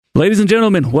Ladies and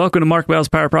gentlemen, welcome to Mark Bell's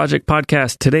Power Project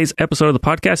Podcast. Today's episode of the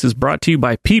podcast is brought to you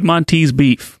by Piedmontese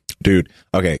Beef. Dude,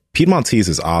 okay, Piedmontese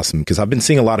is awesome because I've been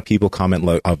seeing a lot of people comment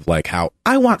of like how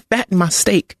I want fat in my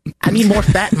steak. I need more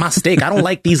fat in my steak. I don't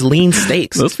like these lean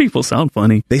steaks. Those people sound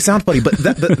funny. They sound funny, but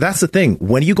that's the thing.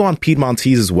 When you go on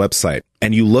Piedmontese's website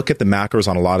and you look at the macros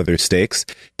on a lot of their steaks,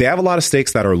 they have a lot of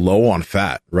steaks that are low on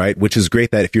fat, right? Which is great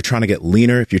that if you're trying to get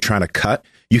leaner, if you're trying to cut,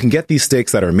 you can get these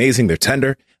steaks that are amazing. They're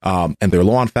tender, and they're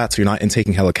low on fat, so you're not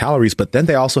intaking hella calories. But then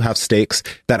they also have steaks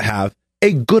that have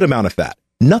a good amount of fat.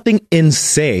 Nothing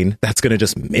insane that's going to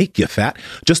just make you fat,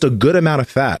 just a good amount of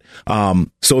fat.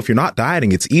 So if you're not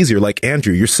dieting, it's easier. Like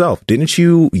Andrew, yourself, didn't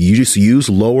you just use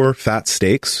lower fat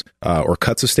steaks or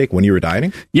cuts of steak when you were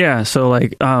dieting? Yeah. So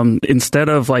like instead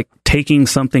of like taking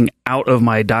something out of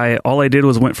my diet, all I did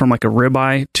was went from like a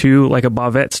ribeye to like a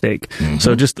bavette steak. Mm-hmm.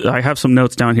 So just I have some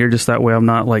notes down here just that way I'm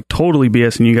not like totally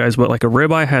BSing you guys, but like a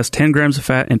ribeye has 10 grams of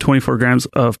fat and 24 grams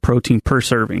of protein per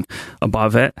serving. A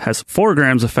bavette has 4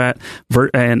 grams of fat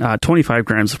and 25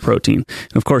 grams of protein.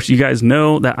 And of course, you guys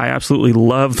know that I absolutely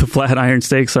love the flat iron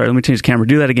steak. Sorry, let me change the camera.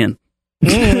 Do that again.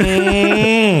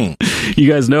 You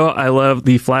guys know I love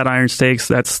the flat iron steaks.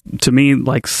 That's to me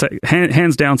like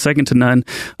hands down second to none.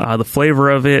 The flavor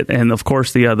of it, and of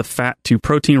course the fat to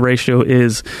protein ratio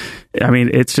is, I mean,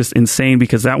 it's just insane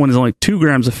because that one is only 2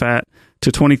 grams of fat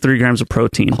to 23 grams of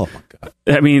protein. Oh my God.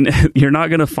 I mean, you're not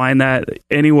going to find that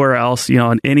anywhere else, you know,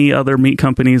 in any other meat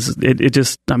companies. It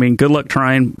just, I mean, good luck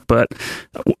trying, but.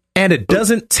 And it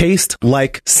doesn't taste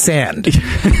like sand.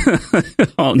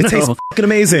 Oh, it tastes fucking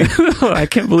amazing. I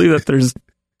can't believe that there's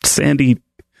sandy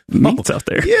meats out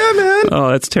there. Yeah, man.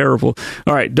 Oh, that's terrible.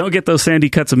 All right, don't get those sandy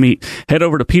cuts of meat. Head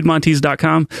over to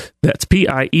Piedmontese.com. That's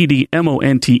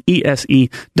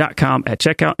Piedmontese.com. At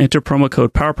checkout, enter promo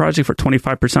code Power Project for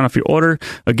 25% off your order.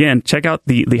 Again, check out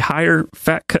the higher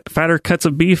fatter cuts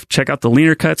of beef. Check out the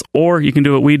leaner cuts, or you can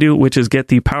do what we do, which is get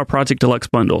the Power Project Deluxe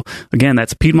Bundle. Again,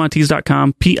 that's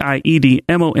Piedmontese.com,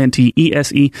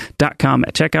 Piedmontese.com.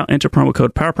 At checkout, enter promo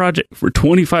code Power Project for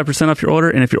 25% off your order.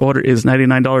 And if your order is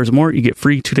 $99 or more, you get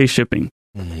free 2-day shipping.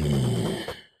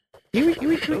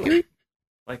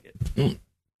 Like it.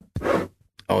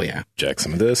 Oh yeah, Jack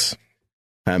some of this.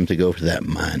 Time to go for that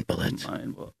mind bullet.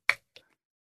 Oh,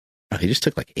 he just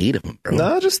took like 8 of them, bro.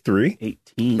 No, just 3.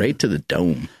 18. Right to the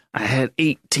dome. I had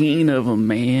 18 of them,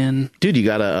 man. Dude, you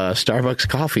got a Starbucks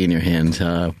coffee in your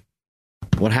hand.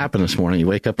 What happened this morning? You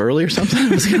wake up early or something?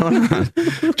 What's going on?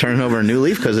 Turning over a new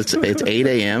leaf because it's 8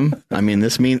 a.m. I mean,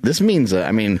 this means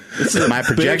I mean, my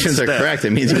projections are correct.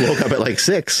 It means you woke up at like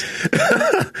 6.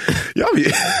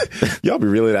 y'all be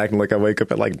really acting like I wake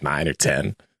up at like 9 or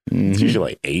 10. Mm-hmm. It's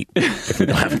usually like 8 if we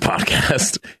don't have a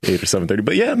podcast, 8 or 7:30.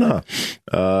 But yeah, no.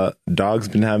 Dog's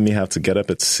been having me have to get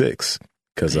up at 6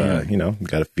 because you know,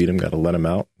 got to feed him, got to let him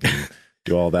out.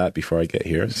 Do all that before I get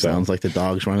here. So. Sounds like the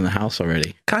dog's running the house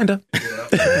already. Kinda.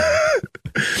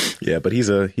 Yeah, but he's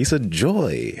a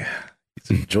joy. He's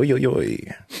a joy.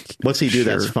 What's he do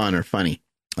that's fun or funny?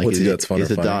 Like, What's he do that's fun or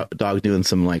funny? Is the dog doing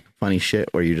some like funny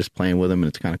shit where you're just playing with him and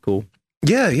it's kind of cool?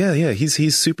 Yeah.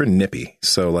 He's super nippy.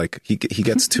 So like he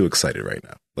gets too excited right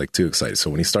now. Like too excited.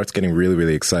 So when he starts getting really,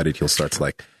 really excited, he'll start to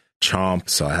like chomp.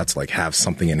 So I had to like have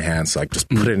something in hand. So I just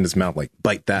put it in his mouth, like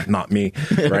bite that, not me.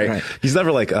 Right. Right. He's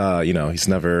never like, you know, he's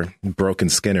never broken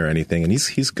skin or anything. And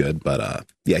he's good. But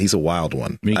yeah, he's a wild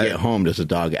one. When you get home, does the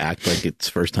dog act like it's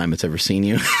the first time it's ever seen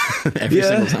you? Every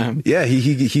single time? Yeah.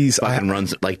 He's fucking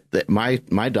runs like my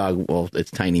dog. Well, it's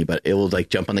tiny, but it will like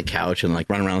jump on the couch and like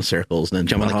run around in circles and then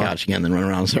jump on the couch again, then run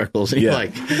around in circles. And you're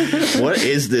like, what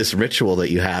is this ritual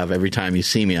that you have every time you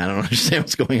see me? I don't understand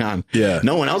what's going on. Yeah.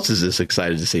 No one else is this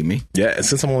excited to see me. Yeah, and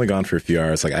since I'm only gone for a few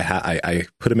hours, like I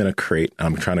put him in a crate.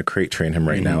 I'm trying to crate train him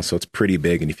right now, so it's pretty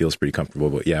big and he feels pretty comfortable.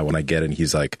 But yeah, when I get in,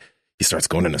 he's like, he starts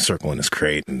going in a circle in his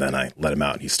crate, and then I let him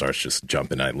out, and he starts just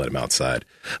jumping. And I let him outside.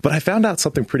 But I found out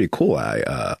something pretty cool.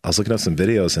 I was looking up some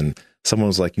videos, and someone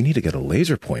was like, "You need to get a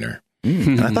laser pointer." Mm-hmm.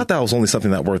 And I thought that was only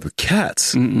something that worked with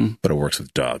cats, but it works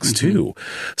with dogs too.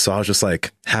 So I was just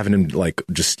like having him like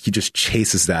he just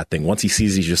chases that thing. Once he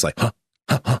sees it, he's just like, huh.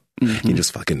 He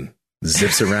just fucking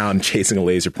zips around chasing a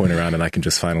laser pointer around, and I can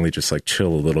just finally just like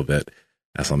chill a little bit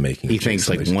as I'm making. He thinks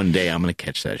like one day I'm going to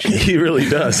catch that shit. He really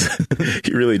does.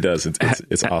 He really does.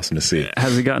 It's awesome to see.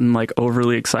 Has he gotten like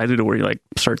overly excited to where he like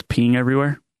starts peeing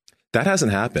everywhere? That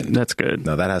hasn't happened. That's good.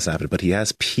 No, that hasn't happened. But he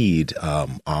has peed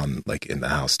on like in the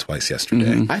house twice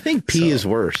yesterday. I think pee is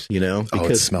worse, you know,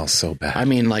 because it smells so bad. I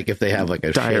mean, like if they have like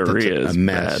a diarrhea, shit that's a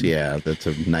mess, bad. Yeah, that's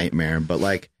a nightmare. But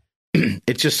like,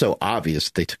 it's just so obvious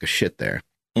they took a shit there.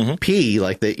 Pee,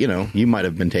 like they, you know, you might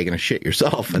have been taking a shit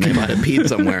yourself, and they might have peed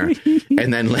somewhere,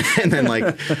 and then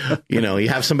like, you know, you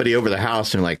have somebody over the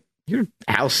house and like, your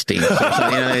house stinks. Or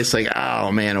something. You know, it's like,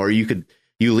 oh man, or you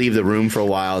leave the room for a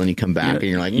while and you come back and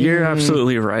you're like, You're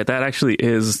absolutely right. That actually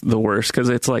is the worst because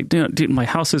it's like, dude, my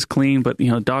house is clean, but, you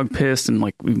know, dog pissed and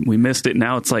like we missed it.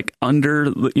 Now it's like under,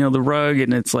 you know, the rug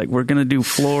and it's like, we're going to do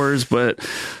floors, but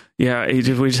yeah, we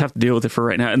just have to deal with it for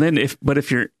right now. And then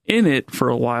if you're in it for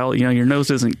a while, you know, your nose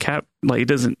doesn't it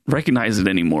doesn't recognize it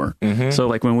anymore. Mm-hmm. So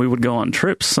like when we would go on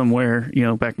trips somewhere, you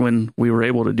know, back when we were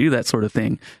able to do that sort of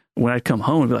thing, when I'd come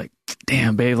home and be like,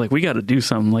 damn, babe, like we got to do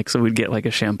something. Like, so we'd get like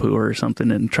a shampoo or something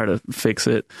and try to fix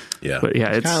it. Yeah. But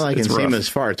yeah, it's kind of like in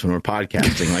Seamus Farts when we're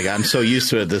podcasting. Like I'm so used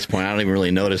to it at this point, I don't even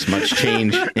really notice much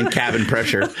change in cabin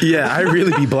pressure. Yeah, I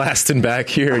really be blasting back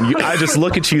here. And I just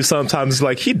look at you sometimes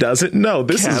like, he doesn't know.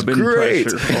 This cabin is great.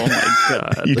 Pressure. Oh my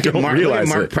God. You don't realize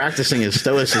Mark it. Practicing his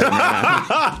stoicism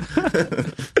right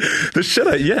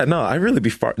now. I really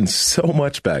be farting so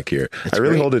much back here. That's I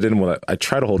really great. hold it in when I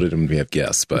try to hold it in when we have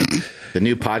guests, but the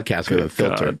new podcast, we have a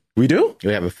filter. God. We do?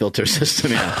 We have a filter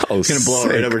system. Yeah. Oh, it's going to blow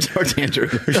it right over towards Andrew.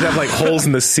 We should have like holes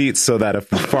in the seats so that if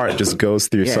the fart just goes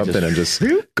through something and just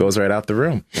goes right out the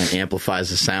room. And amplifies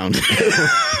the sound.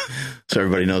 So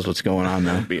everybody knows what's going on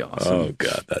now. That'd be awesome. Oh,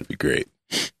 God, that'd be great.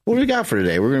 What do we got for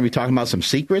today? We're going to be talking about some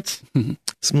secrets.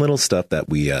 Some little stuff that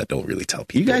we don't really tell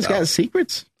people. You guys about. got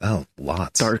secrets? Oh,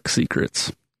 lots. Dark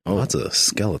secrets. Lots of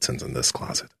skeletons in this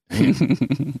closet.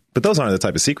 But those aren't the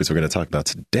type of secrets we're going to talk about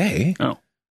today. Oh.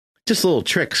 Just little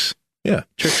tricks. Yeah.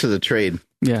 Tricks of the trade.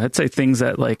 Yeah, I'd say things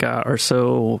that like are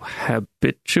so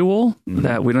habitual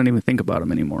that we don't even think about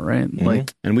them anymore, right? Mm-hmm.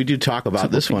 Like, and we do talk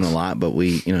about this one a lot, but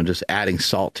we, you know, just adding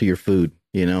salt to your food,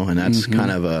 you know, and that's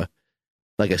kind of a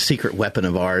secret weapon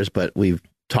of ours, but we've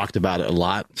talked about it a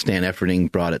lot. Stan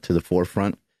Efferding brought it to the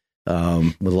forefront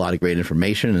with a lot of great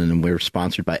information, and we're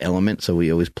sponsored by Element, so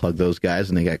we always plug those guys,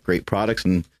 and they got great products.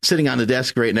 And sitting on the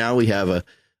desk right now, we have an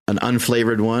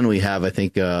unflavored one. We have, I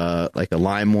think, like a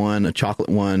lime one, a chocolate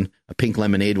one, a pink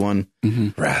lemonade one.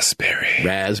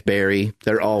 Raspberry.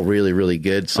 They're all really, really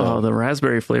good. So the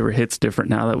raspberry flavor hits different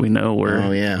now that we know where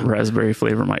raspberry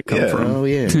flavor might come from. Oh,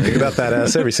 yeah. Think about that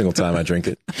ass every single time I drink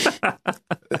it.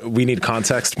 We need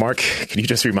context. Mark, can you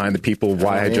just remind the people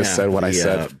why I just said what I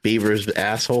said? Beaver's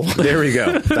asshole. There we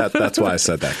go. That's why I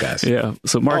said that, guys. Yeah.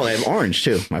 So Mark, they have orange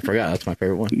too. I forgot. That's my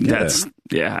favorite one.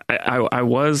 I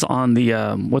was on the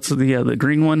what's the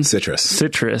green one?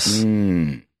 Citrus.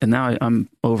 And now I'm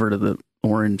over to the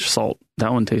orange salt.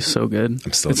 That one tastes so good.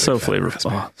 I'm still it's so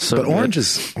flavorful. Oh, so but good. orange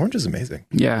is amazing.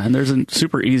 Yeah, and there's a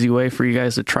super easy way for you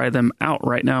guys to try them out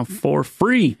right now for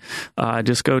free.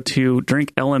 Just go to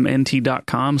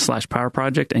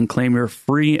drinklmnt.com/powerproject and claim your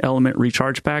free Element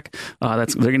recharge pack. They're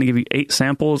going to give you 8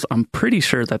 samples. I'm pretty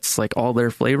sure that's like all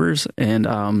their flavors, and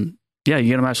you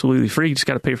get them absolutely free. You just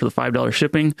got to pay for the $5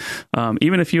 shipping.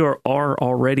 Even if you are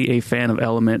already a fan of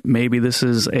Element, maybe this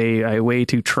is a way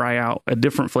to try out a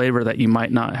different flavor that you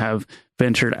might not have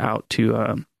ventured out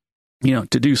to,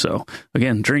 to do so.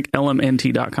 Again,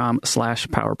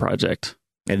 drinklmnt.com/powerproject.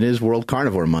 And it is World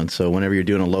Carnivore Month, so whenever you're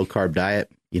doing a low carb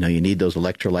diet, you need those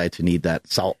electrolytes, you need that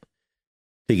salt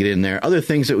to get in there. Other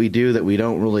things that we do that we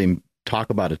don't really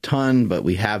talk about a ton, but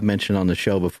we have mentioned on the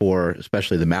show before,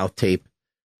 especially the mouth tape.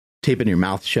 Taping your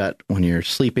mouth shut when you're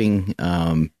sleeping,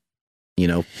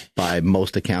 by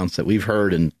most accounts that we've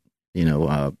heard and,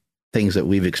 things that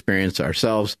we've experienced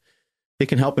ourselves, it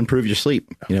can help improve your sleep.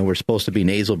 We're supposed to be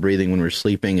nasal breathing when we're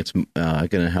sleeping. It's going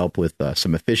to help with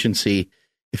some efficiency.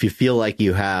 If you feel like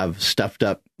you have stuffed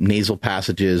up nasal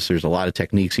passages, there's a lot of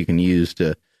techniques you can use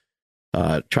to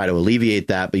try to alleviate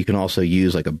that, but you can also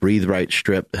use like a Breathe Right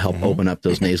strip to help open up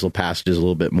those nasal passages a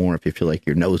little bit more if you feel like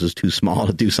your nose is too small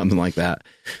to do something like that.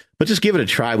 But just give it a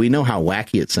try. We know how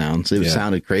wacky it sounds. It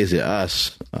sounded crazy to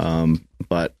us,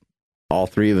 but all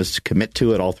three of us commit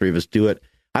to it. All three of us do it.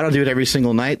 I don't do it every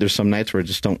single night. There's some nights where I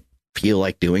just don't feel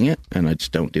like doing it, and I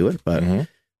just don't do it. But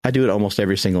I do it almost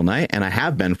every single night, and I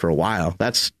have been for a while.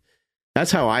 That's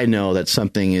how I know that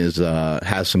something is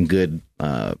has some good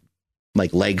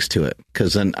legs to it,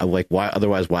 because then why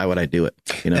would I do it?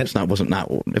 If it's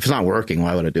not working,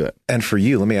 why would I do it? And for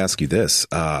you, let me ask you this: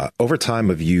 over time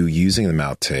of you using the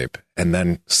mouth tape and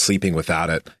then sleeping without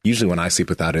it, usually when I sleep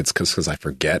without it, it's because I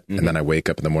forget, and then I wake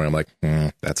up in the morning, I'm like,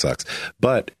 that sucks.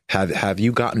 But have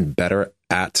you gotten better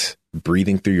at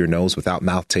breathing through your nose without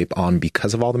mouth tape on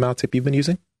because of all the mouth tape you've been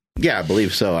using? Yeah, I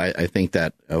believe so. I think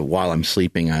that while I'm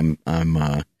sleeping, I'm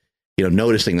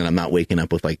noticing that I'm not waking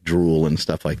up with like drool and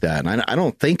stuff like that. And I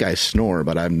don't think I snore,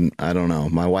 but I don't know.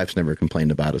 My wife's never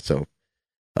complained about it. So,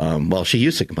 she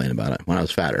used to complain about it when I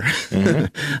was fatter.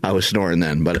 I was snoring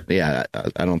then, but yeah,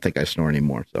 I don't think I snore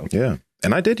anymore. So yeah.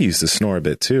 And I did use to snore a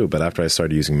bit too, but after I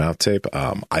started using mouth tape,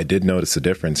 I did notice a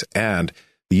difference. And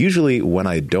usually when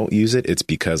I don't use it, it's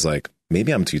because like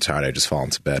maybe I'm too tired. I just fall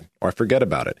into bed or I forget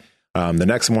about it. The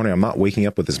next morning, I'm not waking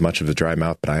up with as much of a dry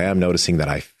mouth, but I am noticing that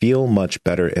I feel much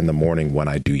better in the morning when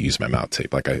I do use my mouth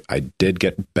tape. Like I did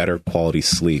get better quality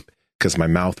sleep because my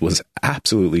mouth was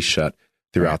absolutely shut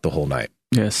throughout the whole night.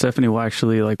 Yeah, Stephanie will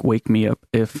actually like wake me up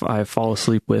if I fall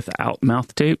asleep without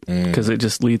mouth tape because it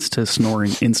just leads to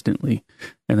snoring instantly.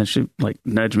 And then she like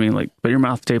nudge me like, put your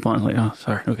mouth tape on. I'm like, oh,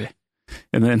 sorry, okay.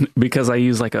 And then because I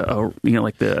use like a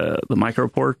like the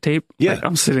micropore tape, yeah, like,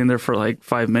 I'm sitting there for like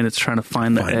 5 minutes trying to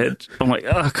find the edge. I'm like,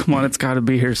 oh, come on, it's got to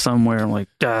be here somewhere. I'm like,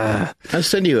 ah. I'll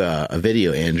send you a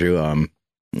video, Andrew.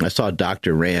 I saw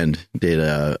Dr. Rand did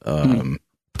a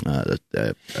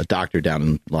doctor down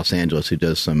in Los Angeles who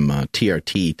does some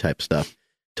TRT type stuff.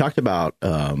 Talked about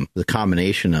the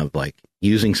combination of like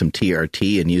using some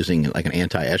TRT and using like an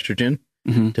anti-estrogen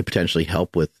to potentially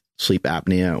help with sleep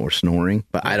apnea or snoring.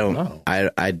 But I don't know.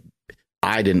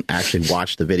 I didn't actually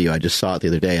watch the video. I just saw it the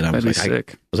other day, and I was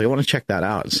like, I want to check that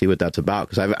out and see what that's about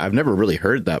because I've never really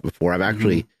heard that before. I've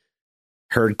actually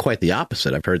heard quite the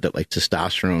opposite. I've heard that like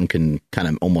testosterone can kind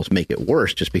of almost make it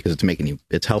worse just because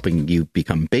it's helping you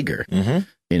become bigger.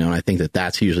 You know, and I think that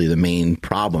that's usually the main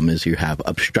problem is you have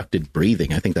obstructed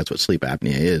breathing. I think that's what sleep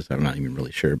apnea is. I'm not even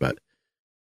really sure, but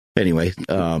anyway,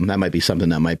 that might be something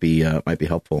that might be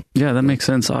helpful. Yeah, that makes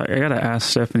sense. I got to ask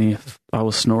Stephanie if I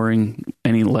was snoring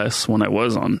any less when I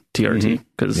was on TRT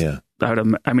because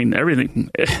I mean,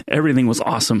 everything was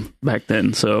awesome back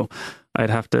then. So I'd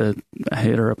have to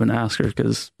hit her up and ask her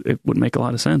because it would make a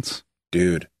lot of sense.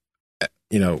 Dude,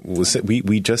 you know,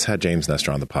 we just had James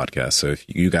Nestor on the podcast. So if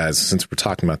you guys, since we're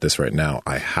talking about this right now,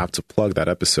 I have to plug that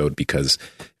episode because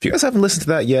if you guys haven't listened to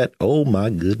that yet, oh my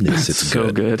goodness, it's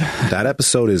so good. That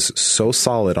episode is so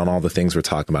solid on all the things we're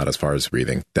talking about as far as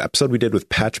breathing. The episode we did with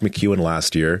Patch McEwen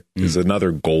last year is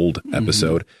another gold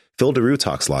episode. Phil DeRue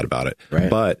talks a lot about it,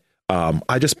 but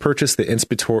I just purchased the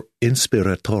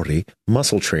Inspiratori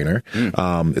muscle trainer.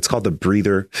 It's called the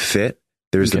Breather Fit.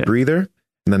 There's the Breather,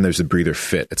 and then there's the Breather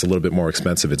Fit. It's a little bit more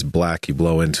expensive. It's black. You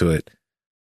blow into it.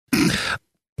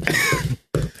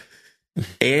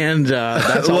 And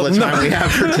that's all the time we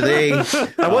have for today.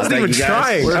 I wasn't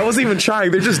even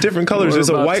trying. They're just different colors. There's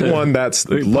a white one that's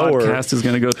lower. The podcast is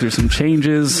going to go through some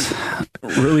changes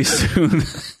really soon.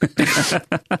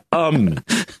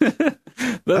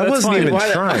 I wasn't even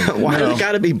trying. Why does it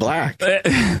got to be black?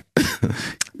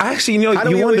 Actually, you know, how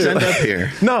do we always end up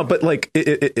here? No, but like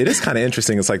it is kind of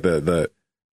interesting. It's like the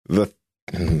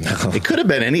It could have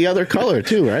been any other color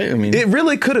too, right? I mean, it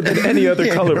really could have been any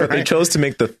other color, but they chose to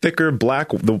make the thicker black,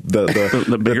 the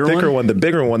thicker one, the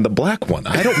bigger one, the black one.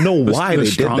 I don't know why they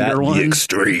did that. The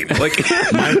extreme. Like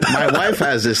my wife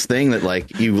has this thing that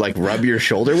like you like rub your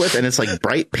shoulder with, and it's like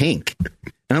bright pink.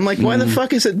 And I'm like, why the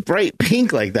fuck is it bright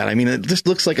pink like that? I mean, it just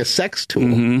looks like a sex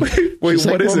tool. Wait,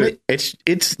 what is it?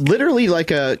 It's literally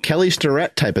like a Kelly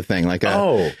Starrett type of thing, like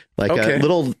a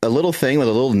little thing with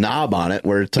a little knob on it,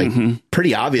 where it's like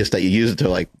pretty obvious that you use it to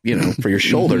like for your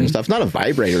shoulder and stuff. It's not a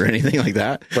vibrator or anything like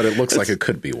that, but it looks like it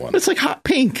could be one. It's like hot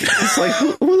pink. It's like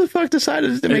who the fuck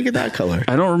decided to make it that color?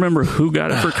 I don't remember who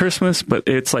got it for Christmas, but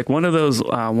it's like one of those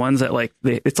ones that like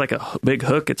it's like a big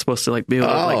hook. It's supposed to like be able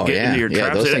to like get into your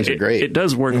traps. Those things are great. It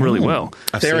does work really well.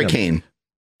 Theracane.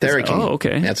 Oh,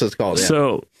 okay. That's what it's called. Yeah.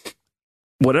 So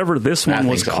whatever this one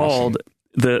was called,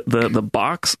 awesome. The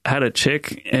box had a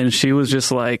chick and she was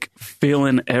just like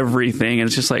feeling everything. And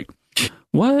it's just like,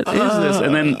 what is this?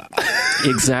 And then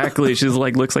exactly, she's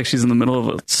like, looks like she's in the middle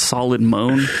of a solid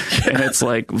moan and it's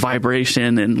like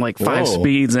vibration and like 5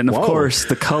 speeds. And of course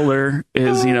the color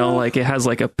is, like it has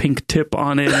like a pink tip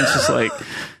on it. And it's just like,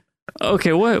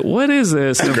 okay, what is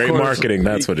this? And great marketing.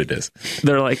 That's what it is.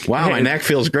 They're like, wow, hey, my neck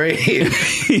feels great.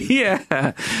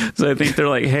 Yeah. So I think they're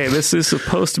like, hey, this is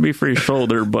supposed to be for your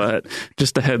shoulder, but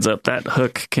just a heads up, that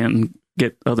hook can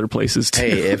get other places too.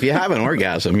 Hey, if you have an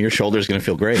orgasm, your shoulder's going to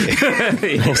feel great.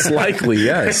 Most likely,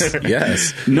 yes.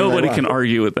 Yes. Nobody can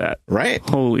argue with that. Right.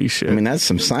 Holy shit. I mean, that's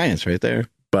some science right there.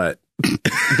 But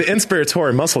the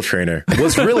Inspiratori muscle trainer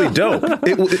was really dope.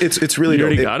 It's really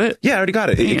dope. You already got it? Yeah, I already got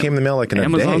it. Damn. It came in the mail like in a day.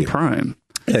 Amazon Prime.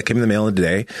 Yeah, it came in the mail in a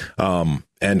day.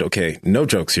 And okay, no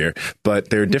jokes here, but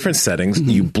there are different settings.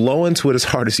 You blow into it as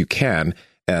hard as you can,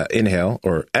 inhale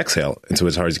or exhale into it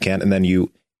as hard as you can, and then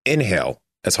you inhale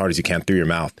as hard as you can through your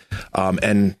mouth.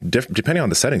 And depending on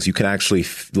the settings, you can actually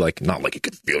not like you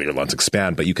can feel your lungs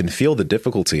expand, but you can feel the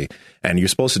difficulty. And you're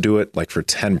supposed to do it like for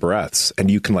 10 breaths.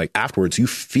 And you can like afterwards, you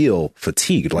feel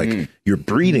fatigued, like your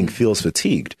breathing feels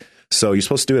fatigued. So you're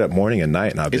supposed to do it at morning and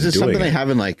night, and I've been Is this doing something it. they have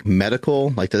in like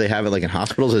medical? Like, do they have it like in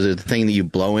hospitals? Is it the thing that you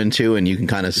blow into and you can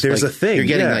kind of? There's like, a thing, you're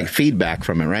getting yeah. like feedback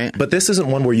from it, right? But this isn't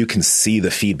one where you can see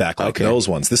the feedback like Okay. those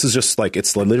ones. This is just like,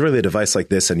 it's literally a device like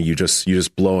this, and you just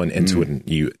blow into it, and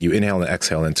you inhale and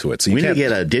exhale into it. So you We need can't to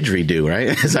get a didgeridoo, right?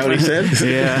 Is that what he said?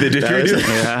 Yeah. The didgeridoo?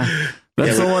 Yeah.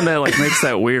 That's the one that like makes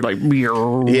that weird like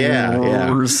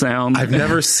Yeah. sound. I've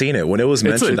never seen it. When it was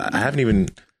It's mentioned, a- I haven't even.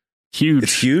 huge.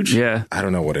 It's huge. Yeah. I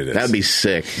don't know what it is. That'd be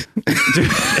sick.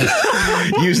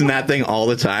 Using that thing all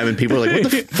the time, and people are like,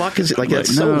 "What the fuck is it?" Like,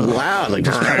 that's so no. loud. Like,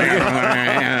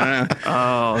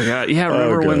 Oh god. Yeah.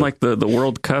 Remember when God. like the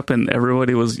World Cup and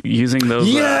everybody was using those?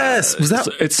 Yes! Was that-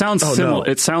 It sounds Oh, similar.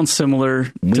 no. It sounds similar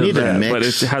to need to that, mix- but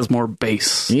it has more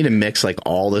bass. you need to mix like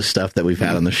all the stuff that we've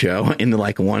had on the show into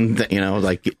like one.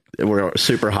 Like we're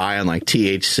super high on like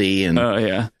THC and Oh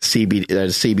yeah.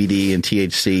 CBD and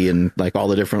THC and like all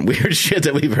the different weird shit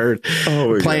that we've heard.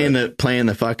 Oh, my playing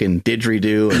the fucking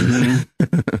didgeridoo and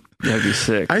That'd be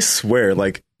sick. I swear,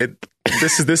 like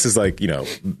this is like,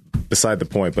 beside the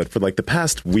point, but for like the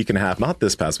past week and a half, not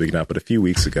this past week and a half, but a few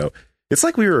weeks ago, it's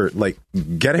like we were like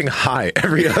getting high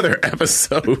every other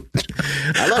episode.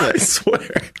 I love it. I swear.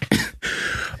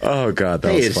 Oh God, that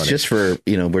Hey, was it's funny. just for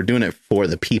we're doing it for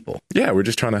the people. Yeah, we're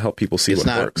just trying to help people see It's what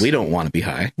not. works. We don't want to be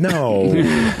high. No.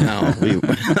 No,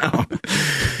 no.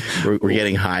 We're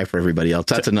getting high for everybody else.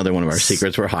 That's another one of our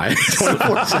secrets. We're high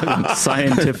 24/7.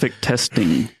 Scientific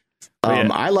testing. Yeah.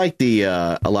 I like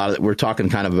a lot of we're talking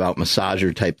kind of about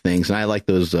massager type things, and I like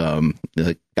those.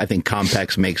 I think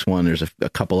Compex makes one. There's a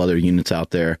couple other units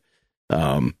out there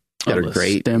that are the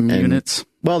great. STEM And- units.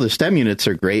 Well, the STEM units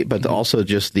are great, but also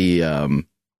just the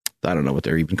I don't know what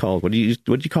they're even called. What did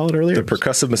you call it earlier? The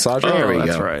percussive massager? There we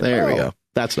that's go. right. There we Oh. go.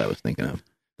 That's what I was thinking of.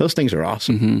 Those things are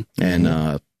awesome Mhm.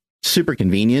 and super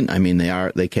convenient. I mean,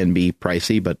 they can be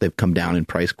pricey, but they've come down in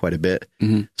price quite a bit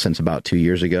Mhm. since about 2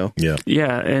 years ago. Yeah.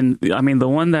 Yeah, and I mean the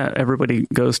one that everybody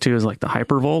goes to is like the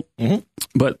Hypervolt, Mhm.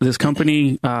 but this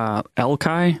company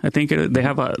Elkai, I think they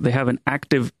have an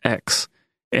Active X,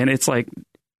 and it's like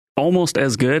almost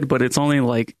as good, but it's only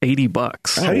like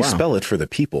 $80. How do you wow. spell it for the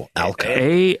people?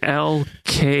 Alka.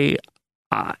 ALKAI,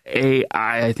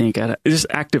 I think. It's just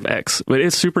Active X, but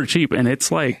it's super cheap, and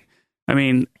it's like, I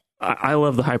mean, I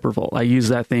love the Hypervolt. I use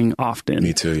that thing often.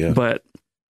 Me too, yeah. But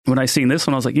when I seen this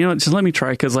one, I was like, just let me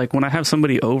try, because like when I have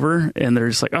somebody over and they're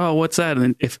just like, oh, what's that?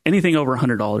 And if anything over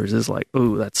 $100 is like,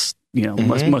 oh, that's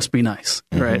must be nice,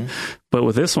 right? But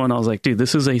with this one, I was like, dude,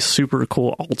 this is a super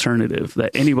cool alternative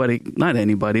that not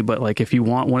anybody, but like if you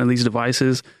want one of these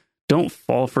devices, don't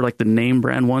fall for like the name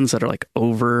brand ones that are like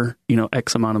over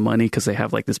X amount of money because they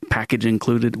have like this package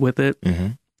included with it.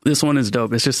 This one is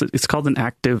dope. It's called an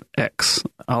Active X.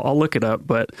 I'll look it up,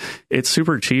 but it's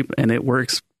super cheap and it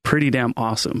works pretty damn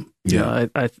awesome. Yeah.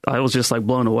 I was just like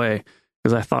blown away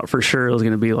because I thought for sure it was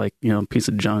going to be like, a piece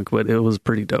of junk, but it was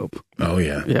pretty dope. Oh,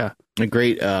 yeah. A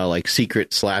great like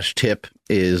secret / tip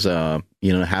is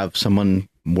have someone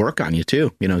work on you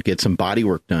too. Get some body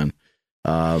work done.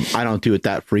 I don't do it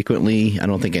that frequently. I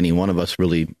don't think any one of us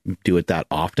really do it that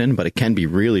often, but it can be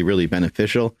really, really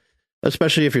beneficial,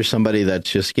 especially if you're somebody that's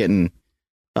just getting,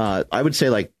 I would say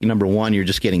like number one, you're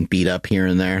just getting beat up here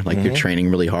and there. Like you're training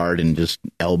really hard and just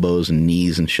elbows and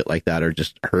knees and shit like that are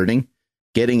just hurting.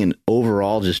 Getting an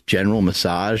overall just general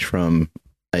massage from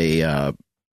a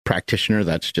practitioner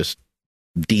that's just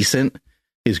decent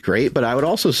is great. But I would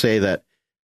also say that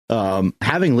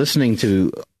having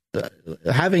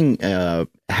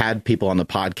had people on the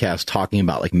podcast talking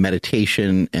about like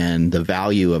meditation and the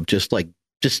value of just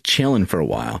chilling for a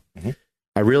while,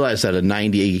 I realized that a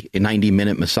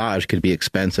 90-minute massage could be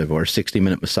expensive, or a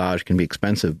 60-minute massage can be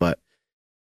expensive, but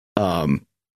I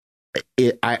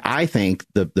think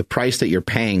the price that you're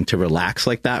paying to relax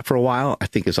like that for a while, I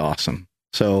think is awesome.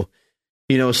 So,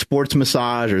 sports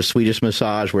massage or Swedish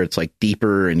massage where it's like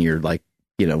deeper and you're like,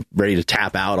 ready to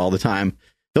tap out all the time.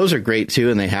 Those are great too.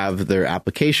 And they have their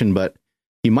application, but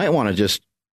you might want to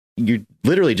you're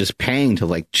literally just paying to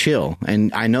like chill.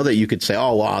 And I know that you could say,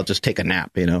 oh, well, I'll just take a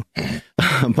nap,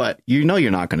 but you're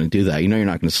not going to do that. You're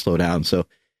not going to slow down. So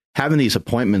having these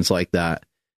appointments like that,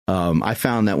 I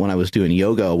found that when I was doing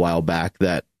yoga a while back,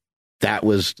 that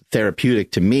was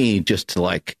therapeutic to me, just to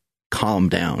like calm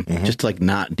down, just to like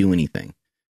not do anything.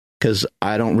 Cause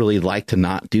I don't really like to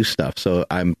not do stuff. So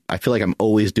I feel like I'm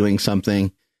always doing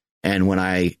something. And when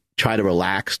I try to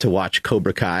relax to watch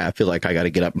Cobra Kai, I feel like I got to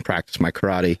get up and practice my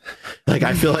karate. Like,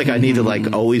 I feel like I need to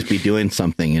like always be doing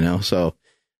something, So,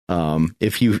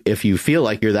 if you feel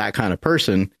like you're that kind of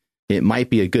person, it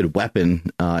might be a good weapon,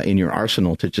 in your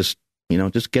arsenal to just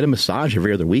get a massage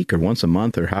every other week or once a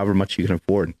month or however much you can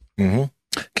afford.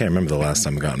 Can't remember the last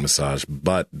time I got a massage,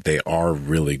 but they are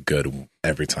really good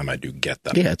every time I do get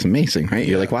them. Yeah, it's amazing, right?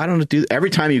 You're like, why don't I do? Every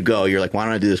time you go, you're like, why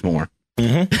don't I do this more?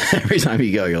 Mm-hmm. Every time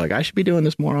you go, you're like, I should be doing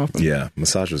this more often. Yeah,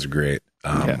 massages are great.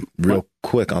 Real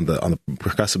quick on the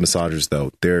percussive massagers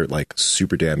though, they're like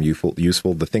super damn useful.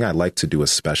 The thing I like to do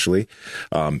especially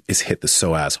is hit the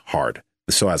psoas hard.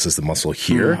 The psoas is the muscle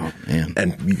here,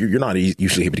 and you're not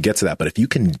usually able to get to that. But if you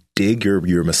can dig your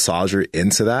massager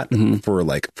into that for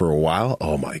a while,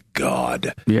 oh my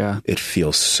god, it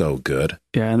feels so good.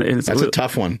 Yeah, and that's a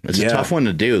tough one. It's a tough one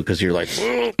to do because you're like,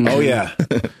 oh yeah.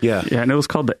 And it was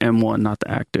called the M1, not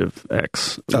the Active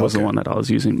X. It was the one that I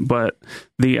was using, but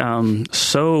the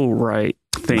So Right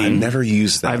thing. I've never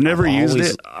used that. I've never used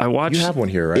it. I watched. You have one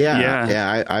here, right?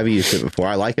 Yeah. I've used it before.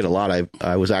 I like it a lot.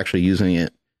 I was actually using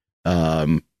it.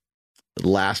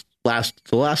 Last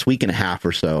week and a half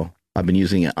or so, I've been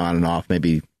using it on and off,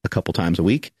 maybe a couple times a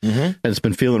week, and it's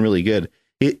been feeling really good.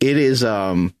 It is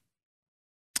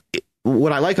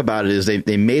what I like about it is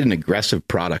they made an aggressive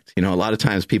product. You know, a lot of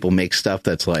times people make stuff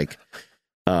that's like,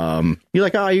 you're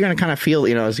like, oh, you're gonna kind of feel,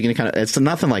 you know, it's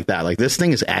nothing like that. Like this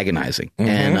thing is agonizing,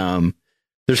 and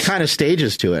there's kind of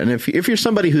stages to it. And if you're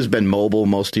somebody who's been mobile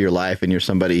most of your life, and you're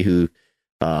somebody who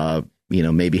you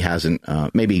know, maybe hasn't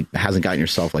gotten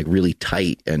yourself like really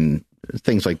tight and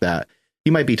things like that,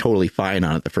 you might be totally fine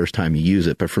on it the first time you use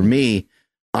it. But for me,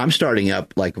 I'm starting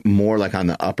up like more like on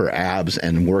the upper abs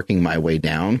and working my way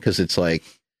down, because it's like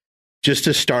just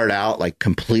to start out like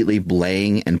completely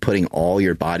belaying and putting all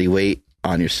your body weight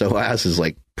on your psoas is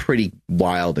like pretty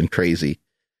wild and crazy.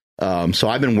 So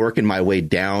I've been working my way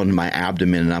down my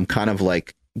abdomen, and I'm kind of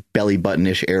like belly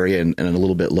button-ish area and a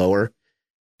little bit lower.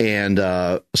 And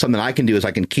something I can do is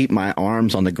I can keep my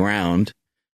arms on the ground,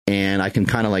 and I can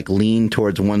kind of like lean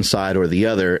towards one side or the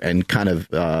other and kind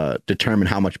of determine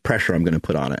how much pressure I'm going to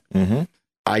put on it.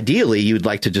 Ideally, you'd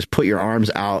like to just put your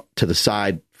arms out to the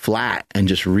side flat and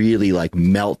just really like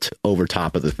melt over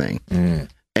top of the thing.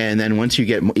 And then once you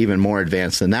get even more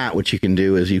advanced than that, what you can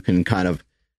do is you can kind of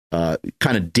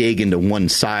dig into one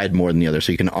side more than the other.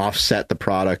 So you can offset the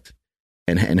product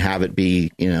and have it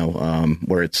be, you know,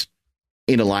 where it's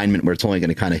in alignment, where it's only going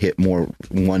to kind of hit more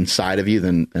one side of you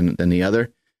than the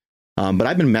other. But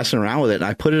I've been messing around with it, and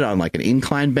I put it on like an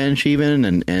incline bench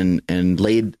even, and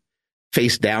laid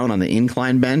face down on the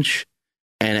incline bench.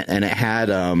 And it had,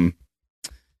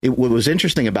 what was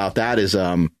interesting about that is,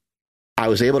 I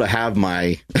was able to have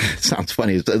my, it sounds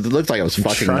funny. It looks like I was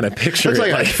fucking. Trying to picture it. Looks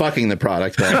like I was fucking the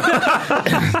product. But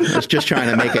I was just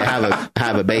trying to make it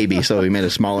have a baby, so we made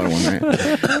a smaller one, right?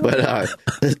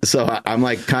 But so I'm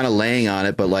like kind of laying on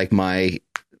it, but like I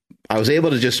was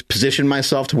able to just position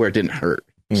myself to where it didn't hurt.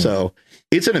 So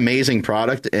it's an amazing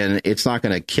product, and it's not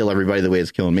going to kill everybody the way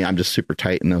it's killing me. I'm just super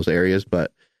tight in those areas,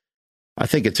 but I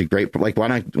think it's a great, like, why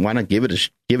not give it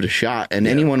a shot? And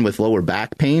anyone with lower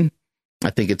back pain, I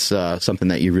think it's something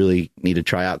that you really need to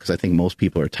try out, because I think most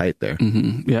people are tight there.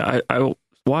 Yeah, I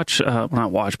watch,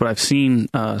 not watch, but I've seen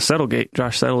Settlegate,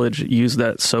 Josh Settledge, use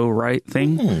that So Right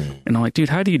thing. And I'm like, dude,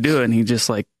 how do you do it? And he just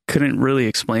like couldn't really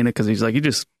explain it, because he's like, you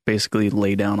just basically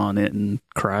lay down on it and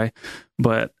cry.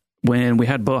 But when we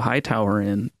had Bo Hightower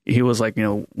in, he was like, you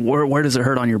know, where does it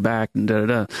hurt on your back? And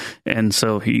da-da-da. And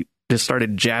so he just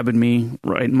started jabbing me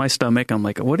right in my stomach. I'm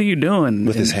like, what are you doing?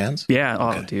 With his hands? Yeah. Oh,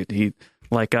 okay. Dude, he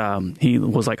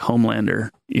was like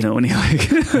Homelander, you know, when he like.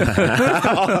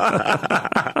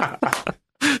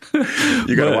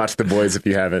 You gotta watch The Boys if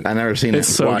you haven't. I've never seen it. It's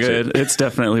so good. It's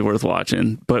definitely worth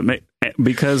watching. But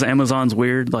because Amazon's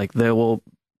weird, like they will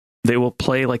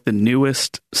play like the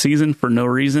newest season for no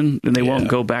reason, and they won't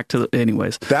go back to the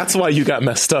anyways. That's why you got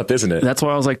messed up, isn't it? That's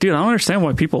why I was like, dude, I don't understand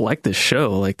why people like this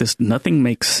show. Like this, nothing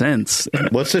makes sense.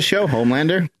 What's the show?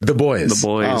 Homelander? The Boys. The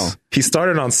Boys. Oh. He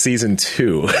started on season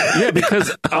 2. Yeah,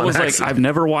 because I was like, I've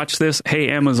never watched this. Hey,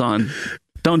 Amazon,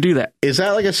 don't do that. Is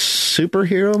that like a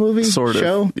superhero movie sort of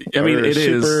show? I mean, it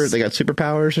is. They got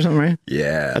superpowers or something, right?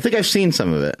 Yeah. I think I've seen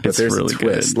some of it. But there's really a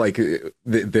twist. good. Like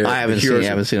I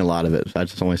haven't seen a lot of it. I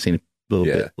just only seen a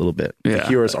little bit. Yeah. The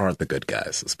heroes aren't the good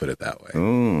guys. Let's put it that way.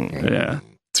 Yeah.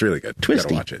 It's really good.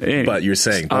 Twisty. You gotta watch it. Anyway, but you're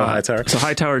saying Hightower? So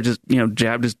Hightower just, you know,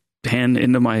 jabbed his hand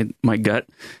into my gut,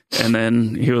 and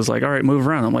then he was like, all right, move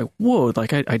around. I'm like, whoa,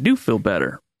 like I do feel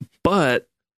better. But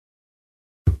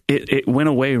it went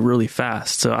away really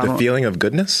fast. So the feeling of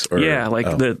goodness? Or? Yeah,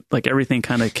 like everything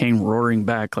kind of came roaring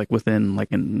back like within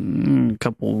like a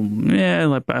couple,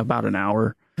 like about an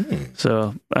hour.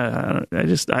 So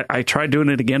I tried doing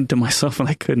it again to myself, and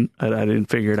I couldn't. I didn't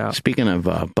figure it out. Speaking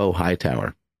of Bo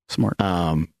Hightower, smart.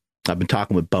 I've been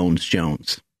talking with Bones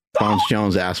Jones. Bones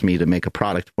Jones asked me to make a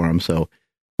product for him, so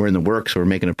we're in the works. We're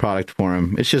making a product for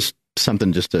him. It's just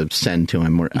something just to send to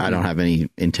him. I don't have any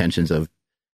intentions of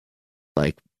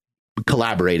like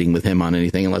collaborating with him on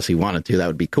anything unless he wanted to. That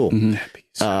would be cool. Yeah,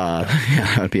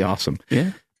 that would be awesome.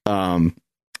 Yeah.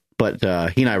 But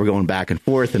he and I were going back and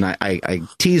forth, and I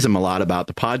tease him a lot about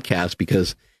the podcast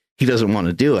because he doesn't want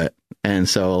to do it. And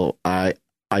so I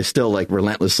still like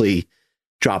relentlessly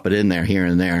drop it in there here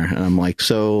and there. And I'm like,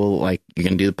 so like, you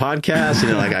can do the podcast? You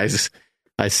know, like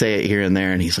I say it here and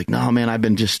there, and he's like, no, man, I've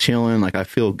been just chilling. Like, I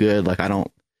feel good. Like, I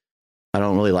don't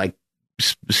really like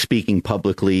speaking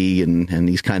publicly and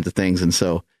these kinds of things. And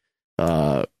so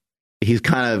he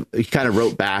kind of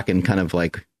wrote back and kind of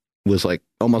like was like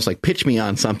almost like pitch me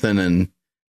on something, and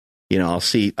you know, I'll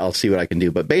see what I can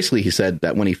do. But basically he said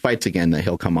that when he fights again that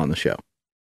he'll come on the show.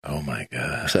 Oh my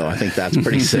God. So I think that's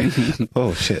pretty sick.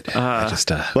 Oh shit.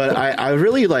 But I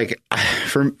really like,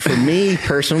 for me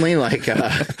personally, like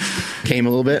came a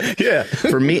little bit. Yeah.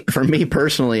 For me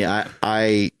personally,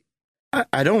 I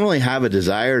don't really have a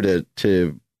desire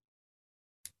to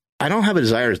I don't have a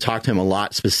desire to talk to him a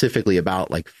lot specifically about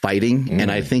like fighting.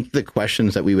 And I think the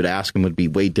questions that we would ask him would be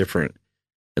way different.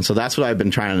 And so that's what I've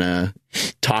been trying to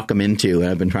talk him into. And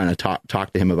I've been trying to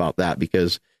talk to him about that,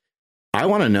 because I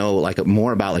want to know like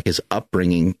more about like his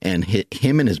upbringing and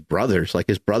him and his brothers. Like,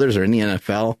 his brothers are in the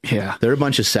NFL. Yeah. They're a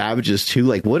bunch of savages too.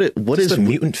 Like, what is a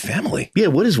mutant family? Yeah.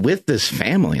 What is with this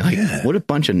family? Like, what a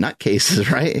bunch of nutcases,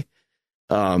 right?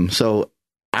 So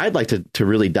I'd like to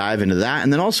really dive into that.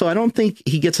 And then also, I don't think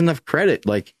he gets enough credit.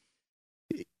 Like,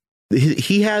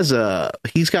 he's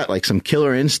got like some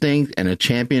killer instinct and a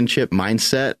championship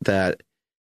mindset that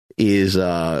is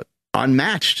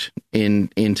unmatched in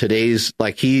today's,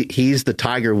 like, he's the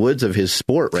Tiger Woods of his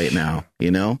sport right now.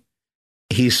 You know,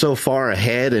 he's so far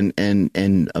ahead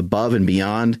and above and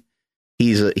beyond.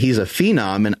 He's a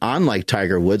phenom, and unlike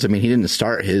Tiger Woods, I mean, he didn't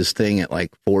start his thing at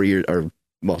like 4 years, or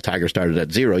well, Tiger started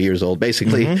at 0 years old,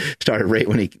 basically. Started right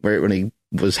when he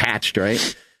was hatched,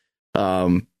 right?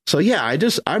 So yeah,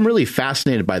 I'm really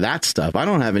fascinated by that stuff. I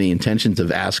don't have any intentions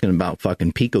of asking about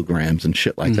fucking picograms and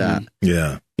shit like that.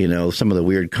 Yeah. You know, some of the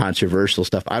weird controversial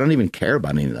stuff. I don't even care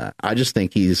about any of that. I just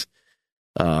think he's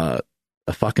a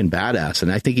fucking badass,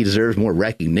 and I think he deserves more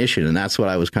recognition. And that's what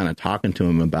I was kind of talking to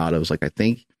him about. I was like, I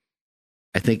think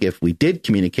if we did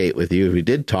communicate with you, if we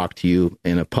did talk to you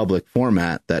in a public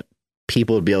format, that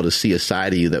people would be able to see a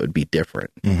side of you that would be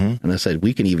different. And I said,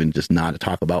 we can even just not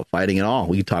talk about fighting at all.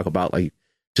 We can talk about like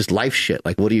just life shit.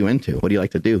 Like, what are you into? What do you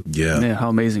like to do? Yeah. How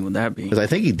amazing would that be? Because I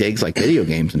think he digs like video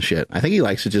games and shit. I think he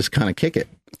likes to just kind of kick it.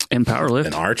 And powerlift.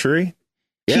 And archery.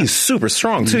 Yeah. He's super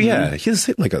strong too. Yeah. He's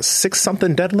hit like a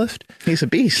 6-something deadlift. He's a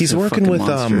beast. He's working with,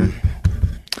 oh,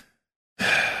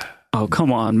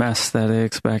 come on.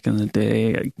 Mathsthetics back in the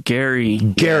day. Gary.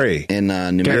 In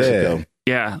New Mexico.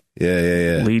 Yeah.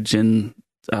 Yeah. Legion.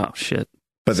 Oh, shit.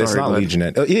 But it's not Legion.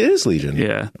 It is Legion.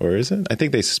 Yeah. Or is it? I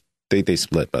think they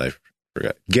split, but I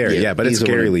forgot. Gary, but it's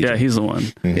Gary Legion. Yeah, he's the one.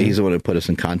 Yeah, he's the one who put us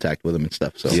in contact with him and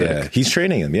stuff. So yeah, he's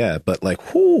training him. Yeah, but like,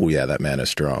 that man is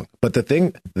strong. But the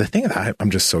thing that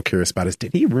I'm just so curious about is,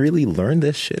 did he really learn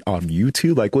this shit on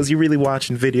YouTube? Like, was he really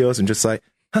watching videos and just like,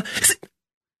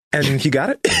 and he got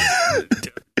it?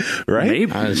 Right?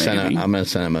 Maybe. I'm gonna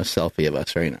send him a selfie of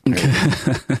us right now.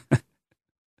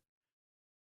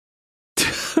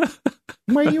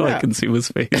 Where you at? I can see his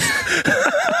face.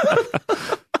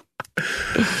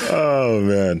 Oh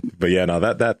man. But yeah, no,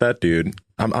 that dude,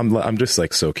 I'm just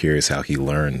like so curious how he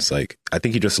learns. Like, I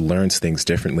think he just learns things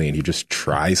differently, and he just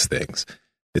tries things.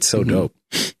 It's so dope.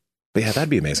 But yeah, that'd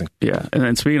be amazing. Yeah. And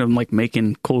then speaking of like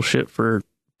making cool shit for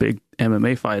big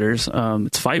MMA fighters,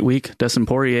 it's fight week, Dustin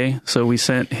Poirier. So we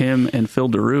sent him and Phil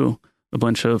Daru a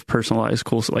bunch of personalized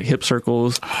cool, like hip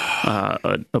circles,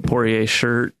 a Poirier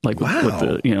shirt, like with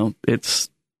the, you know, it's,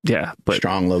 but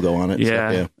strong logo on it.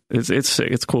 Yeah. It's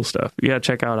sick. It's cool stuff. Yeah.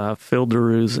 Check out Phil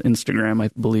Daru's Instagram. I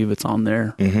believe it's on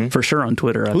there for sure. On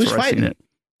Twitter. That's Who's where fighting?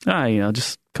 I've seen it.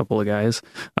 Just a couple of guys,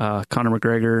 Conor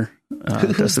McGregor,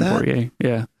 Dustin Poirier.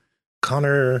 Yeah.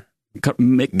 Conor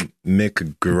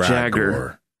McGregor.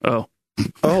 Jagger.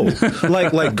 Oh,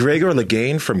 like Gregor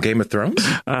Clegane from Game of Thrones?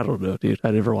 I don't know, dude.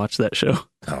 I never watched that show.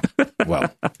 Oh,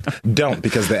 well, don't,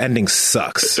 because the ending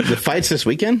sucks. The fight's this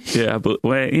weekend? Yeah, but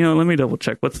wait, let me double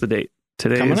check. What's the date?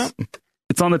 Today coming up?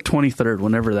 It's on the 23rd,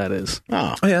 whenever that is.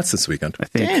 Oh yeah, it's this weekend. I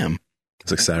think. Damn.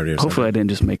 It's like Saturday or Hopefully something. I didn't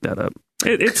just make that up.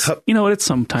 It's it's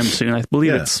sometime soon. I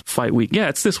believe it's fight week. Yeah,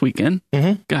 it's this weekend.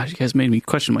 Gosh, you guys made me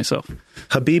question myself.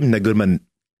 Habib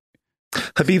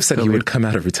said he would come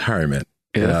out of retirement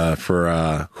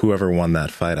for whoever won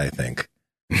that fight, I think.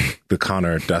 The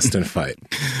Conor Dustin fight.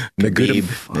 Naguna.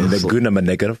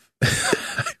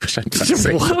 was I trying to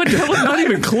say? What? That was not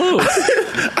even close.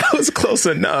 I was close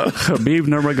enough. Khabib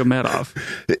Nurmagomedov.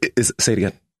 Say it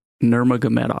again.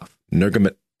 Nurmagomedov.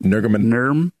 Nurm.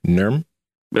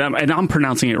 And I'm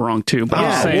pronouncing it wrong too. But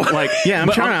I'm saying, like, I'm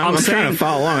trying to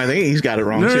follow along. I think he's got it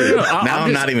wrong too.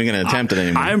 I'm not even going to attempt it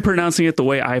anymore. I'm pronouncing it the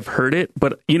way I've heard it,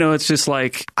 but it's just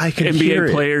like I can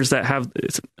NBA players that have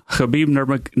Khabib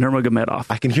Nurmagomedov.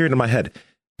 I can hear it in my head.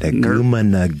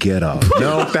 Nurmagomedov.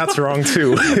 No, that's wrong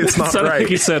too. It's not right. Like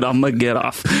he said, I'm gonna get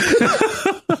off.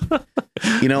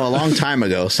 A long time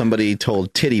ago, somebody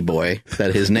told Titty Boy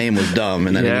that his name was dumb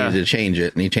and that he needed to change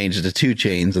it, and he changed it to 2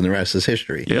 Chainz, and the rest is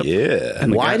history. Yep. Yeah.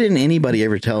 And why didn't anybody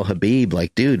ever tell Habib,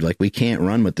 like, dude, like, we can't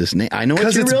run with this name? I know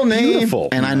it's your real beautiful.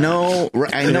 name, and I know,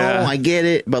 I get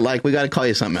it, but like, we got to call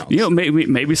you something else.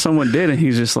 Maybe someone did, and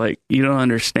he's just like, you don't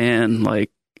understand.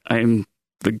 Like, I'm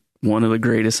one of the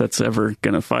greatest that's ever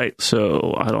gonna fight,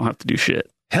 so I don't have to do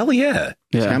shit. Hell yeah.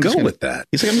 Yeah. Go with that.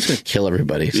 He's like, I'm just going to kill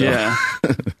everybody. So. Yeah.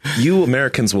 You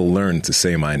Americans will learn to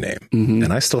say my name. Mm-hmm.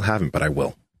 And I still haven't, but I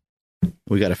will.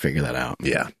 We got to figure that out.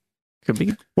 Yeah. Could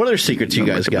be. What other secrets you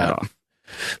guys got?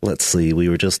 Let's see. We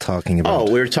were just talking about.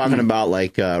 We were talking about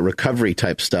like recovery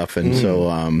type stuff. And so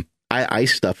I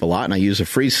ice stuff a lot, and I use a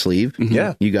freeze sleeve. Mm-hmm.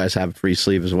 Yeah. You guys have a freeze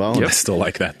sleeve as well. Yep. I still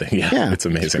like that thing. Yeah. It's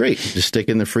amazing. It's great. Just stick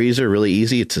it in the freezer. Really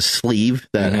easy. It's a sleeve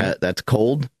that's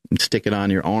cold. And stick it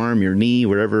on your arm, your knee,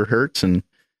 wherever it hurts, and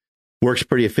works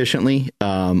pretty efficiently.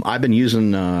 I've been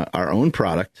using our own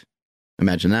product.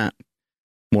 Imagine that.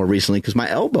 More recently, because my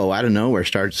elbow out of nowhere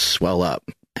started to swell up,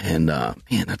 and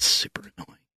man, that's super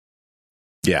annoying.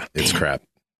 Yeah, it's crap.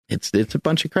 It's a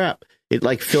bunch of crap. It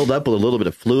like filled up with a little bit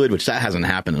of fluid, which that hasn't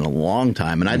happened in a long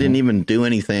time, and I didn't even do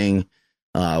anything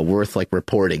worth like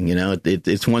reporting.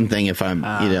 It's one thing if I'm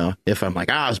if I'm like,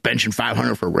 I was benching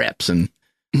 500 for reps and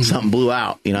something blew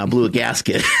out, I blew a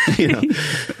gasket,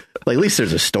 like at least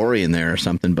there's a story in there or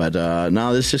something. But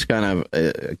no, this is just kind of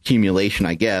accumulation,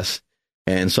 I guess.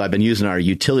 And so I've been using our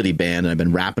utility band, and I've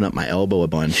been wrapping up my elbow a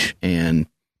bunch, and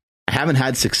I haven't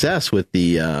had success with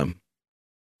the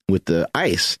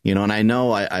ice, and I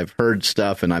know I've heard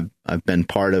stuff, and I've been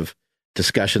part of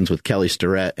discussions with Kelly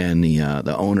Starrett and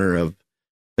the owner of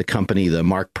the company, the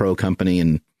Mark Pro company,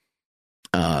 and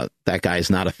that guy's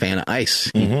not a fan of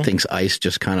ice. He thinks ice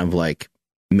just kind of like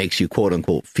makes you quote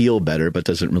unquote feel better, but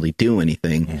doesn't really do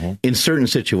anything in certain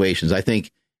situations. I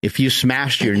think if you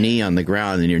smashed your knee on the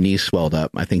ground and your knee swelled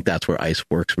up, I think that's where ice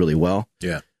works really well.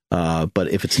 Yeah. But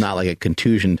if it's not like a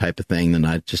contusion type of thing, then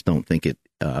I just don't think it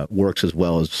works as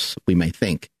well as we may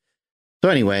think. So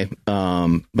anyway,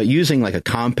 but using like a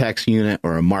Compex unit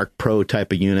or a Mark Pro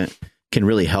type of unit can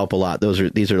really help a lot.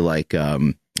 These are like,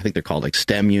 I think they're called like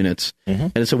STEM units.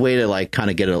 And it's a way to like kind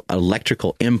of get an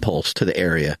electrical impulse to the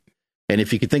area. And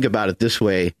if you could think about it this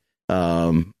way,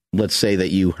 let's say that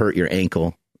you hurt your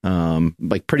ankle,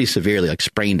 like pretty severely, like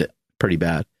sprained it pretty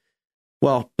bad.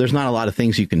 Well, there's not a lot of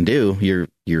things you can do.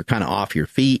 You're kind of off your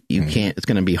feet. You can't, it's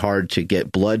going to be hard to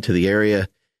get blood to the area.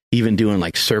 Even doing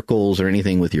like circles or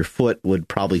anything with your foot would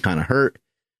probably kind of hurt.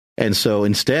 And so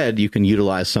instead you can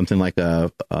utilize something like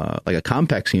a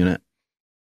Compex unit.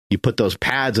 You put those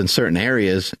pads in certain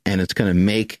areas, and it's going to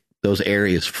make those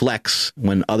areas flex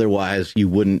when otherwise you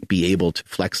wouldn't be able to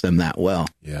flex them that well.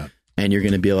 Yeah. And you're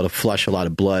going to be able to flush a lot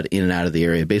of blood in and out of the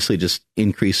area, basically just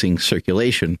increasing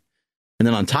circulation. And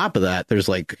then on top of that, there's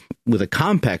like with a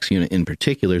Compex unit in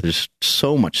particular, there's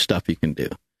so much stuff you can do.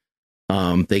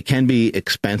 They can be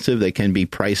expensive. They can be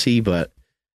pricey, but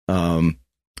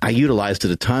I utilized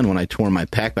it a ton when I tore my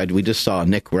pec. We just saw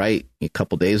Nick Wright a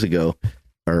couple days ago,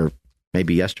 or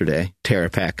maybe yesterday, tear a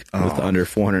pec with under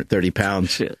 430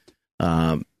 pounds. Shit.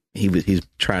 He's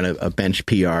trying a bench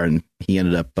PR, and he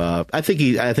ended up. I think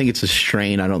it's a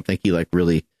strain. I don't think he like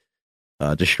really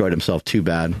destroyed himself too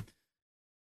bad.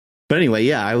 But anyway,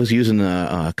 yeah, I was using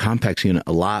the Compex unit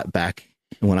a lot back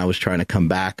when I was trying to come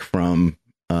back from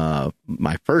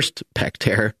my first pec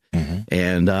tear,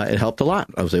 and it helped a lot.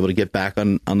 I was able to get back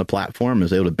on the platform. I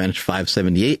was able to bench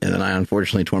 578, and then I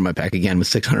unfortunately tore my pec again with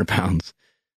 600 pounds.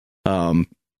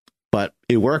 But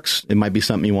it works. It might be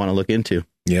something you want to look into.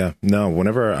 Yeah. No,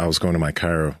 whenever I was going to my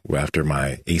chiro after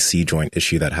my AC joint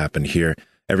issue that happened here,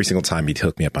 every single time he'd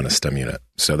hook me up on a STEM unit.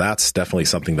 So that's definitely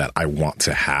something that I want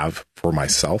to have for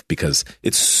myself because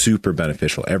it's super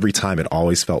beneficial. Every time it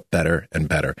always felt better and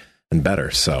better and better.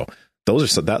 So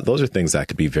those are things that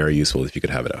could be very useful if you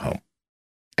could have it at home.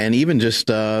 And even just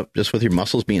with your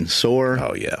muscles being sore.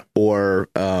 Oh yeah. Or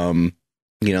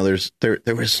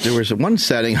there was one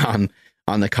setting on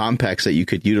the Compex that you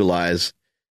could utilize.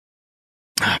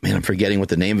 Oh, man, I'm forgetting what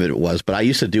the name of it was, but I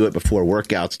used to do it before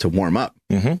workouts to warm up.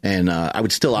 And I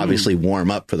would still obviously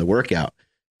warm up for the workout.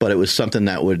 but it was something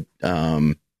that would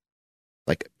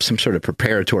like some sort of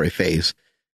preparatory phase.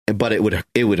 But it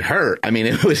would hurt. I mean,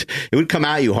 it would come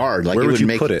at you hard. Like where would you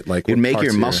make, put it? Like it would make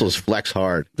your parts muscles flex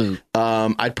hard.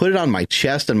 I'd put it on my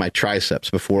chest and my triceps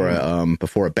before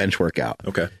a bench workout.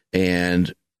 Okay.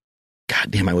 And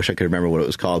God damn, I wish I could remember what it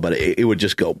was called, but it would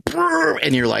just go,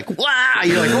 and you're like, wow,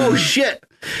 you're like, oh shit.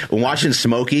 And watching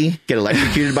Smokey get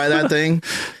electrocuted by that thing.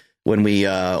 When we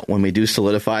do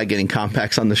Solidify, getting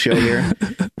Compacts on the show here,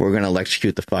 we're gonna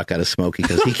electrocute the fuck out of Smokey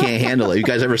because he can't handle it. You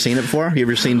guys ever seen it before? You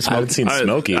ever seen Smokey? I haven't seen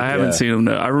Smokey. I haven't seen him.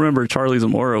 No. I remember Charlie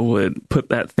Zamora would put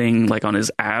that thing like on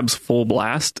his abs full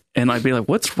blast, and I'd be like,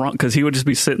 "What's wrong?" Because he would just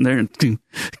be sitting there and.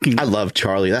 I love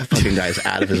Charlie. That fucking guy's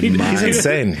out of his mind. He's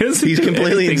insane. He's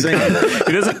completely insane.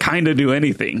 He doesn't kind of do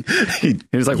anything. He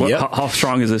was like, "What? How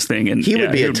strong is this thing?" And he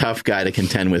would be a tough guy to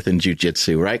contend with in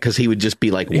jiu-jitsu, right? Because he would just be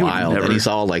like wild, and he's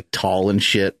all like tall and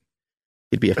shit.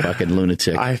 He'd be a fucking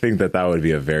lunatic. I think that would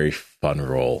be a very fun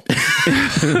role.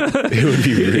 It would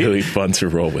be really fun to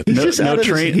roll with. He's just out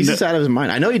of his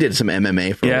mind. I know he did some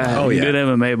MMA for a while. He did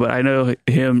MMA, but I know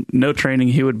him, no training,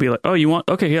 he would be like, oh, you want?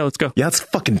 Okay, yeah, let's go. Yeah, let's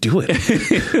fucking do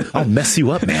it. I'll mess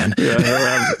you up, man. Yeah,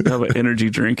 he'll have an energy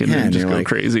drink and then just go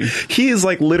crazy. He is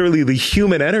like literally the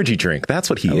human energy drink. That's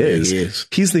what he is. He is.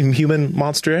 He's the human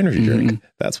monster energy drink.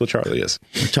 That's what Charlie is.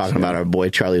 We're talking about our boy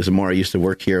Charlie Zamora. Used to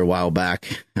work here a while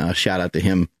back. Shout out to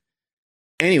him.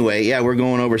 Anyway, yeah, we're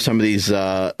going over some of these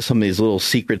little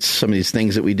secrets, some of these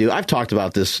things that we do. I've talked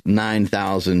about this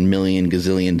 9,000 million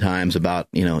gazillion times about,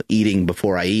 eating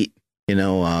before I eat.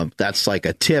 That's like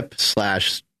a tip /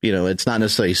 it's not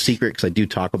necessarily a secret because I do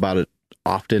talk about it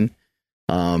often.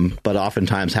 But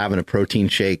oftentimes having a protein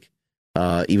shake,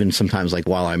 even sometimes like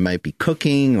while I might be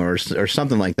cooking or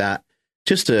something like that,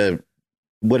 just to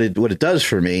what it does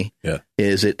for me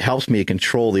is it helps me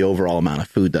control the overall amount of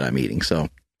food that I'm eating. So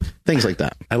things like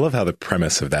that. I love how the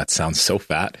premise of that sounds so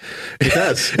fat. It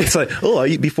does. It's like, oh, I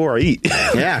eat before I eat.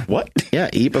 Yeah. What?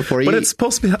 Yeah, eat before you eat. But it's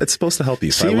supposed to help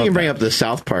you. See if you can bring up the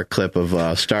South Park clip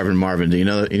of Starvin' Marvin. Do you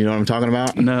know what I'm talking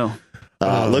about? No.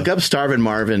 Look up Starvin'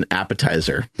 Marvin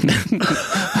appetizer.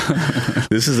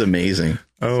 This is amazing.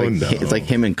 No. It's like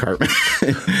him and Cartman.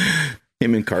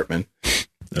 Him and Cartman.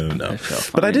 Oh no!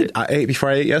 But I ate before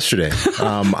I ate yesterday.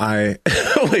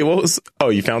 Wait, what was? Oh,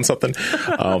 you found something?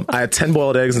 I had 10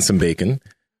 boiled eggs and some bacon,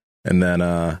 and then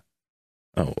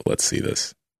let's see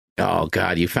this. Oh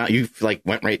God, you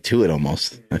went right to it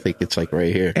almost. I think it's like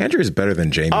right here. Andrew's better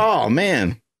than Jamie. Oh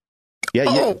man, yeah.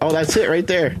 Oh, that's it right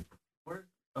there.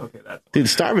 Okay, that's dude.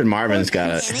 Starvin' Marvin's got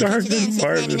it. Starvin'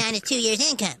 Marvin. 99 is 2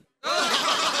 years income.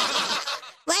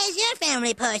 Why is your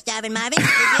family poor, Starvin' Marvin?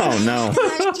 Oh no.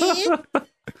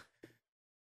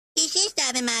 You see,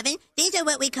 Starvin' Marvin, these are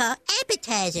what we call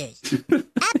appetizers.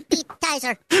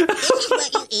 Appetizer. This is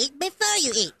what you eat before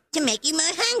you eat, to make you more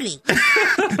hungry.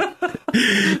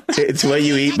 It's what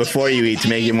you eat before you eat to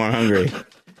make you more hungry.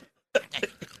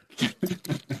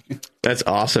 That's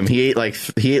awesome. He ate like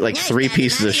 3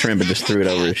 pieces of shrimp and just threw it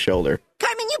over his shoulder.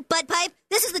 Cartman, you butt pipe.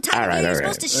 This is the time of year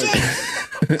you're supposed to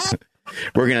shake.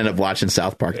 We're going to end up watching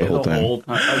South Park the whole time.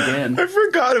 Again. I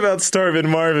forgot about Starvin'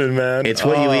 Marvin, man. It's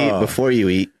what you eat before you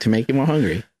eat to make you more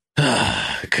hungry.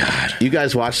 God. You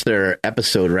guys watched their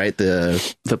episode, right? The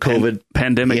COVID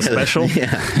pandemic special?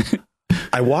 Yeah.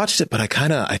 I watched it, but I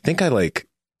think I was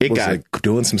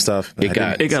doing some stuff. It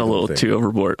got a little too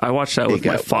overboard. I watched that with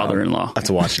my father-in-law. I have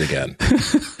to watch it again.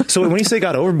 So when you say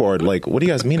got overboard, like, what do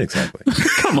you guys mean exactly?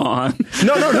 Come on.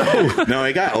 No. No,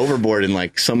 it got overboard in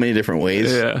like so many different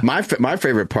ways. Yeah. My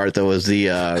favorite part though was the.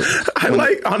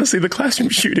 Honestly, the classroom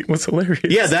shooting was hilarious.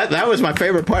 Yeah, that was my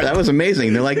favorite part. That was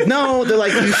amazing. They're like,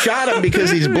 you shot him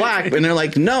because he's black, and they're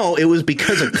like, no, it was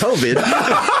because of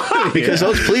COVID. Because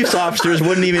those police officers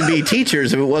wouldn't even be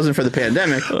teachers if it wasn't for the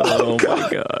pandemic. Oh my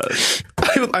gosh.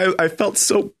 I felt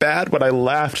so bad when I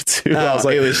laughed too. I was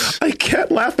like, I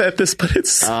can't laugh at this, but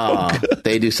it's so good.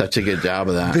 They do such a good job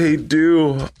of that. They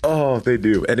do. Oh, they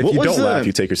do. And if you don't laugh,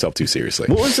 you take yourself too seriously.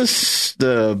 What was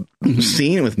the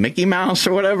scene with Mickey Mouse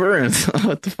or whatever? And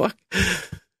what the fuck?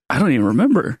 I don't even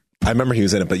remember. I remember he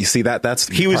was in it, but you see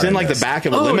he was in like the back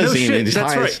of a limousine. No shit.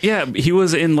 That's right. Yeah, he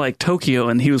was in like Tokyo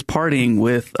and he was partying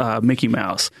with Mickey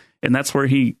Mouse, and that's where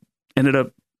he ended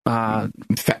up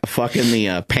fucking the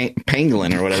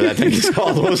pangolin or whatever that thing is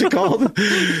called. What was it called?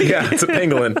 Yeah, it's a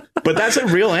pangolin. But that's a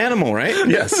real animal, right?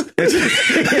 Yes.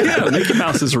 Yeah, Mickey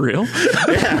Mouse is real.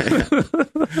 Yeah.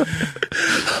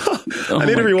 I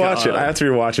need to rewatch it. I have to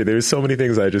rewatch it. There's so many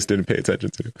things I just didn't pay attention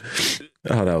to.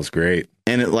 Oh, that was great.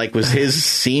 And it like was his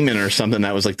semen or something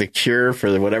that was like the cure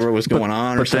for whatever was going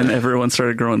on. But then everyone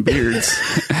started growing beards.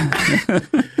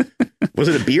 Was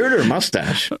it a beard or a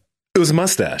mustache? It was a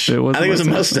mustache. It was I think it was a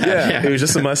mustache. Yeah, it was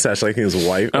just a mustache. Like it was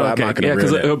white. Oh, I'm okay. not going to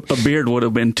because ruin it. a beard would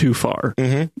have been too far.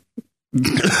 God,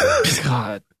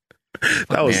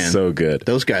 That was Man. so good.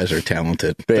 Those guys are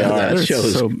talented. They are. That They're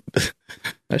shows. so-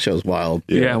 That show's wild.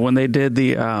 yeah. When they did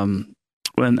the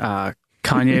when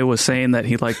Kanye was saying that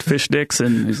he liked fish dicks,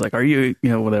 and he's like, "Are you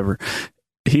whatever?"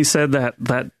 He said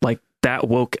that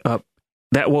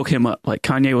woke him up. Like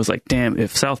Kanye was like, "Damn,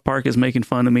 if South Park is making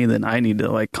fun of me, then I need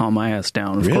to like calm my ass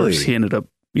down." Of Really? course, he ended up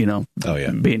Oh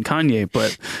yeah. being Kanye,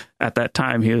 but at that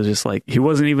time he was just like, he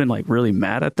wasn't even like really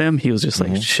mad at them. He was just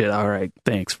like, shit, all right,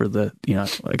 thanks for the,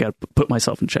 I got to put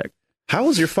myself in check. How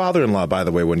was your father-in-law, by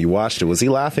the way, when you watched it? Was he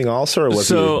laughing also, or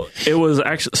was It was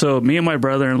actually, so me and my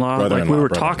brother-in-law, like we were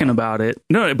talking about it.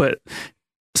 No, but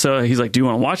so he's like, do you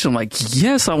want to watch it? I'm like,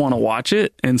 yes, I want to watch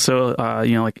it. And so,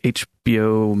 like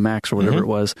HBO Max or whatever it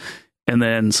was. And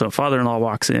then so father-in-law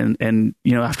walks in, and,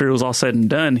 after it was all said and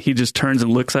done, he just turns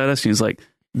and looks at us, and he's like,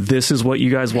 this is what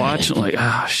you guys watch? I'm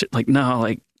like, shit, like, no,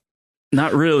 like,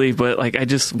 not really, but like, I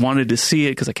just wanted to see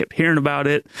it because I kept hearing about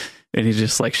it. And he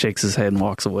just like shakes his head and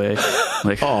walks away.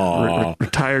 Like,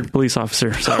 retired police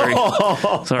officer. Sorry.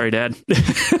 Sorry, Dad.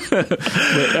 But,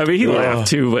 I mean, he laughed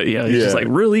too, but he's just like,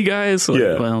 really, guys?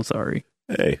 Like, well, sorry.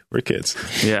 Hey, we're kids.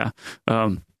 Yeah.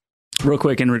 Real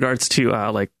quick, in regards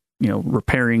to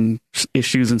repairing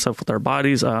issues and stuff with our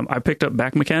bodies, I picked up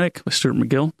Back Mechanic with Stuart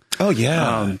McGill. Oh,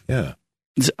 yeah. Yeah.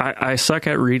 I suck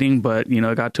at reading, but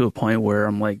I got to a point where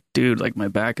I'm like, dude, like my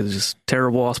back is just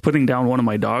terrible. I was putting down one of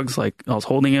my dogs, like I was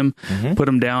holding him, put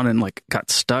him down, and like got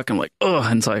stuck. I'm like, oh,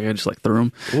 and so I just like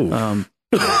threw him.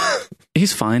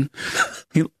 He's fine.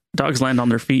 Dogs land on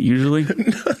their feet usually.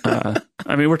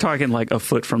 I mean, we're talking like a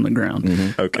foot from the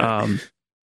ground. Okay.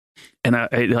 And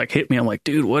it like hit me. I'm like,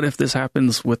 dude, what if this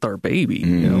happens with our baby?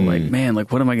 Like, man, like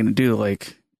what am I going to do?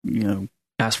 Like,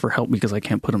 ask for help because I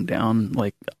can't put him down.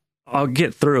 Like, I'll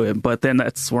get through it. But then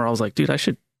that's where I was like, dude, I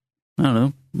should, I don't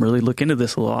know, really look into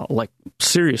this a lot, like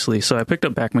seriously. So I picked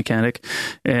up Back Mechanic,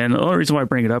 and the only reason why I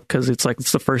bring it up, because it's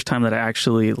the first time that I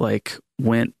actually like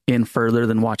went in further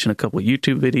than watching a couple of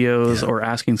YouTube videos or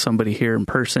asking somebody here in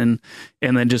person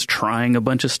and then just trying a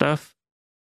bunch of stuff.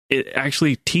 It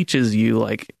actually teaches you,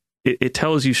 like, it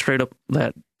tells you straight up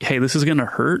that, hey, this is going to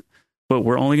hurt, but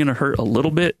we're only going to hurt a little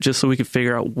bit just so we can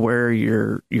figure out where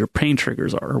your pain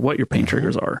triggers are or what your pain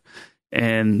triggers are.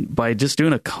 And by just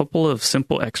doing a couple of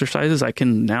simple exercises, I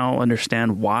can now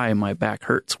understand why my back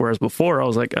hurts. Whereas before I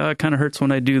was like, it kind of hurts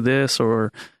when I do this,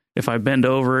 or if I bend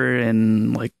over,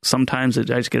 and like sometimes I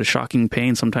just get a shocking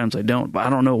pain. Sometimes I don't, but I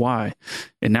don't know why.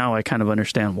 And now I kind of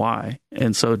understand why.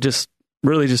 And so just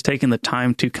really just taking the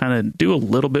time to kind of do a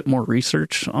little bit more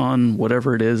research on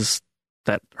whatever it is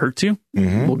that hurts you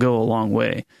will go a long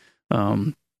way.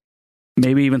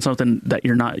 Maybe even something that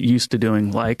you're not used to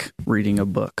doing, like reading a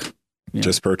book.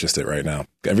 Just purchased it right now.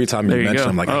 Every time you mention it,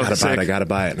 I'm like, I gotta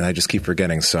buy it, and I just keep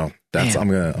forgetting. So that's I'm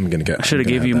gonna get. I should have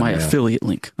gave you my affiliate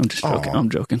link. I'm just joking. I'm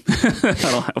joking. I don't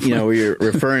have one. What you're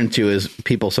referring to is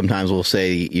people sometimes will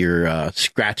say you're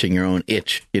scratching your own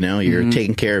itch. You're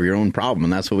taking care of your own problem,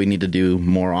 and that's what we need to do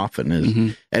more often.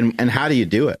 Is and how do you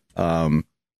do it?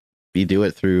 You do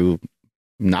it through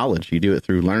knowledge. You do it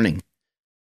through learning,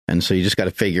 and so you just got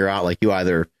to figure out, like, you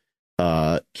either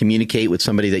communicate with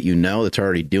somebody that that's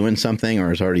already doing something or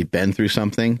has already been through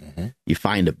something. You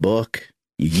find a book,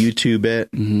 you YouTube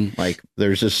it. Like,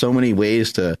 there's just so many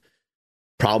ways to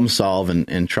problem solve and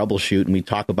troubleshoot, and we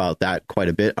talk about that quite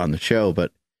a bit on the show.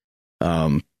 But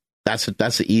that's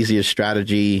the easiest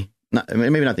strategy.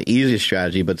 Maybe not the easiest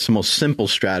strategy, but it's the most simple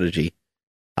strategy.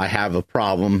 I have a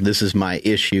problem. This is my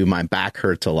issue. My back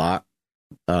hurts a lot.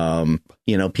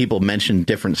 People mention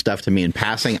different stuff to me in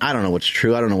passing. I don't know what's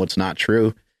true. I don't know what's not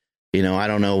true. I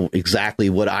don't know exactly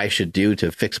what I should do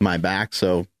to fix my back.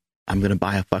 So I'm going to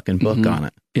buy a fucking book on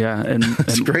it. Yeah. And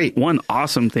it's great. One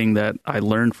awesome thing that I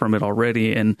learned from it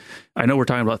already. And I know we're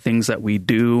talking about things that we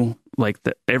do like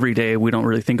every day. We don't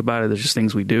really think about it. There's just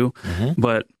things we do,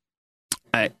 but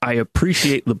I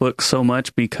appreciate the book so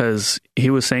much because he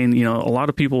was saying, a lot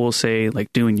of people will say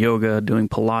like doing yoga, doing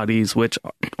Pilates, which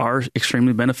are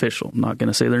extremely beneficial. I'm not going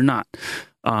to say they're not.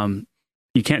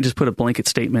 You can't just put a blanket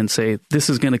statement and say, this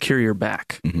is going to cure your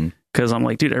back. Because I'm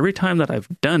like, dude, every time that I've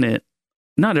done it,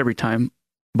 not every time,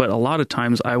 but a lot of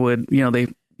times I would,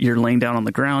 you're laying down on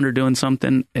the ground or doing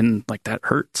something and like that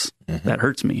hurts. That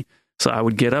hurts me. So I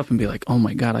would get up and be like, oh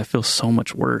my God, I feel so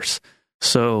much worse.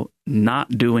 So not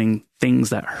doing things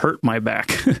that hurt my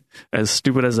back, as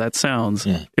stupid as that sounds,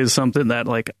 is something that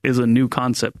like is a new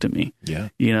concept to me. Yeah.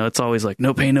 It's always like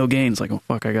no pain, no gain. It's like, oh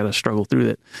fuck, I got to struggle through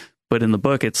it. But in the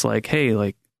book, it's like, hey,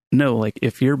 like, no, like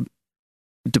if you're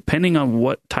depending on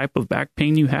what type of back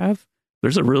pain you have,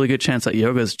 there's a really good chance that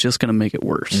yoga is just going to make it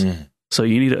worse. So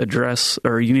you need to address,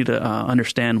 or you need to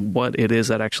understand what it is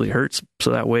that actually hurts.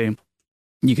 So that way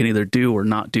you can either do or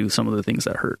not do some of the things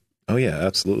that hurt. Oh yeah,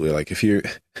 absolutely. Like if you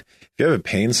have a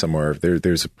pain somewhere,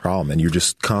 there's a problem, and you're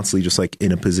just constantly just like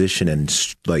in a position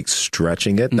and like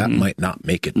stretching it, that might not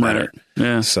make it better. Right.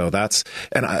 Yeah. So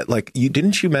and I like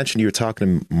didn't you mention you were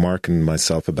talking to Mark and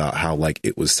myself about how like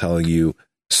it was telling you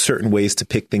certain ways to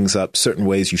pick things up, certain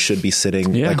ways you should be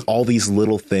sitting, like all these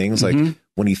little things. Like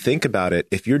when you think about it,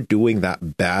 if you're doing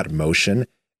that bad motion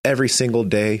every single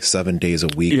day, 7 days a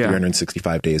week,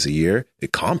 365 days a year,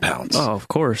 it compounds. Oh, of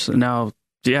course. Now,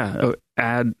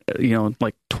 add,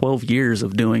 like 12 years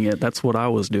of doing it. That's what I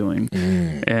was doing.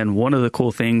 And one of the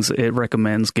cool things, it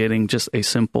recommends getting just a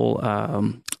simple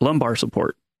lumbar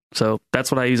support. So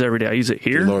that's what I use every day. I use it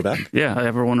here. Your lower back? Yeah, I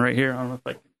have one right here. I don't know if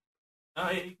I can. Oh,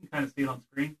 yeah, you can kind of see it on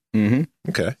screen.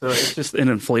 Okay. So it's just an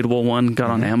inflatable one. Got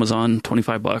on Amazon,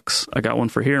 $25. I got one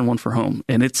for here and one for home,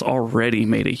 and it's already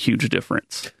made a huge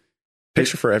difference.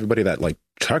 Picture for everybody that like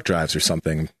truck drives or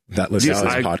something that listens to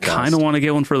this podcast. I kind of want to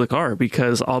get one for the car,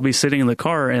 because I'll be sitting in the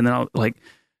car and then I'll like,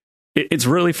 it's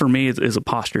really for me is a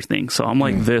posture thing. So I'm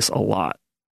like this a lot.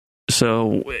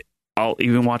 So I'll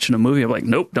even watching a movie, I'm like,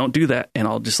 nope, don't do that. And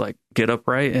I'll just like get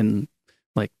upright and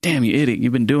like, damn, you idiot,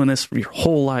 you've been doing this for your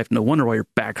whole life. No wonder why your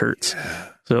back hurts.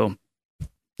 So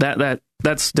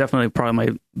that's definitely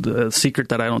probably the secret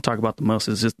that I don't talk about the most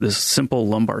is just this simple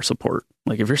lumbar support.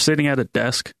 Like if you're sitting at a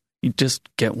desk, you just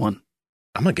get one.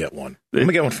 I'm going to get one. I'm going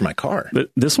to get one for my car.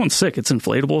 But this one's sick. It's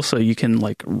inflatable, so you can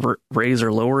like raise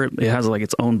or lower it. It has like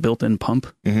its own built-in pump.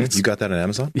 You got that on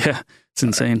Amazon? Yeah, it's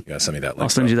insane. You got to send me that link. I'll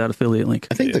send you that affiliate link.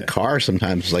 I think the car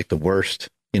sometimes is like the worst.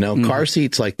 Car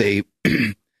seats, like they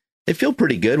feel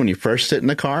pretty good when you first sit in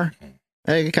the car.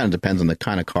 It kind of depends on the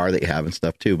kind of car that you have and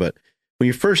stuff too. But when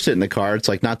you first sit in the car, it's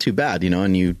like not too bad,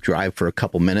 and you drive for a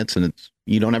couple minutes and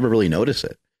you don't ever really notice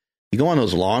it. You go on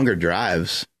those longer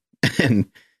drives and,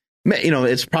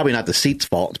 it's probably not the seat's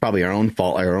fault. It's probably our own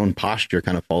fault. Our own posture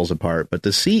kind of falls apart. But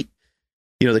the seat,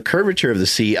 the curvature of the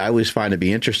seat, I always find to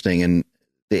be interesting. And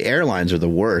the airlines are the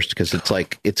worst because it's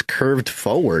like it's curved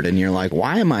forward. And you're like,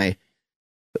 why am I?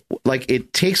 Like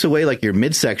it takes away like your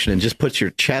midsection and just puts your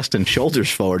chest and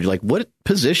shoulders forward. You're like, what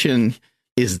position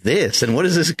is this? And what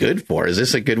is this good for? Is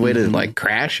this a good way to like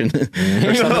crash and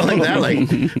or something like that? Like,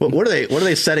 what are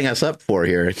they setting us up for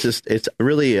here? It's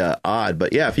really odd.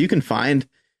 But yeah, if you can find,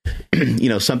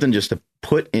 something just to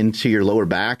put into your lower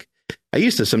back. I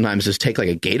used to sometimes just take like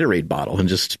a Gatorade bottle and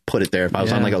just put it there if I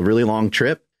was on like a really long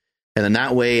trip. And then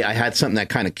that way I had something that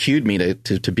kind of cued me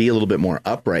to be a little bit more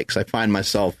upright. Cause I find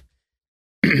myself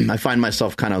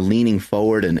kind of leaning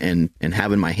forward and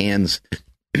having my hands,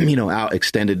 out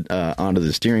extended onto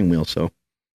the steering wheel. So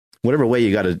whatever way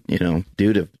you got to,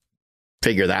 do to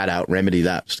figure that out, remedy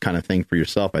that kind of thing for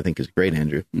yourself, I think is great,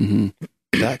 Andrew.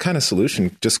 That kind of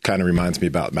solution just kind of reminds me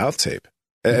about mouth tape.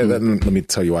 And then let me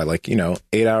tell you why,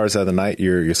 8 hours out of the night,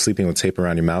 you're sleeping with tape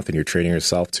around your mouth and you're training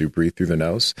yourself to breathe through the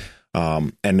nose.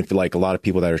 And if like a lot of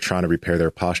people that are trying to repair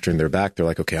their posture in their back, they're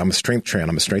like, okay, I'm a strength trainer. I'm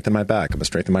going to strengthen my back. I'm going to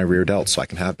strengthen my rear delt so I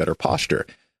can have better posture.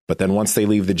 But then once they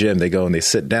leave the gym, they go and they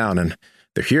sit down and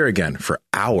they're here again for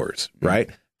hours, right?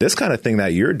 This kind of thing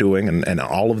that you're doing and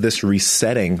all of this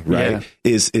resetting, right,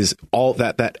 is all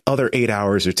that other 8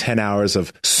 hours or 10 hours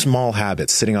of small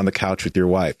habits, sitting on the couch with your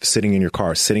wife, sitting in your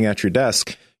car, sitting at your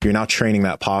desk. You're now training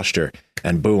that posture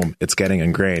and boom, it's getting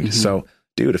ingrained. So,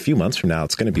 dude, a few months from now,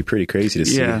 it's going to be pretty crazy to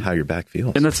see how your back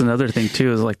feels. And that's another thing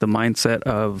too, is like the mindset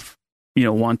of,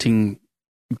 wanting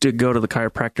to go to the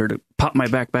chiropractor to pop my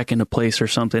back into place or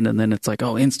something. And then it's like,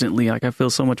 oh, instantly, like I feel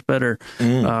so much better.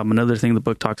 Another thing the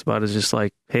book talks about is just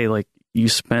like, hey, like you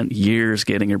spent years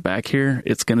getting your back here.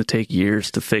 It's going to take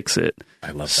years to fix it. I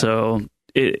love that. So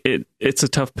it's a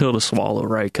tough pill to swallow,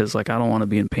 right? Because like I don't want to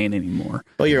be in pain anymore.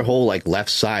 Well, your whole like left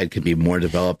side could be more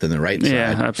developed than the right side.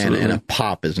 Yeah, absolutely. And a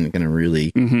pop isn't going to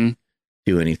really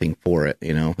do anything for it.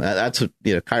 That's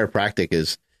chiropractic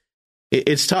is.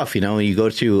 It's tough, you go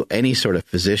to any sort of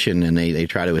physician and they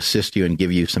try to assist you and give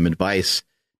you some advice.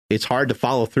 It's hard to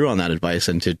follow through on that advice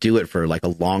and to do it for like a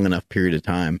long enough period of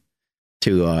time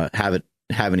to have it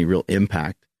have any real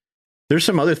impact. There's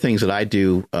some other things that I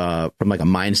do from like a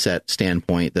mindset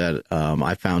standpoint that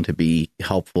I found to be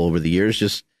helpful over the years.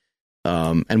 Just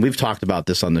and we've talked about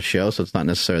this on the show, so it's not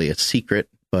necessarily a secret,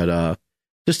 but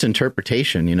just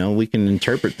interpretation. We can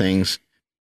interpret things.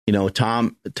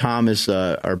 Tom is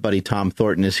our buddy Tom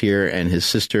Thornton is here, and his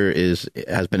sister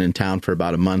has been in town for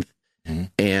about a month.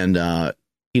 And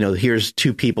here's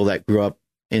two people that grew up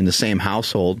in the same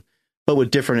household, but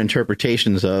with different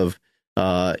interpretations of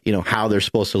how they're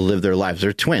supposed to live their lives.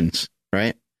 They're twins,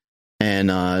 right?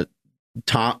 And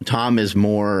Tom is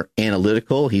more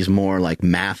analytical. He's more like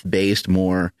math based,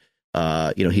 more,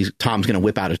 Tom's going to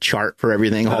whip out a chart for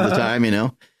everything all the time,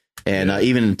 And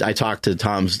even I talked to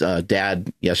Tom's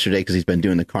dad yesterday because he's been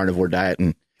doing the carnivore diet,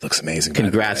 and looks amazing.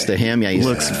 Congrats to him. Yeah, he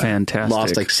looks fantastic.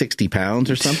 Lost like 60 pounds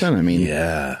or something. I mean,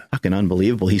 fucking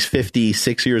unbelievable. He's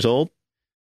 56 years old,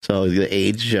 so the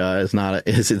age is not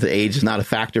a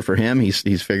factor for him.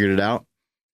 He's figured it out.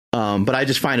 But I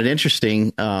just find it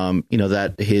interesting,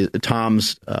 that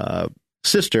Tom's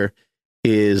sister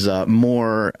is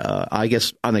more, I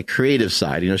guess, on the creative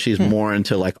side. She's more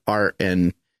into like art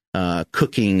and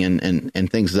cooking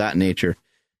and things of that nature.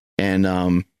 And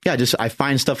I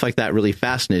find stuff like that really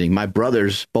fascinating.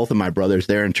 Both of my brothers,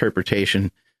 their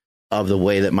interpretation of the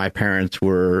way that my parents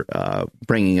were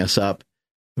bringing us up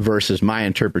versus my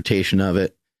interpretation of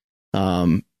it.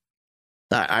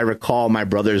 I recall my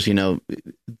brothers,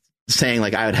 saying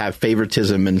like I would have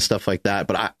favoritism and stuff like that,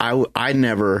 but I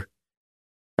never.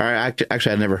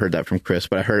 Actually, I never heard that from Chris,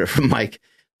 but I heard it from Mike.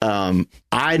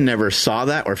 I never saw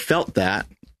that or felt that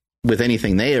with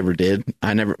anything they ever did.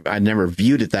 I never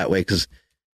viewed it that way because,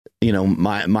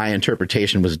 my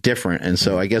interpretation was different. And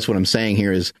so I guess what I'm saying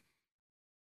here is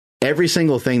every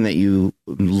single thing that you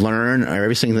learn or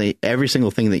every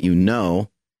single thing that you know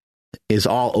is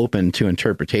all open to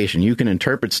interpretation. You can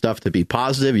interpret stuff to be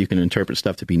positive. You can interpret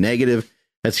stuff to be negative.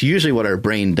 That's usually what our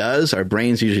brain does. Our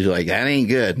brain's usually like, that ain't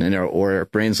good. Or our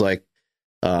brain's like,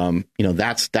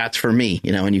 that's for me,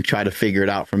 and you try to figure it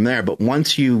out from there. But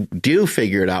once you do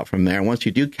figure it out from there, once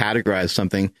you do categorize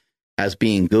something as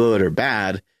being good or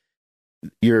bad,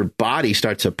 your body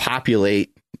starts to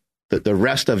populate the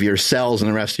rest of your cells and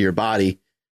the rest of your body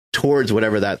towards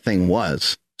whatever that thing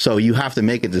was. So you have to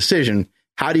make a decision.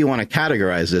 How do you want to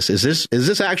categorize this? Is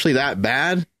this actually that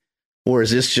bad? Or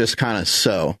is this just kind of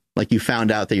so? Like you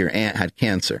found out that your aunt had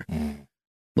cancer.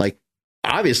 Like,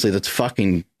 obviously, that's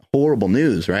fucking horrible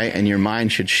news, right? And your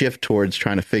mind should shift towards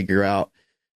trying to figure out.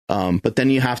 But then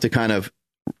you have to kind of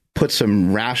put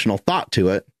some rational thought to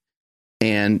it.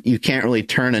 And you can't really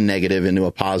turn a negative into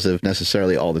a positive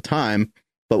necessarily all the time.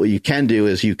 But what you can do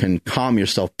is you can calm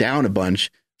yourself down a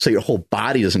bunch so your whole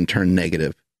body doesn't turn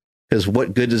negative. Because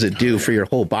what good does it do for your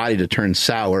whole body to turn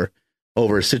sour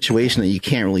over a situation that you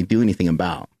can't really do anything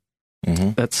about?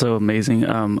 Mm-hmm. That's so amazing.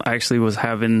 I actually was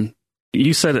having,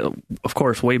 you said it, of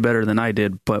course, way better than I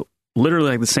did, but literally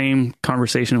like the same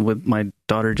conversation with my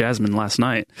daughter Jasmine last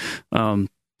night.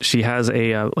 She has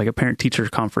a parent teacher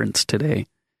conference today,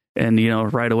 and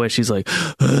right away she's like,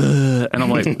 and I'm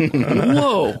like,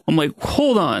 whoa! I'm like,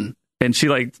 hold on, and she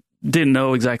like didn't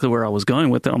know exactly where I was going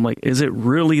with it. I'm like, is it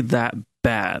really that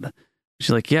bad?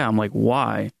 She's like, yeah. I'm like,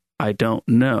 why? I don't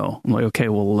know. I'm like, okay,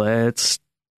 well, let's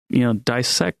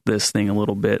dissect this thing a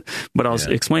little bit. But I was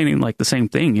explaining like the same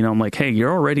thing, I'm like, hey,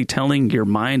 you're already telling your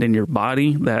mind and your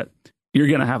body that you're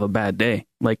going to have a bad day.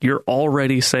 Like you're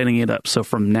already setting it up. So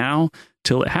from now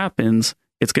till it happens,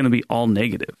 it's going to be all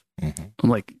negative. Mm-hmm. I'm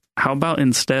like, how about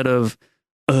instead of,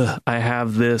 I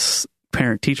have this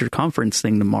parent teacher conference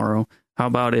thing tomorrow. How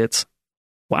about it's,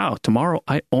 wow, tomorrow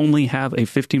I only have a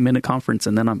 15-minute conference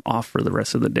and then I'm off for the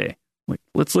rest of the day. Like,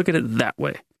 let's look at it that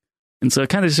way. And so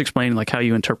kind of just explaining like how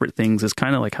you interpret things is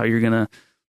kind of like how you're going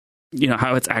to,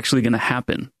 how it's actually going to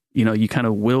happen. You kind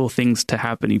of will things to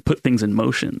happen. You put things in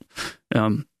motion.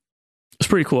 It's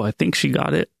pretty cool. I think she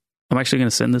got it. I'm actually going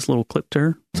to send this little clip to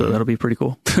her. So that'll be pretty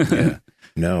cool. Yeah.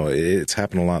 No, it's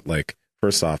happened a lot. Like,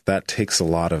 first off, that takes a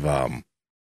lot of,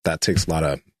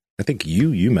 I think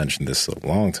you mentioned this a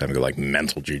long time ago, like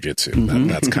mental jujitsu. Mm-hmm.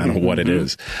 That's kind of what it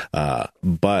is.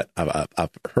 But I've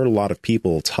heard a lot of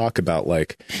people talk about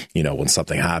like, when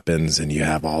something happens and you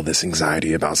have all this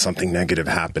anxiety about something negative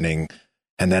happening.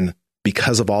 And then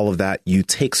because of all of that, you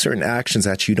take certain actions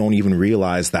that you don't even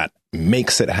realize that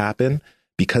makes it happen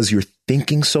because you're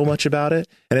thinking so much about it.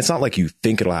 And it's not like you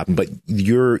think it'll happen, but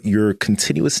your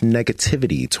continuous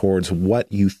negativity towards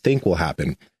what you think will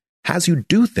happen has you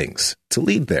do things to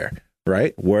lead there,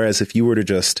 right? Whereas if you were to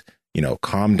just,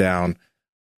 calm down,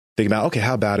 think about, okay,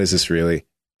 how bad is this really?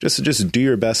 Just do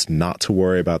your best not to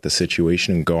worry about the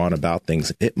situation and go on about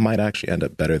things. It might actually end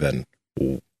up better than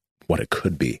what it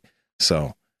could be.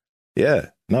 So, yeah,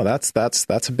 no, that's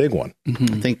a big one.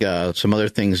 Mm-hmm. I think some other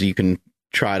things you can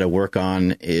try to work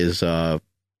on is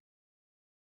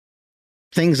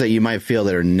things that you might feel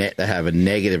that that have a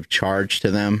negative charge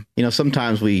to them.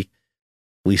 Sometimes we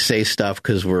say stuff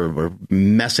because we're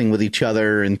messing with each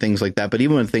other and things like that. But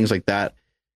even with things like that,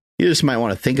 you just might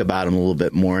want to think about them a little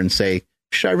bit more and say,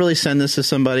 should I really send this to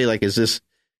somebody? Like, is this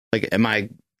like, am I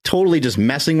totally just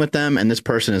messing with them and this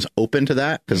person is open to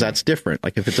that, because that's different.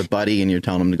 Like if it's a buddy and you're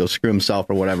telling him to go screw himself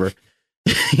or whatever,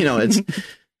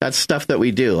 that's stuff that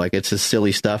we do. Like it's just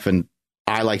silly stuff. And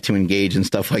I like to engage in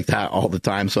stuff like that all the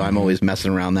time. So I'm always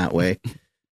messing around that way.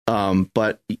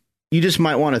 But you just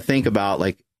might want to think about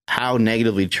like how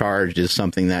negatively charged is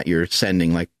something that you're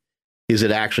sending. Like, is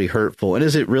it actually hurtful? And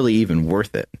is it really even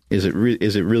worth it? Is it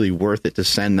really worth it to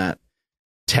send that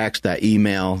text, that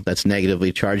email that's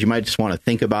negatively charged? You might just want to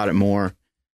think about it more,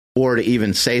 or to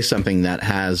even say something that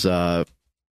has a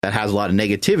lot of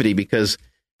negativity, because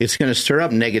it's going to stir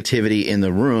up negativity in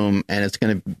the room and it's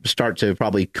going to start to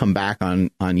probably come back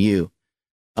on you.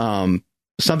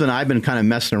 Something I've been kind of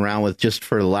messing around with just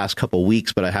for the last couple of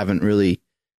weeks, but I haven't really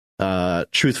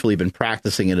truthfully been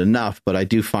practicing it enough. But I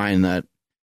do find that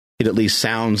it at least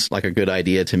sounds like a good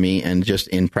idea to me. And just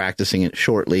in practicing it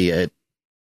shortly, it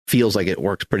feels like it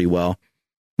works pretty well.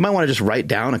 You might want to just write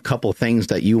down a couple things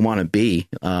that you want to be.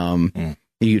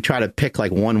 You try to pick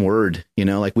like one word,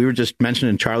 like we were just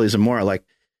mentioning Charlie Zamora. Like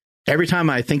every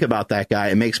time I think about that guy,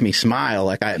 it makes me smile.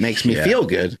 Like it makes me feel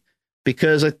good,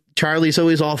 because Charlie's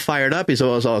always all fired up. He's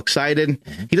always all excited.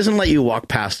 He doesn't let you walk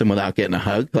past him without getting a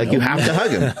hug. Like you have to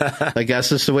hug him. Like that's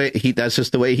just the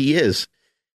way he is.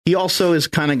 He also is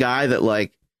kind of guy that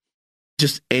like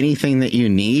just anything that you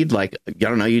need, like, I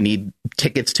don't know, you need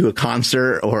tickets to a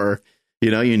concert, or,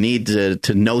 you need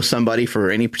to know somebody for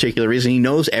any particular reason. He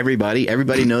knows everybody.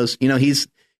 Everybody knows, he's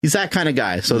that kind of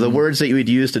guy. So the words that you would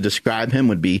use to describe him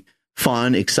would be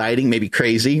fun, exciting, maybe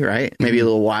crazy, right? Maybe a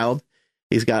little wild.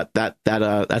 He's got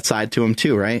that side to him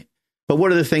too, right? But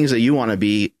what are the things that you want to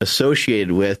be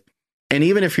associated with? And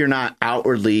even if you're not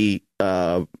outwardly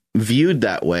viewed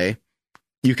that way,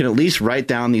 you can at least write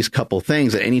down these couple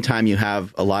things that anytime you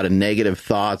have a lot of negative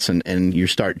thoughts and you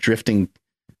start drifting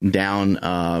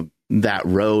down that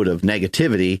road of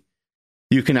negativity,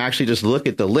 you can actually just look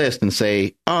at the list and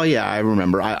say, oh yeah, I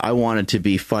remember I wanted to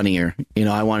be funnier.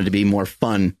 I wanted to be more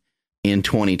fun in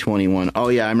 2021. Oh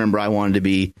yeah, I remember I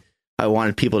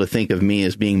wanted people to think of me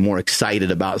as being more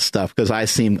excited about stuff, because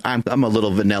I'm a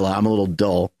little vanilla. I'm a little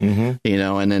dull, and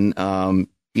then,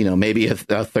 maybe a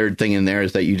third thing in there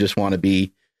is that you just want to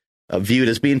be viewed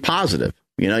as being positive.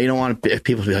 You don't want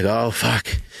people to be like, oh, fuck,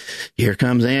 here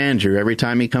comes Andrew. Every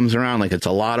time he comes around, like it's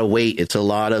a lot of weight. It's a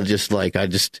lot of just like, I'm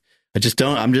just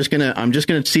going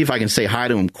to see if I can say hi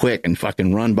to him quick and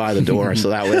fucking run by the door. So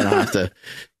that way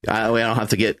I don't have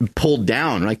to get pulled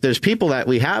down. Like there's people that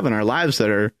we have in our lives that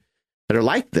are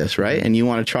like this, right? And you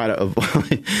want to try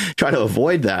to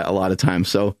avoid that a lot of times.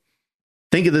 So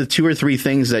think of the 2 or 3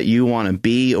 things that you want to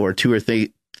be, or 2 or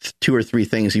 3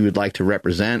 things you would like to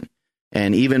represent.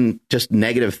 And even just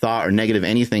negative thought or negative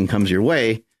anything comes your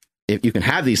way, if you can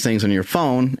have these things on your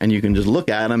phone and you can just look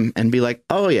at them and be like,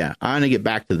 oh yeah, I'm going to get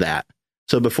back to that.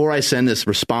 So before I send this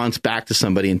response back to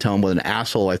somebody and tell them what an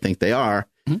asshole I think they are,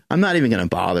 I'm not even going to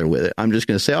bother with it. I'm just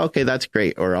going to say, okay, that's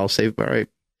great. Or I'll say, all right,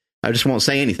 I just won't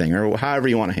say anything, or however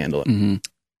you want to handle it.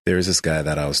 There's this guy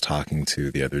that I was talking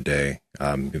to the other day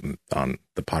on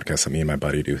the podcast that me and my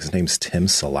buddy do. His name's Tim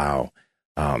Salau.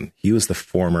 He was the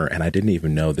former, and I didn't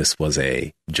even know this was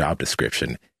a job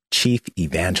description, chief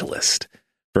evangelist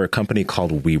for a company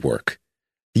called WeWork.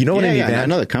 You know what an evangelist? I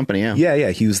know the company, yeah.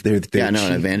 Yeah. He was there. Yeah, I know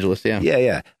an evangelist, yeah.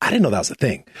 Yeah. I didn't know that was a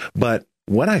thing. But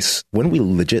when we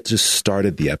legit just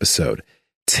started the episode,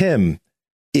 Tim,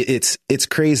 it's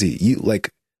crazy. You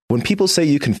like, when people say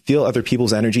you can feel other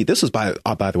people's energy, this was by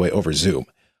the way, over Zoom.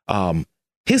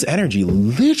 His energy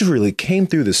literally came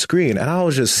through the screen, and I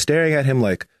was just staring at him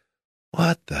like,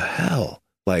 what the hell?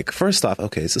 Like, first off,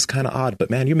 okay, this is kind of odd, but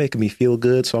man, you're making me feel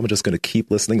good, so I'm just going to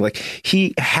keep listening. Like,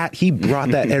 he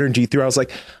brought that energy through. I was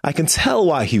like, I can tell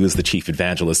why he was the chief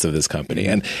evangelist of this company.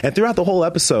 And throughout the whole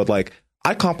episode, like,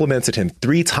 I complimented him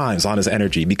 3 times on his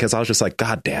energy, because I was just like,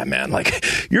 God damn, man, like,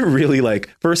 you're really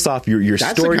like, first off, your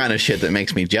that's story. The kind of shit that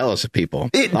makes me jealous of people.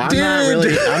 I'm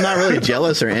not really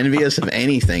jealous or envious of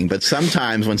anything, but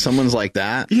sometimes when someone's like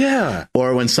that, yeah,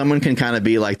 or when someone can kind of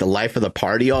be like the life of the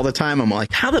party all the time, I'm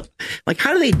like, how do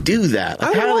they do that?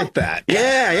 Like, I want that.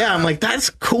 Yeah. I'm like,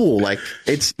 that's cool. Like,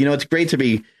 it's it's great to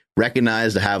be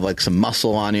recognized, to have like some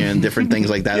muscle on you and different things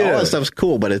like that. Yeah. All that stuff's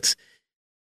cool, but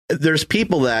there's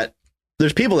people that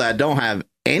don't have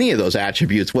any of those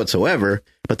attributes whatsoever,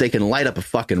 but they can light up a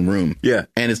fucking room. Yeah.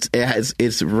 And it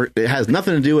has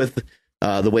nothing to do with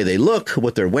the way they look,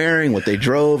 what they're wearing, what they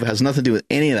drove, has nothing to do with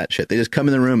any of that shit. They just come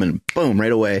in the room and boom,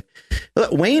 right away.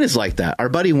 Wayne is like that. Our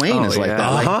buddy Wayne is like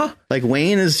that. Like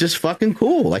Wayne is just fucking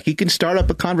cool. Like he can start up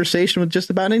a conversation with just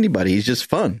about anybody. He's just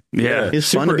fun. Yeah. He's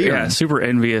fun to be around. Super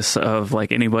envious of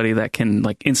like anybody that can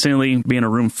like instantly be in a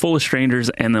room full of strangers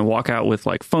and then walk out with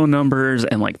like phone numbers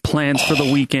and like plans for the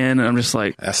weekend. And I'm just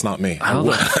like, that's not me. How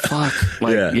the fuck?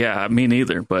 Like, yeah, me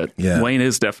neither. But Wayne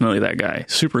is definitely that guy.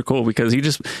 Super cool because he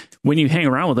just, when you hang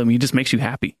around with him, he just makes you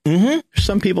happy. Mm-hmm. There's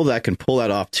some people that can pull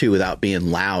that off too without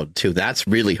being loud too. That's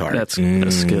really hard. That's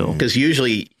a skill. Because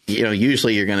usually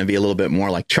you're going to be a little bit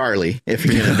more like Charlie if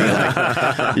you're going to be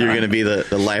like, you're going to be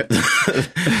the life,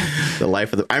 the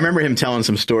life of the. I remember him telling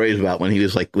some stories about when he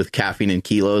was like with Caffeine and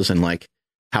Kilos and like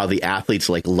how the athletes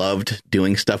like loved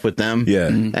doing stuff with them. Yeah.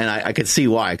 And I could see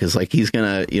why, because like he's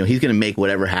going to make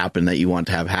whatever happen that you want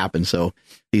to have happen. So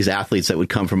these athletes that would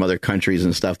come from other countries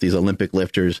and stuff, these Olympic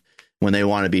lifters, when they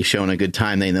want to be shown a good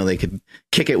time, they know they could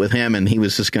kick it with him and he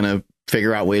was just going to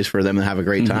figure out ways for them to have a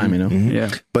great time,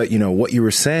 Yeah. But what you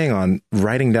were saying on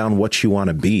writing down what you want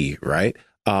to be, right?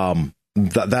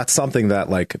 That's something that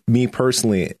like me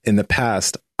personally in the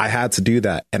past, I had to do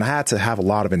that. And I had to have a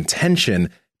lot of intention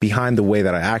behind the way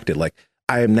that I acted. Like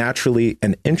I am naturally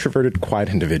an introverted, quiet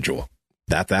individual.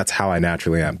 That's how I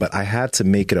naturally am. But I had to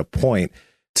make it a point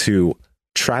to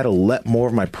try to let more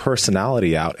of my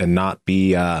personality out and not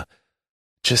be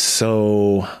just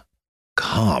so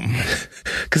calm.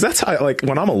 Because that's how, like,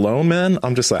 when I'm alone, man,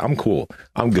 I'm just like, I'm cool.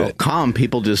 I'm good. Calm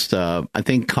people just, I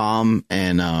think calm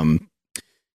and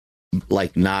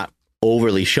like not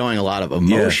overly showing a lot of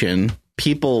emotion. Yeah.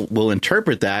 People will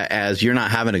interpret that as you're not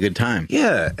having a good time.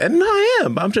 Yeah, and I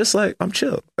am. I'm just like, I'm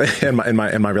chill. And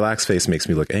my relaxed face makes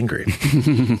me look angry.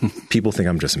 People think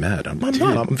I'm just mad. I'm not.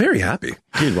 I'm very happy.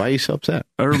 Dude, why are you so upset?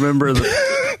 I remember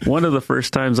one of the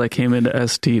first times I came into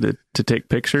ST to take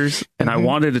pictures, and I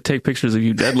wanted to take pictures of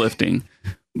you deadlifting,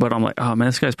 but I'm like, oh man,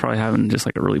 this guy's probably having just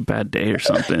like a really bad day or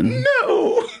something.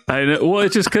 No. I know. Well,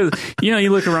 it's just because,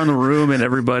 you look around the room and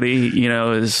everybody,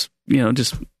 is,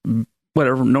 just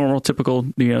whatever, normal, typical,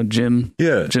 gym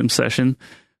session.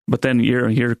 But then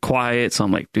you're quiet. So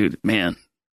I'm like, dude, man,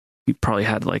 he probably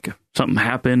had like something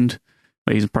happened.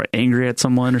 Like he's probably angry at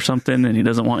someone or something and he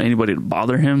doesn't want anybody to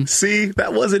bother him. See,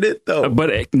 that wasn't it though.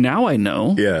 But now I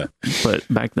know. Yeah. But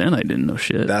back then I didn't know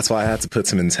shit. That's why I had to put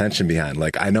some intention behind.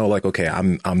 Like I know, like, okay,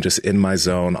 I'm just in my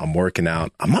zone. I'm working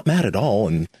out. I'm not mad at all.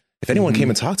 And if anyone came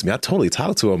and talked to me, I'd totally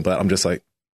talk to them. But I'm just like,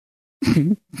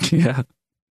 yeah.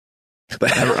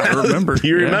 I remember.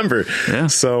 You remember. Yeah.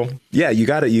 So yeah, you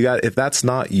got it. If that's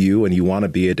not you and you want to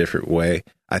be a different way,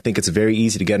 I think it's very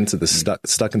easy to get into the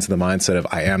stuck into the mindset of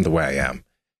I am the way I am.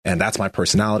 And that's my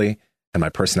personality and my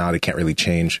personality can't really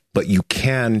change, but you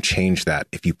can change that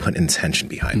if you put intention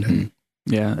behind it.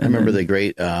 Yeah. I remember the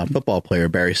great football player,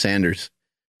 Barry Sanders,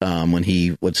 when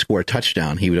he would score a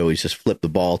touchdown, he would always just flip the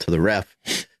ball to the ref.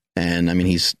 And I mean,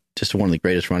 he's just one of the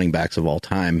greatest running backs of all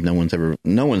time. No one's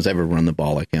ever run the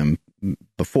ball like him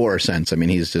before or since. I mean,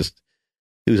 he was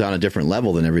on a different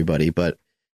level than everybody, but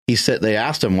he said, they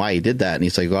asked him why he did that. And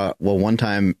he's like, well, one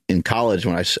time in college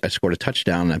when I scored a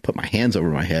touchdown and I put my hands over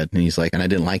my head, and he's like, and I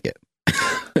didn't like it.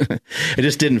 It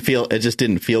just didn't feel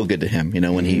good to him,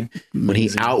 when he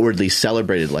outwardly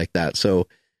celebrated like that. So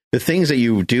the things that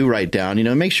you do write down,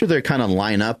 make sure they're kind of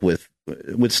line up with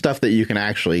stuff that you can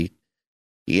actually,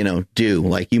 do.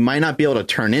 Like you might not be able to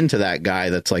turn into that guy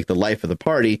that's like the life of the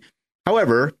party.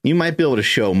 However, you might be able to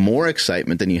show more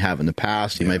excitement than you have in the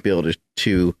past. You might be able to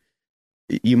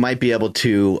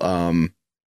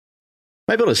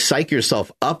psych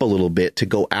yourself up a little bit to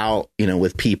go out,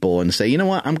 with people and say, you know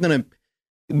what, I'm going to,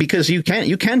 because you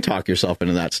can talk yourself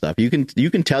into that stuff. You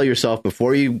can tell yourself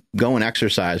before you go and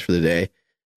exercise for the day,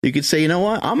 you could say, you know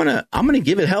what, I'm going to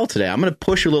give it hell today. I'm going to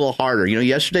push a little harder.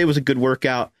 Yesterday was a good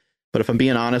workout, but if I'm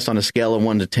being honest, on a scale of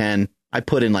 1 to 10, I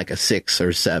put in like a 6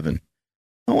 or 7.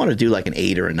 I want to do like an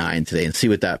 8 or a 9 today and see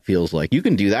what that feels like. You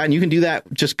can do that. And you can do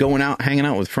that just going out, hanging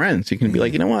out with friends. You can be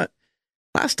like, you know what?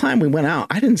 Last time we went out,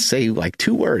 I didn't say like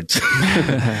 2 words.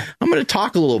 I'm going to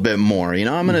talk a little bit more.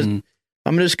 I'm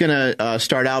just going to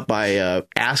start out by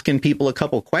asking people a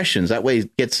couple questions. That way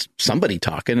it gets somebody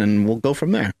talking and we'll go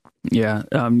from there. Yeah.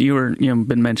 You were,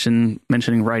 been mentioning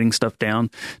writing stuff down.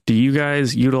 Do you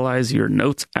guys utilize your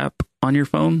notes app on your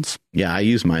phones? Yeah, I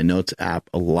use my notes app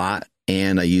a lot.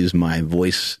 And I use my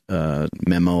voice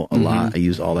memo a lot. I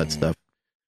use all that stuff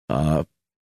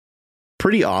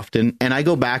pretty often. And I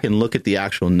go back and look at the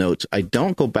actual notes. I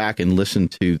don't go back and listen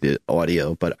to the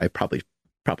audio, but I probably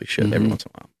should every once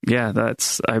in a while. Yeah,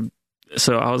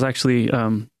 so I was actually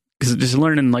because just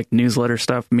learning like newsletter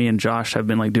stuff, me and Josh have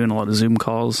been like doing a lot of Zoom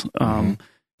calls.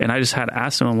 And I just had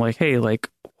asked him, I'm like, hey, like,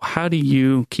 how do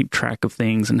you keep track of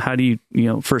things, and how do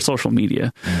you, for social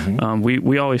media?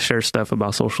 We always share stuff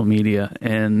about social media,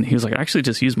 and he was like, I actually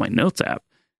just use my notes app.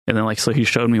 And then so he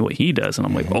showed me what he does, and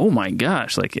I'm like, oh my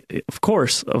gosh, like, of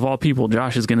course, of all people,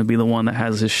 Josh is going to be the one that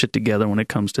has his shit together when it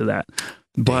comes to that.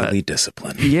 But daily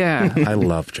discipline. Yeah. I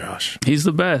love Josh. He's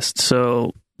the best.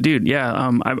 So, dude,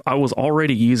 yeah, I was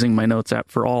already using my notes app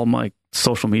for all my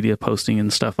social media posting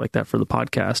and stuff like that for the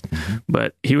podcast.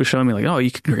 But he was showing me like, oh,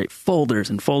 you can create folders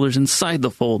and folders inside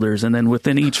the folders. And then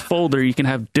within each folder, you can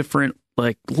have different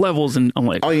like levels. And I'm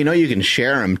like, oh, you can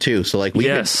share them too. So like we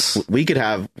could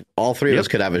have, all three of us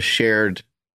could have a shared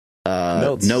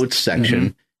notes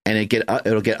section. And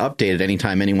it'll get updated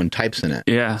anytime anyone types in it.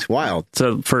 Yeah. It's wild.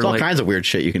 So for all kinds of weird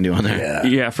shit you can do on there.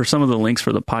 Yeah. For some of the links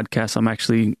for the podcast, I'm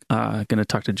actually going to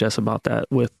talk to Jess about that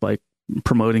with like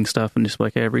promoting stuff and just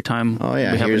like every time we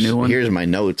have a new one. Here's my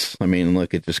notes. I mean,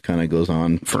 look, it just kind of goes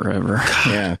on forever.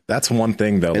 Yeah. That's one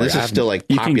thing though. And this is still like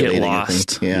you can get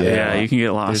lost. Yeah, you can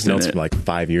get lost. There's notes from like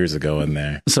 5 years ago in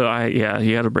there. So you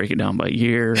got to break it down by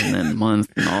year and then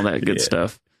month and all that good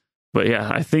stuff. But yeah,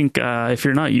 I think if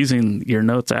you're not using your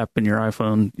notes app in your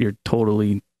iPhone,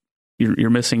 you're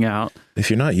missing out. If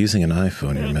you're not using an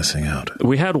iPhone, you're missing out.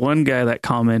 We had one guy that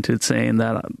commented saying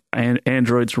that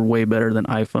Androids were way better than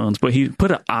iPhones, but he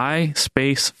put an I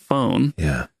space phone.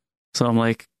 Yeah. So I'm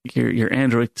like, your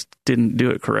Android didn't do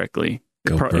it correctly.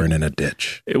 Go burn in a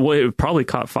ditch. It probably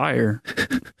caught fire.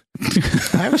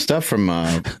 I have stuff from.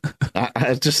 I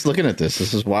was just looking at this.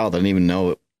 This is wild. I didn't even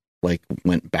know it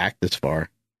went back this far.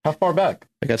 How far back?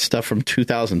 I got stuff from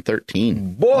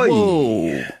 2013. Boy!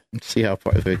 Whoa. Let's see how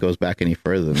far, if it goes back any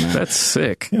further than that. That's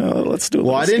sick. Let's do it.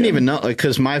 Well, I didn't even know,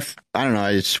 because I don't know,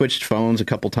 I switched phones a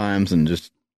couple times and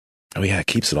just... Oh, yeah, it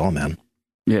keeps it all, man.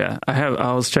 Yeah,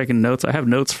 I was checking notes. I have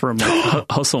notes from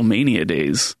Hustlemania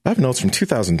days. I have notes from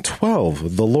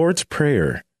 2012. The Lord's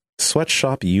Prayer.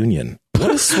 Sweatshop Union.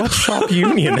 What is Sweatshop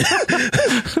Union?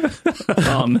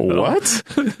 What?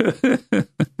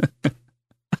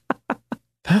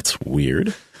 That's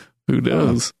weird. Who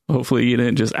knows? Hopefully you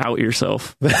didn't just out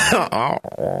yourself.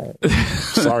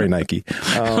 Sorry, Nike.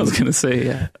 I was gonna say,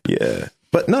 yeah,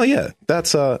 but no, yeah.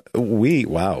 That's we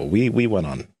went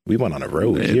on a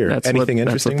road here. Anything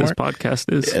interesting? That's what this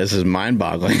podcast is. Yeah, this is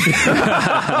mind-boggling.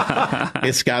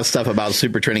 It's got stuff about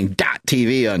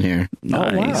supertraining.tv on here.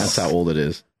 Nice. Oh, wow. That's how old it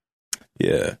is.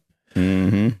 Yeah.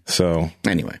 So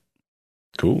anyway,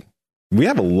 cool. We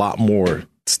have a lot more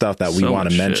stuff that we want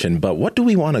to mention, but what do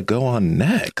we want to go on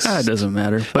next? It doesn't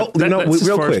matter. But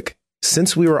real quick,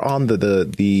 since we were on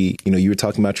the you were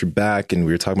talking about your back and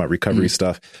we were talking about recovery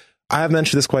stuff, I have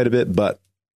mentioned this quite a bit, but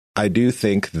I do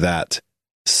think that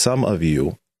some of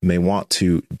you may want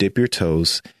to dip your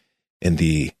toes in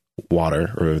the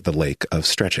water or the lake of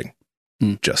stretching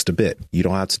just a bit. You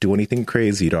don't have to do anything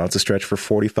crazy. You don't have to stretch for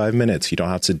 45 minutes. You don't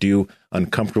have to do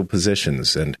uncomfortable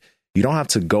positions, and you don't have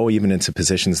to go even into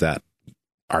positions that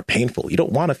are painful. You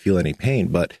don't want to feel any pain,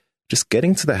 but just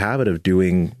getting to the habit of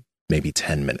doing maybe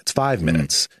 10 minutes, 5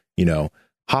 minutes,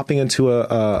 hopping into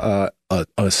a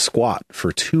squat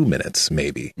for 2 minutes,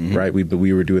 maybe, right?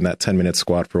 We were doing that 10-minute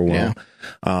squat for a while.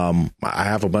 Yeah. I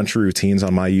have a bunch of routines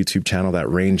on my YouTube channel that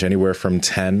range anywhere from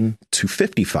 10 to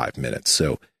 55 minutes.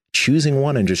 So choosing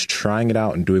one and just trying it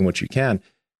out and doing what you can,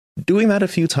 doing that a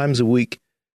few times a week,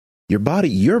 your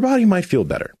body might feel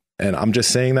better. And I'm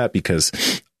just saying that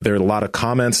because there are a lot of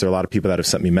comments. There are a lot of people that have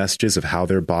sent me messages of how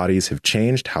their bodies have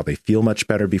changed, how they feel much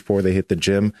better before they hit the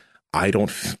gym.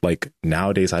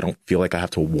 Nowadays, I don't feel like I have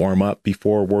to warm up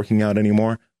before working out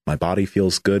anymore. My body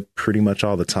feels good pretty much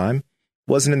all the time.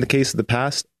 Wasn't in the case of the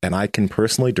past. And I can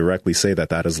personally directly say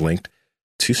that is linked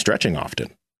to stretching often.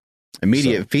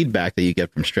 Immediate feedback that you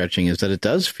get from stretching is that it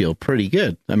does feel pretty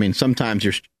good. I mean, sometimes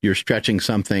you're stretching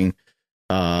something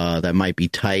that might be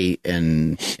tight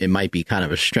and it might be kind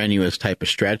of a strenuous type of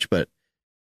stretch, but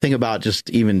think about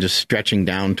just stretching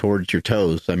down towards your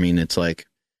toes. I mean, it's like,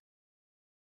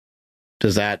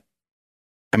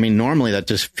 normally that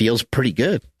just feels pretty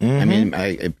good. I mean,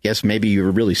 I guess maybe you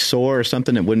were really sore or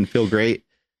something. It wouldn't feel great.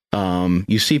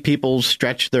 You see people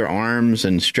stretch their arms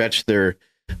and stretch their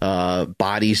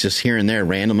bodies just here and there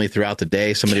randomly throughout the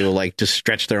day. Somebody will just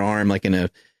stretch their arm like in a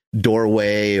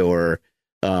doorway or,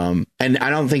 and I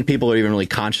don't think people are even really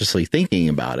consciously thinking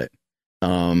about it.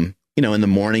 In the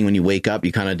morning when you wake up,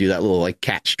 you kind of do that little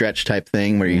cat stretch type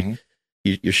thing where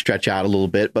you stretch out a little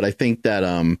bit. But I think that,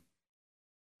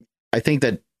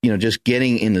 just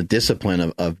getting in the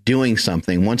discipline of doing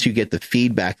something, once you get the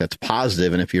feedback that's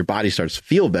positive, and if your body starts to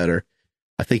feel better,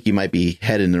 I think you might be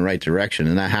headed in the right direction.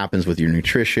 And that happens with your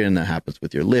nutrition. That happens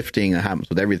with your lifting. That happens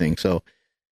with everything. So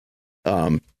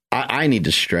I need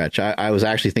to stretch. I was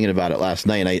actually thinking about it last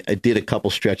night. I did a couple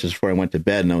stretches before I went to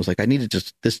bed, and I was like, I need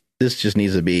to this just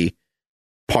needs to be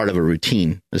part of a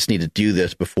routine. I just need to do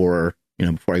this before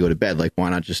I go to bed. Like, why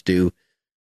not just do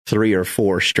 3 or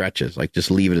 4 stretches? Like,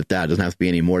 just leave it at that. It doesn't have to be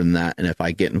any more than that. And if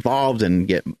I get involved and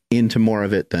get into more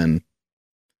of it, then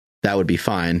that would be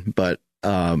fine. But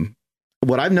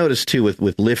what I've noticed too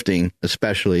with lifting,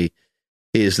 especially,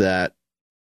 is that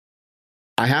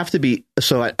I have to be,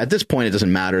 so at this point, it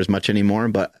doesn't matter as much anymore,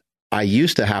 but I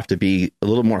used to have to be a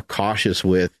little more cautious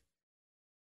with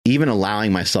even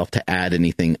allowing myself to add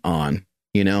anything on.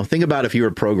 Think about if you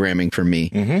were programming for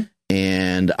me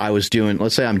and I was doing,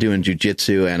 let's say I'm doing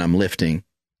jujitsu and I'm lifting,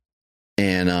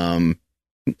 and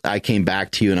I came back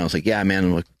to you and I was like, yeah,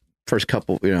 man, first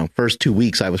 2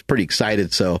 weeks, I was pretty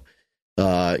excited. So,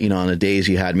 on the days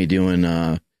you had me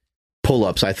doing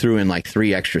pull-ups, I threw in like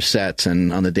 3 extra sets,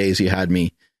 and on the days you had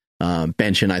me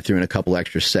benching, I threw in a couple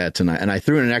extra sets, and I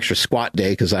threw in an extra squat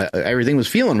day because everything was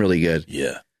feeling really good.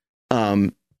 Yeah.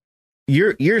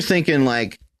 You're thinking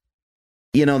like,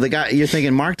 the guy, you're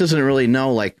thinking Mark doesn't really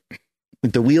know, like,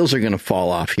 the wheels are going to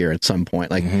fall off here at some point.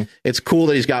 Like, it's cool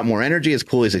that he's got more energy. It's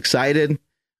cool he's excited,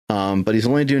 but he's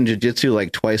only doing jiu-jitsu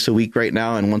like twice a week right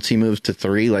now, and once he moves to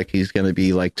 3, like, he's going to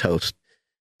be like toast.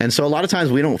 And so a lot of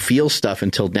times we don't feel stuff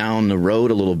until down the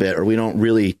road a little bit, or we don't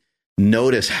really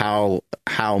notice how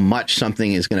much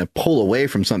something is going to pull away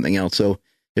from something else. So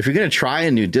if you're going to try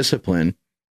a new discipline,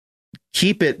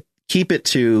 keep it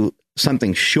to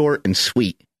something short and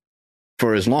sweet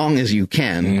for as long as you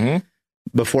can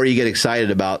before you get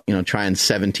excited about, trying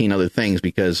 17 other things.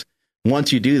 Because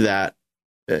once you do that,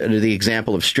 the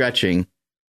example of stretching,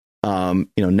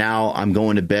 now I'm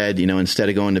going to bed, instead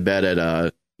of going to bed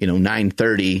at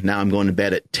 9:30, now I'm going to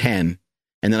bed at 10.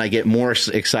 And then I get more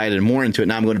excited and more into it.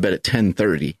 Now I'm going to bed at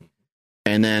 10:30.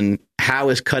 And then how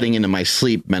is cutting into my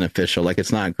sleep beneficial? Like,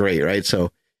 it's not great, right?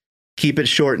 So keep it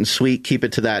short and sweet, keep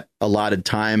it to that allotted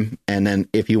time. And then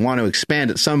if you want to expand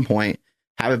at some point,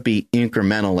 have it be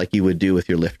incremental like you would do with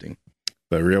your lifting.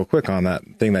 But real quick on that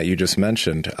thing that you just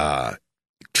mentioned, I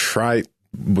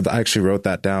actually wrote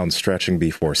that down, stretching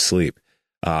before sleep.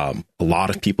 A lot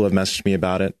of people have messaged me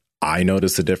about it. I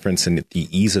noticed the difference in the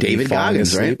ease of David falling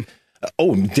Goggins, asleep. right?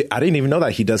 Oh, I didn't even know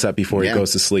that he does that before he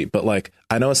goes to sleep. But like,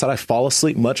 I noticed that I fall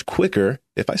asleep much quicker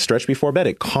if I stretch before bed.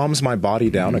 It calms my body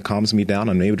down. It calms me down,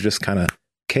 and maybe just kind of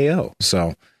KO.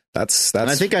 So that's. And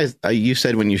I think you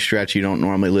said when you stretch, you don't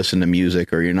normally listen to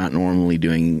music, or you're not normally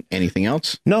doing anything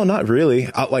else. No, not really.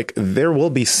 Like, there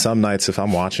will be some nights if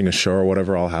I'm watching a show or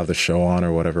whatever, I'll have the show on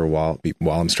or whatever while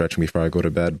I'm stretching before I go to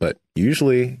bed. But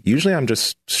usually I'm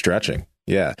just stretching.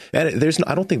 Yeah. And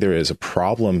I don't think there is a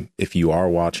problem if you are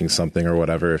watching something or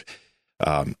whatever,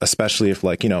 especially if,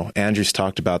 like, Andrew's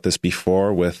talked about this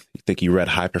before with, I think you read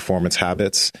High Performance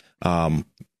Habits, or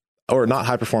not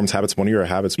High Performance Habits, one of your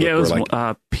habits. Yeah, it was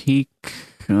like, Peak.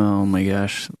 Oh my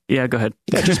gosh. Yeah, go ahead.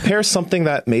 Yeah, just pair something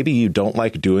that maybe you don't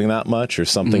like doing that much, or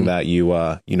something that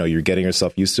you're getting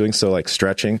yourself used to doing. So like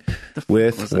stretching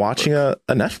with watching a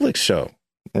Netflix show.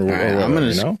 Or whatever, I'm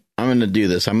going to do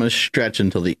this. I'm going to stretch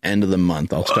until the end of the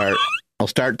month. I'll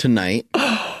start tonight,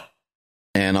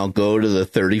 and I'll go to the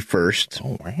 31st.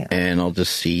 Oh, wow. And I'll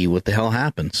just see what the hell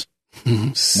happens.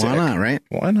 Sick. Why not, right?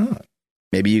 Why not?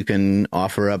 Maybe you can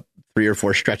offer up 3 or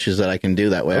 4 stretches that I can do.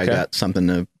 That way I got something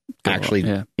to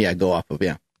go off of.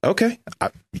 Yeah. Okay.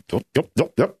 Yep.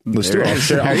 Let's do it.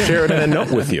 I'll share it in a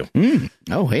note with you.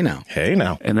 Oh, hey now.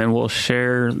 And then we'll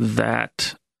share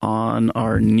that on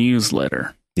our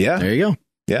newsletter. Yeah. There you go.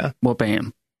 Yeah. Well,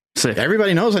 bam. Sick.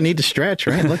 Everybody knows I need to stretch,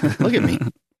 right? Look at me.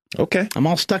 Okay. I'm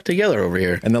all stuck together over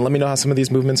here. And then let me know how some of these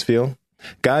movements feel.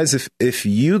 Guys, if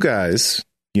you guys,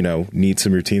 need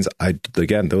some routines,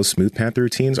 those Smooth Panther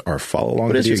routines are follow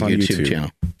along videos on YouTube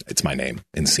channel. It's my name,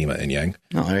 Nsima Inyang.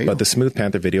 Oh, there you go. But the Smooth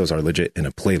Panther videos are legit in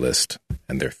a playlist,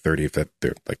 and they're 30.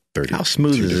 How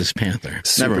smooth is this panther?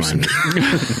 Super Never mind.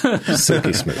 Smooth.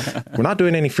 Silky smooth. We're not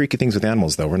doing any freaky things with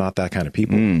animals, though. We're not that kind of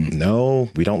people. No,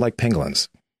 we don't like pangolins.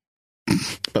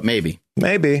 But maybe.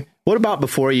 What about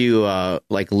before you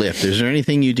lift? Is there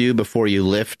anything you do before you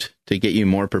lift to get you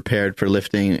more prepared for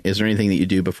lifting? Is there anything that you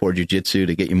do before jiu-jitsu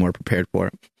to get you more prepared for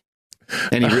it?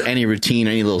 Any routine,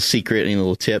 any little secret, any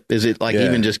little tip? Is it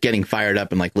even just getting fired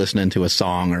up and like listening to a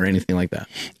song or anything like that?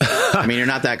 I mean, you're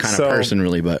not that kind of person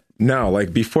really, but no,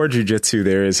 like before jiu-jitsu,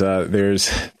 there's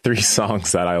 3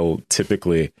 songs that I will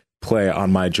typically play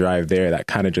on my drive there that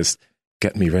kind of just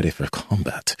get me ready for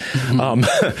combat.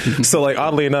 So like,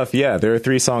 oddly enough, there are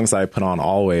 3 songs that I put on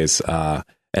always.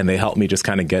 and they help me just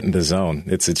kind of get in the zone.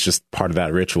 It's just part of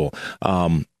that ritual.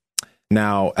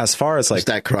 Now, as far as like Is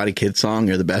that Karate Kid song,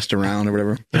 "You're the best around" or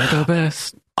whatever? You're the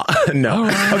best. no,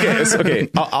 okay, it's okay.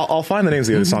 I'll find the names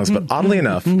of the other songs, but oddly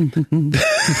enough,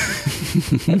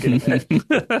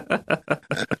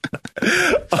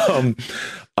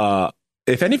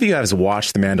 if any of you guys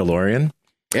watched The Mandalorian,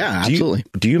 Yeah, absolutely.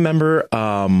 do you remember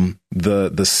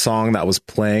the song that was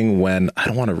playing when, I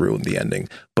don't want to ruin the ending,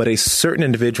 but a certain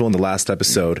individual in the last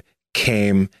episode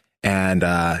came and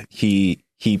he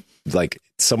like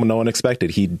someone no one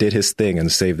expected. He did his thing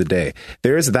and saved the day.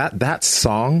 There's that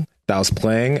song that was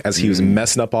playing as he was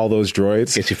messing up all those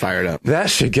droids. Gets you fired up. That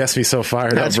shit gets me so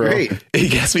fired That's up, bro. great.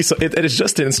 It gets me so. It is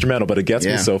just an instrumental, but it gets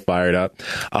me so fired up.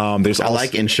 I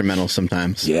like instrumentals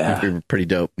sometimes. Yeah. They're pretty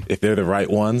dope. If they're the right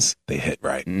ones, they hit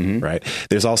right. Right.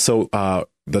 There's also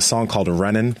the song called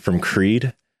 "Runnin'" from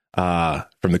Creed, from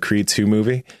the Creed 2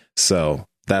 movie. So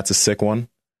that's a sick one.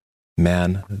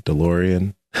 Man,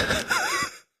 DeLorean.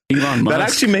 Elon Musk. That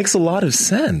actually makes a lot of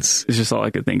sense. It's just all I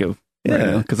could think of.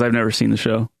 Yeah. Because I've never seen the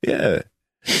show. Yeah.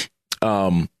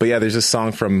 But yeah, there's this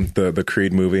song from the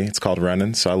Creed movie. It's called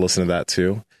 "Runnin'," so I listen to that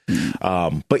too.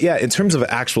 But yeah, in terms of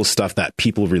actual stuff that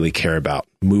people really care about,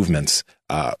 movements,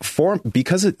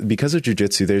 because of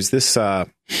jiu-jitsu, there's this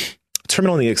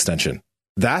terminal knee extension.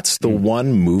 That's the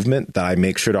one movement that I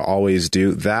make sure to always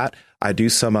do. That I do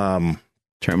some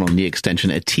Terminal knee extension,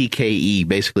 a TKE.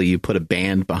 Basically, you put a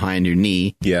band behind your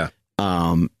knee. Yeah.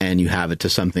 And you have it to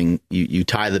something, you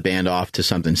tie the band off to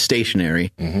something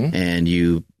stationary, and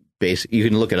you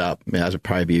can look it up. That would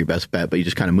probably be your best bet, but you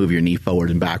just kind of move your knee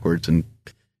forward and backwards and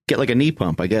get like a knee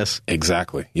pump, I guess.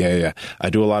 Exactly. Yeah.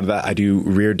 I do a lot of that. I do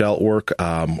rear delt work,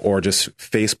 or just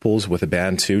face pulls with a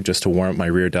band too, just to warm up my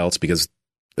rear delts, because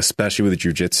especially with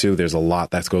jiu-jitsu, there's a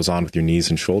lot that goes on with your knees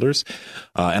and shoulders.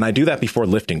 And I do that before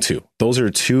lifting too. Those are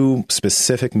two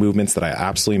specific movements that I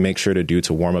absolutely make sure to do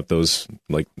to warm up those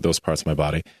parts of my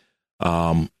body.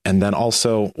 And then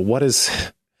also I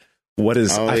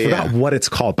forgot what it's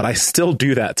called, but I still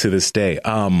do that to this day.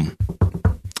 RPR.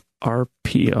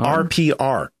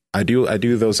 I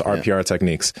do those RPR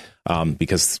techniques,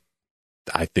 because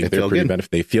I think they're pretty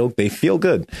beneficial. They feel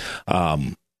good.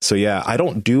 So yeah, I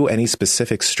don't do any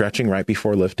specific stretching right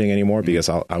before lifting anymore, because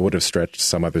I would have stretched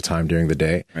some other time during the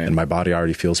day, and my body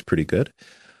already feels pretty good.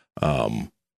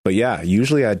 But yeah,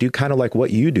 usually I do kind of like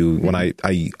what you do when I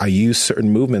use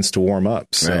certain movements to warm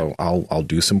up. So I'll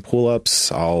do some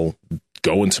pull-ups. I'll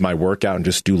go into my workout and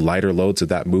just do lighter loads of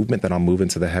that movement. Then I'll move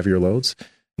into the heavier loads.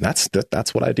 That's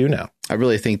what I do now. I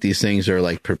really think these things are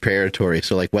like preparatory.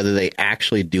 So like whether they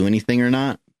actually do anything or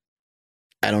not,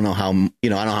 I don't know how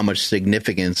much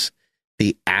significance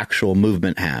the actual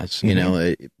movement has,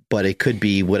 but it could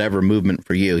be whatever movement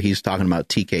for you. He's talking about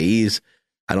TKEs.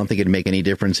 I don't think it'd make any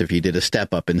difference if you did a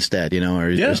step up instead,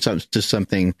 or just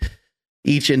something.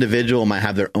 Each individual might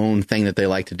have their own thing that they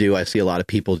like to do. I see a lot of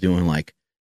people doing like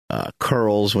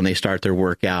curls when they start their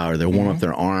workout, or they warm up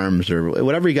their arms, or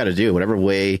whatever you got to do, whatever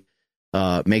way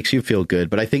makes you feel good.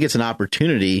 But I think it's an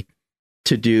opportunity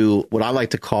to do what I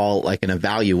like to call like an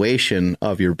evaluation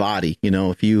of your body.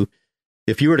 If you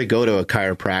were to go to a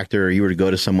chiropractor, or you were to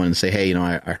go to someone and say, hey,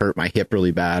 I hurt my hip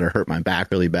really bad, or hurt my back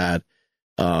really bad.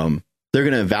 They're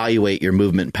going to evaluate your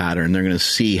movement pattern. They're going to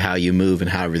see how you move and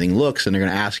how everything looks. And they're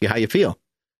going to ask you how you feel.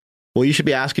 Well, you should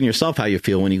be asking yourself how you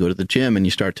feel when you go to the gym and you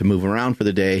start to move around for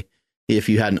the day. If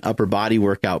you had an upper body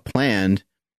workout planned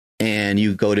and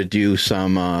you go to do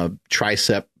some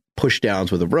tricep push downs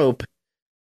with a rope,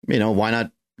 why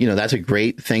not? That's a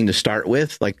great thing to start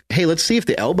with. Like, hey, let's see if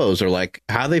the elbows are like,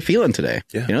 how are they feeling today?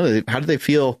 Yeah. How do they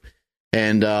feel?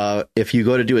 And if you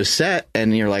go to do a set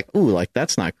and you're like, ooh, like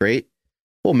that's not great.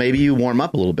 Well, maybe you warm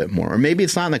up a little bit more, or maybe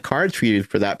it's not in the cards for you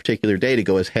for that particular day to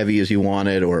go as heavy as you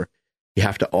wanted, or you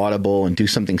have to audible and do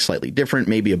something slightly different.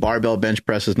 Maybe a barbell bench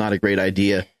press is not a great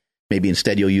idea. Maybe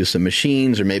instead you'll use some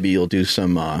machines, or maybe you'll do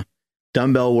some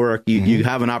dumbbell work. You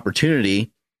have an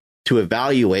opportunity to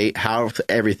evaluate how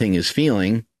everything is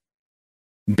feeling.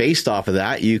 Based off of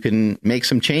that, you can make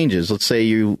some changes. Let's say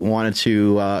you wanted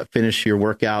to finish your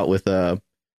workout with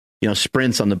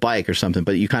sprints on the bike or something,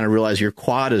 but you kind of realize your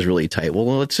quad is really tight. Well,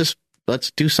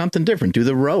 let's do something different. Do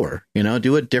the rower,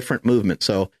 do a different movement.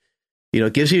 So,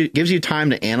 it gives you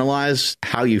time to analyze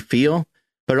how you feel,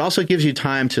 but it also gives you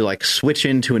time to like switch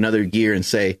into another gear and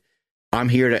say, I'm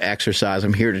here to exercise.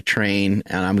 I'm here to train,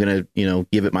 and I'm going to,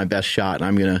 give it my best shot, and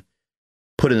I'm going to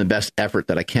put in the best effort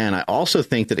that I can. I also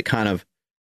think that it kind of,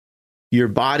 your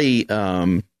body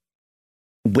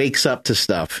wakes up to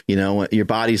stuff. Your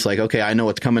body's like, okay, I know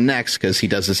what's coming next, because he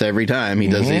does this every time. He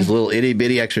does these little itty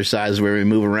bitty exercises where we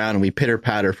move around and we pitter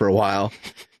patter for a while.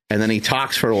 and then he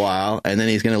talks for a while, and then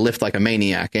he's going to lift like a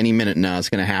maniac. Any minute now, it's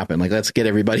going to happen. Like, let's get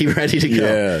everybody ready to go.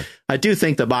 Yeah. I do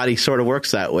think the body sort of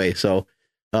works that way. So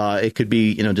it could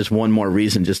be, just one more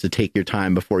reason just to take your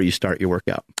time before you start your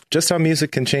workout. Just how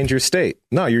music can change your state.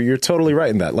 No, you're totally right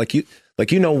in that.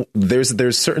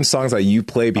 There's certain songs that you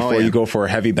play before you go for a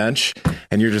heavy bench,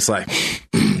 and you're just like,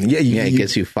 it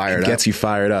gets you fired up. Gets you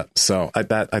fired up. So I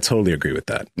totally agree with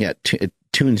that. Yeah, it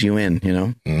tunes you in,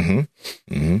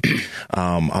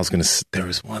 I was gonna. There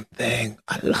was one thing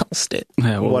I lost it.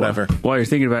 Yeah, well, whatever. While you're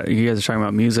thinking about it, you guys are talking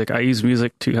about music. I use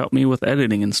music to help me with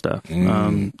editing and stuff.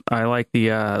 I like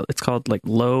the it's called like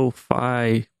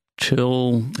lo-fi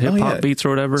chill hip hop beats or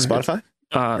whatever. Spotify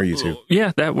or YouTube.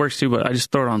 Yeah, that works too. But I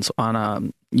just throw it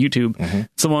on YouTube.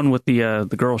 It's the one with the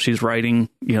girl. She's writing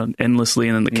endlessly,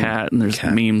 and then the cat, and there's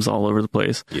memes all over the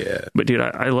place. Yeah. But dude,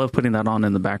 I love putting that on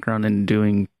in the background and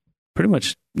doing pretty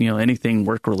much anything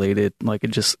work related. Like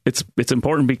it's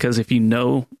important because if you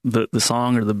know the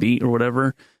song or the beat or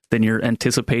whatever, then you're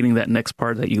anticipating that next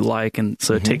part that you like, and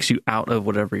so it takes you out of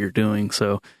whatever you're doing.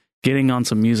 So getting on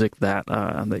some music that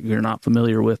you're not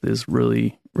familiar with is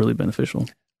really, really beneficial.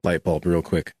 Light bulb real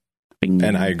quick. Bing.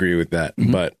 And I agree with that,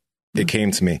 but it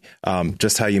came to me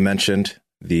just how you mentioned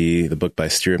the book by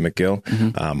Stuart McGill.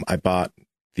 I bought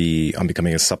the On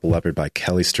Becoming a Supple Leopard by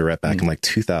Kelly Starrett back in like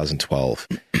 2012.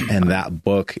 And that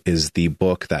book is the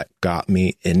book that got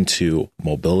me into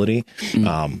mobility.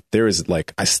 There is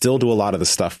I still do a lot of the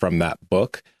stuff from that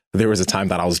book. There was a time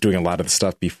that I was doing a lot of the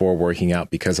stuff before working out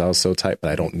because I was so tight,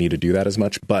 but I don't need to do that as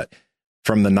much. But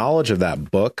from the knowledge of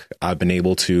that book, I've been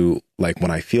able to,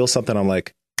 when I feel something, I'm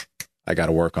like, I got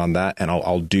to work on that. And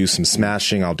I'll do some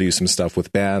smashing. I'll do some stuff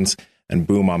with bands, and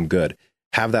boom, I'm good.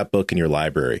 Have that book in your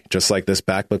library. Just like this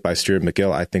back book by Stuart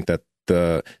McGill. I think that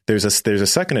there's a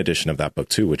second edition of that book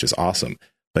too, which is awesome.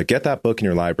 But get that book in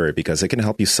your library because it can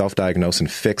help you self-diagnose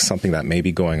and fix something that may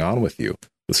be going on with you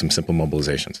with some simple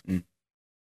mobilizations.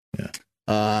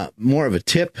 Yeah. More of a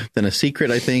tip than a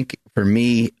secret, I think. For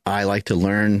me, I like to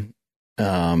learn.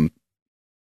 I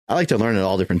like to learn at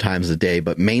all different times of the day,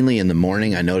 but mainly in the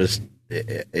morning. I noticed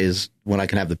is when I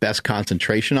can have the best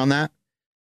concentration on that.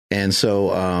 And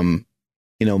so,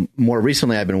 more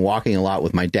recently, I've been walking a lot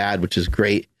with my dad, which is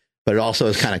great, but it also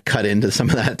has kind of cut into some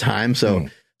of that time. So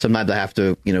sometimes I have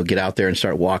to, get out there and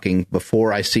start walking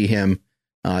before I see him,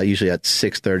 usually at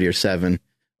 6:30 or 7,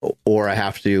 or I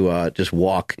have to just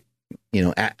walk,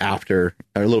 after,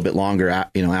 or a little bit longer,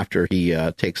 after he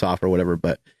takes off or whatever.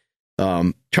 But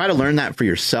try to learn that for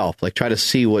yourself. Try to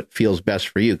see what feels best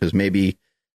for you, because maybe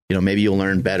you'll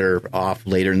learn better off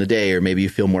later in the day, or maybe you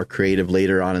feel more creative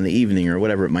later on in the evening, or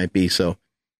whatever it might be. So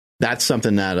that's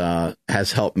something that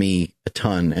has helped me a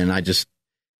ton. And I just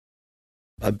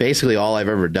basically all I've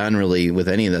ever done really with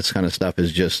any of this kind of stuff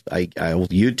is just I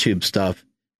YouTube stuff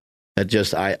that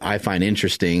just I find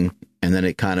interesting, and then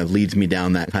it kind of leads me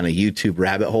down that kind of YouTube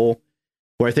rabbit hole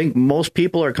where I think most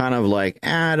people are kind of like,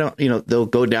 I don't, they'll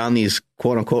go down these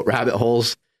quote unquote rabbit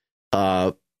holes,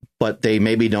 but they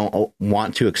maybe don't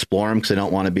want to explore them because they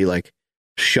don't want to be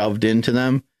shoved into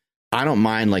them. I don't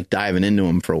mind diving into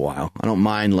them for a while. I don't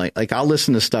mind I'll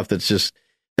listen to stuff that's just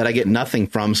that I get nothing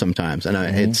from sometimes, and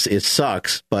it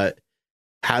sucks. But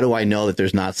how do I know that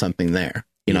there's not something there?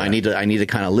 I need to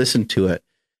kind of listen to it,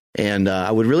 and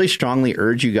I would really strongly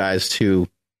urge you guys to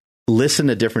listen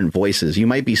to different voices. You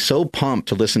might be so pumped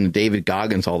to listen to David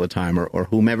Goggins all the time, or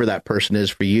whomever that person is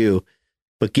for you,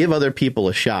 but give other people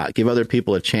a shot, give other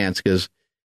people a chance, because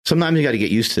sometimes you got to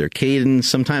get used to their cadence.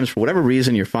 Sometimes, for whatever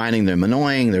reason, you're finding them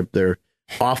annoying. They're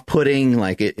off-putting.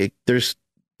 There's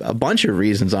a bunch of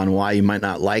reasons on why you might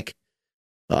not like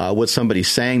what somebody's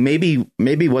saying. Maybe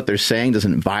what they're saying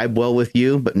doesn't vibe well with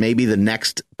you, but maybe the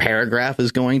next paragraph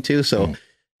is going to. So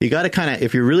you got to kind of,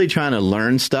 if you're really trying to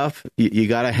learn stuff, you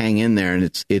got to hang in there. And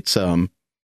it's annoying.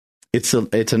 It's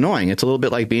a little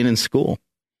bit like being in school.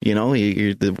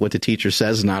 What the teacher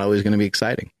says is not always going to be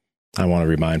exciting. I want to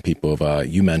remind people of,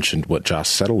 you mentioned what Josh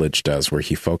Settlage does, where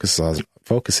he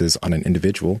focuses on an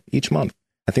individual each month.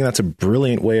 I think that's a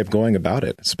brilliant way of going about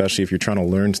it, especially if you're trying to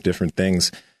learn different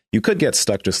things. You could get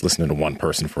stuck just listening to one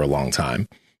person for a long time.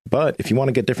 But if you want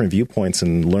to get different viewpoints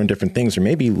and learn different things, or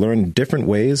maybe learn different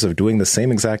ways of doing the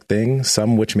same exact thing,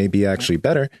 some which may be actually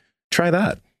better, try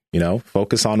that.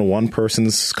 Focus on one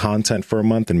person's content for a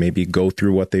month and maybe go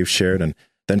through what they've shared, and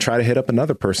then try to hit up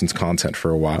another person's content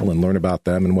for a while and learn about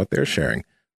them and what they're sharing.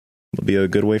 It'll be a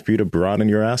good way for you to broaden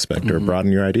your aspect or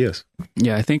broaden your ideas.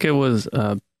 Yeah, I think it was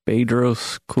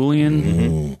Bedros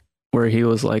Keuilian where he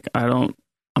was like, I don't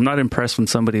I'm not impressed when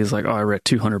somebody is like, oh, I read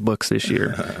 200 books this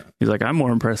year. He's like, I'm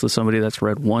more impressed with somebody that's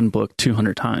read one book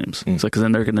 200 times. It's like, because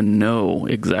then they're going to know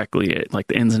exactly it, like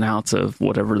the ins and outs of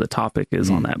whatever the topic is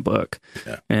on that book.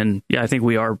 Yeah. And yeah, I think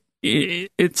we are.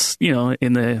 It's, you know,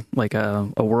 in the like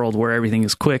a world where everything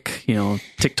is quick, you know,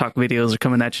 TikTok videos are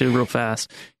coming at you real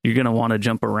fast. You're going to want to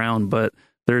jump around, but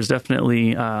there's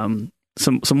definitely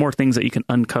some more things that you can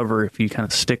uncover if you kind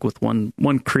of stick with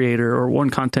one creator or one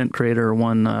content creator or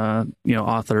one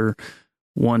author,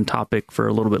 one topic for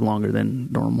a little bit longer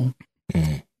than normal.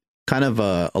 Kind of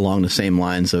along the same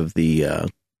lines of the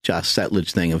Josh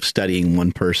Settlage thing of studying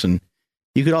one person.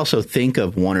 You could also think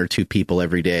of one or two people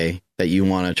every day that you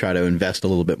want to try to invest a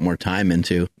little bit more time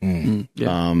into.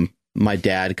 Yeah. My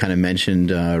dad kind of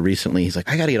mentioned recently, he's like,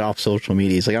 I got to get off social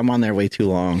media. He's like, I'm on there way too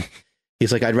long.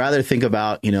 He's like, I'd rather think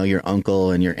about, you know, your uncle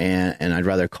and your aunt, and I'd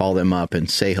rather call them up and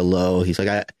say hello. He's like,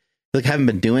 I haven't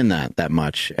been doing that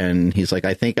much. And he's like,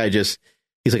 I just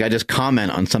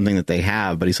comment on something that they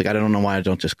have, but he's like, I don't know why I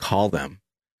don't just call them.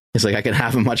 He's like, I can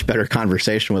have a much better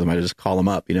conversation with them. I just call them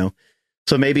up, you know?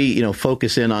 So maybe, you know,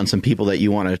 focus in on some people that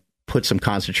you want to put some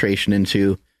concentration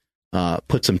into,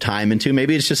 put some time into.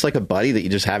 Maybe it's just like a buddy that you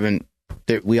just haven't,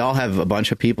 we all have a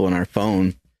bunch of people in our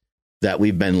phone that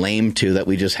we've been lame to, that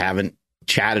we just haven't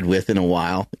chatted with in a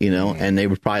while, you know, and they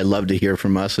would probably love to hear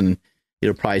from us, and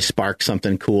it'll probably spark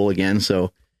something cool again.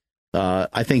 So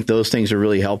I think those things are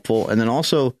really helpful. And then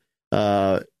also,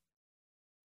 this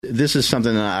is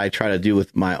something that I try to do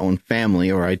with my own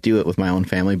family, or I do it with my own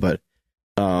family, but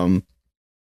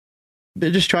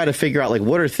just try to figure out, like,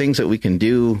 what are things that we can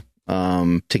do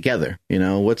together? You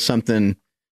know, what's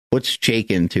Jake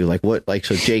into?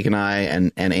 So Jake and I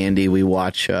and Andy, we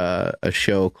watch a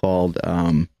show called,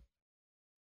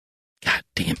 God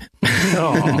damn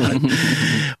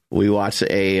it. We watch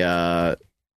a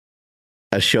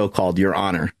show called Your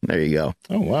Honor. There you go.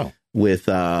 Oh, wow. With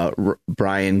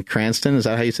Bryan Cranston. Is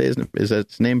that how you say is that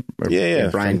his name? Yeah.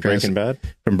 Bryan Breaking Bad.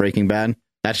 From Breaking Bad.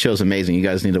 That show's amazing. You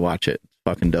guys need to watch it. It's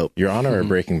fucking dope. Your Honor or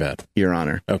Breaking Bad? Your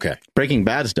Honor. Okay. Breaking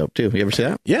Bad's dope too. You ever see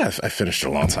that? Yeah, I finished it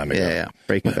a long time ago. Yeah.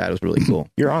 Breaking Bad was really cool.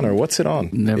 Your Honor, what's it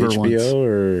on? Never HBO once.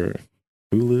 or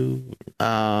Hulu?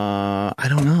 I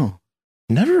don't know.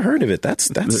 Never heard of it. That's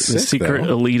the sick, secret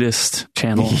though. elitist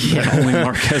channel that only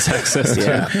Mark has access to.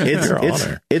 Yeah, Your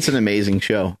Honor. it's an amazing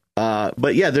show.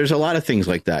 But yeah, there's a lot of things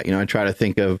like that. You know, I try to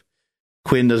think of,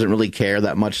 Quinn doesn't really care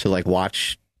that much to like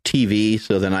watch TV,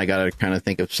 so then I got to kind of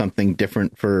think of something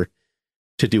different to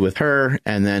do with her.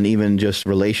 And then even just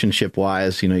relationship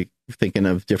wise, you know, thinking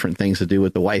of different things to do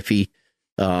with the wifey.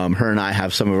 Her and I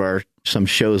have some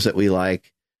shows that we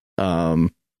like,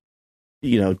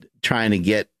 you know, trying to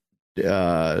get,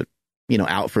 you know,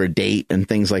 out for a date and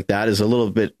things like that is a little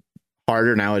bit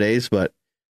harder nowadays, but,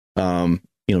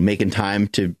 you know, making time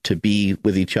to be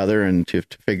with each other and to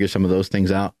figure some of those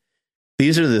things out.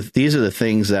 These are the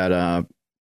things that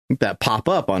pop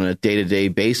up on a day-to-day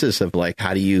basis of like,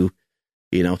 how do you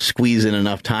know, squeeze in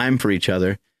enough time for each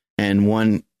other? And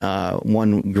one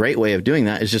great way of doing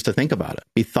that is just to think about it,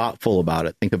 be thoughtful about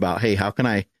it. Think about, hey, how can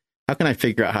I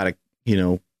figure out how to, you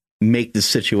know, make the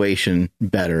situation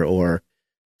better, or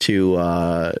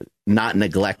to not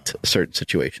neglect certain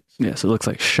situations. Yeah, so it looks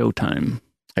like Showtime.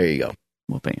 There you go.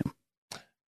 Well, bam.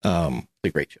 It's a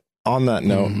great show. On that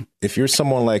note, if you're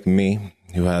someone like me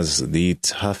who has the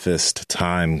toughest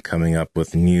time coming up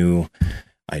with new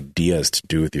ideas to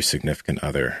do with your significant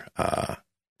other,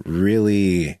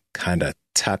 really kind of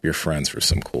tap your friends for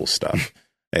some cool stuff.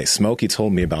 Hey, Smokey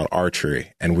told me about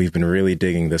archery, and we've been really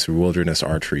digging this wilderness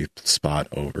archery spot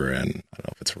over in, I don't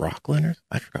know if it's Rockland or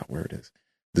I forgot where it is.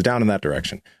 It's down in that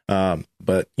direction.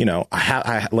 But you know,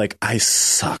 I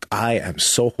suck. I am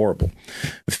so horrible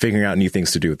with figuring out new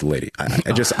things to do with the lady.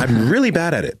 I'm really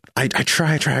bad at it. I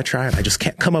try, and I just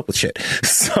can't come up with shit.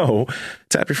 So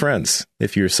tap your friends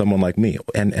if you're someone like me.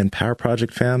 And Power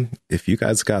Project fam, if you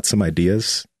guys got some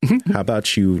ideas, how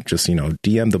about you just, you know,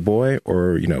 DM the boy,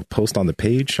 or, you know, post on the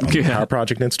page on the Power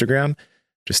Project Instagram.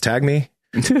 Just tag me,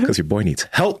 because your boy needs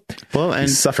help. Well, and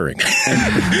he's suffering.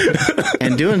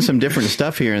 And doing some different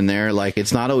stuff here and there. Like,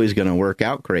 it's not always going to work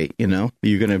out great. You know,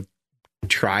 you're going to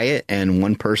try it, and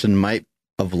one person might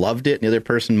have loved it and the other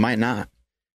person might not.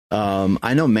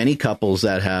 I know many couples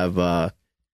that have,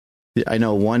 I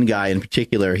know one guy in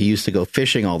particular, he used to go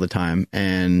fishing all the time,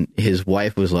 and his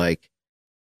wife was like,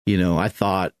 you know, I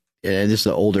thought, and this is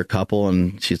an older couple,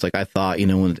 and she's like, I thought, you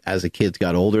know, as the kids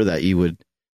got older that you would,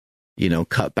 you know,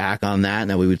 cut back on that and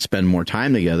that we would spend more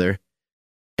time together.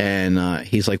 And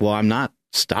he's like, well, I'm not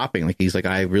stopping. Like, he's like,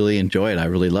 I really enjoy it. I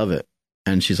really love it.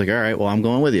 And she's like, all right, well, I'm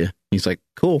going with you. He's like,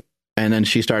 cool. And then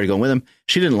she started going with him.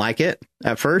 She didn't like it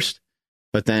at first,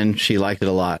 but then she liked it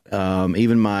a lot.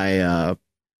 Even my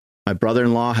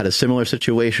brother-in-law had a similar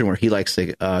situation where he likes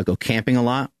to go camping a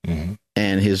lot. Mm-hmm.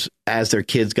 And as their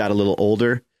kids got a little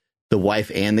older, the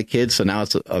wife and the kids, so now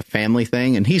it's a family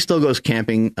thing. And he still goes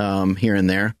camping here and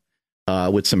there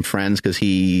with some friends because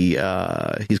he's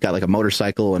got like a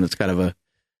motorcycle, and it's kind of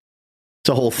it's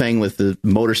a whole thing with the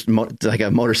like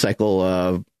a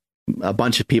motorcycle, a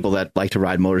bunch of people that like to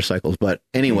ride motorcycles. But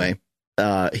anyway,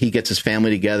 he gets his family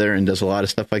together and does a lot of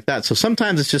stuff like that. So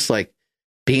sometimes it's just like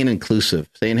being inclusive,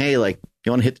 saying, hey, like,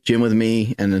 you want to hit the gym with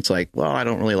me? And it's like, well, I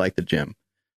don't really like the gym.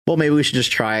 Well, maybe we should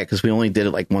just try it because we only did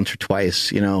it like once or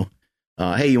twice, you know.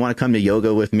 Hey, you want to come to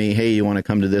yoga with me? Hey, you want to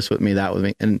come to this with me, that with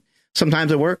me? And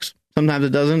sometimes it works. Sometimes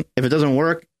it doesn't. If it doesn't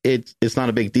work, it's not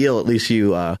a big deal. At least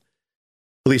you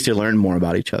learn more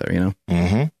about each other, you know?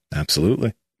 Mm-hmm.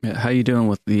 Absolutely. Yeah, how you doing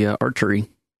with the archery?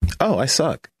 Oh, I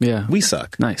suck. Yeah. We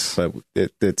suck. Nice. But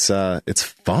it's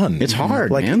fun. It's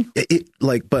hard, like, man.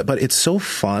 But it's so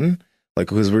fun. Like,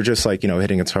 because we're just like, you know,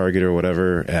 hitting a target or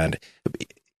whatever. And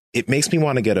it makes me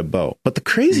want to get a bow. But the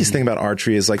craziest thing about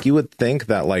archery is like, you would think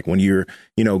that like when you're,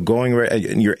 you know, going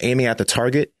and you're aiming at the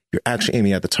target, you're actually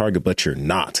aiming at the target, but you're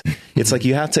not. It's like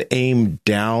you have to aim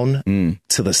down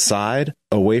to the side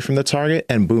away from the target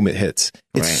and boom, it hits.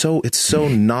 It's Right. so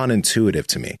non-intuitive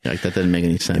to me. Like that didn't make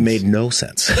any sense. It made no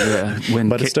sense. Yeah.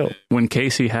 But it's dope. When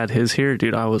Casey had his here,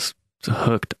 dude, I was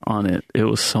hooked on it. It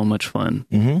was so much fun.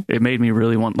 Mm-hmm. It made me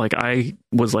really want, like, I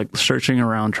was like searching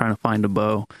around trying to find a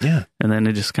bow. Yeah. And then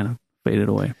it just kind of faded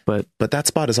away. But that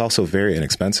spot is also very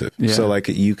inexpensive. Yeah. So like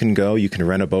you can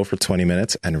rent a bow for 20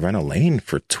 minutes and rent a lane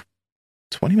for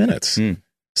 20 minutes.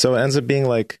 So it ends up being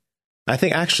like, I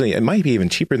think actually it might be even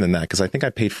cheaper than that because I think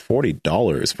I paid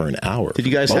 $40 for an hour. Did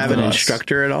you guys have an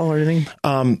instructor at all or anything?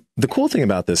 The cool thing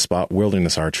about this spot,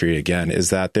 Wilderness Archery, again, is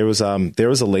that there was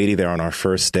a lady there on our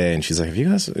first day, and she's like,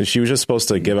 she was just supposed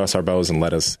to give us our bows and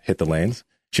let us hit the lanes.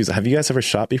 She was like, have you guys ever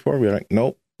shot before? We were like,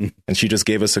 nope. And she just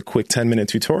gave us a quick 10-minute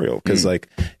tutorial because like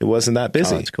it wasn't that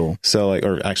busy. Oh, that's cool. So like,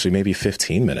 or actually maybe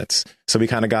 15 minutes. So we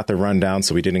kind of got the rundown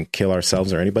so we didn't kill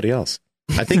ourselves or anybody else.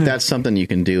 I think that's something you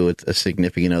can do with a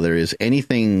significant other is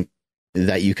anything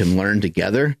that you can learn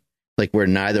together, like where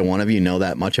neither one of you know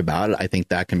that much about it. I think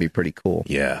that can be pretty cool.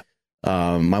 Yeah.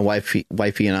 My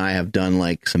wifey and I have done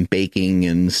like some baking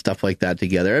and stuff like that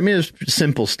together. I mean, it's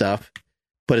simple stuff,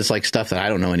 but it's like stuff that I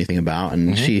don't know anything about.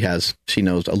 And she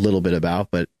knows a little bit about,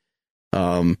 but,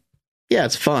 yeah,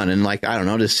 it's fun. And like, I don't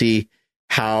know, to see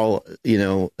how, you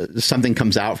know, something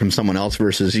comes out from someone else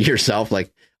versus yourself.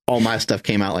 Like all my stuff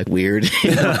came out like weird,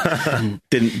 you know?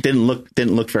 didn't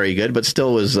look very good, but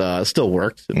still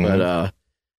worked. But,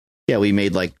 yeah, we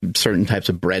made like certain types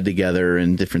of bread together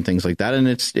and different things like that. And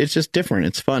it's just different.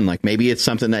 It's fun. Like maybe it's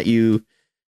something that you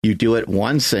do it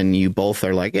once and you both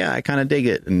are like, yeah, I kind of dig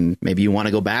it. And maybe you want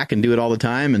to go back and do it all the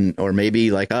time. Or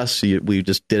maybe like us, we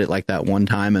just did it like that one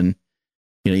time and,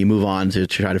 you know, you move on to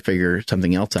try to figure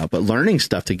something else out. But learning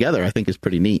stuff together, I think is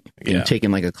pretty neat. You know, taking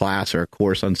like a class or a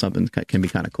course on something can be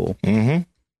kind of cool.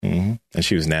 Mm-hmm. Mm-hmm. And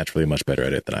she was naturally much better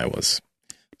at it than I was.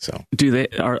 So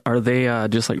are they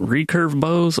just like recurve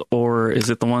bows, or is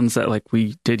it the ones that like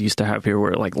we used to have here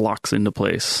where it like locks into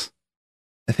place?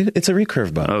 I think it's a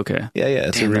recurve bow. Okay. Yeah.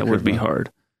 It's a recurve that would be bow.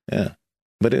 hard. Yeah.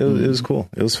 But it was cool.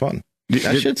 It was fun.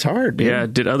 That shit's hard, dude. Yeah.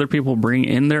 Did other people bring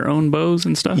in their own bows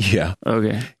and stuff? Yeah.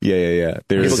 Okay. Yeah.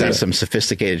 People got some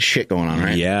sophisticated shit going on,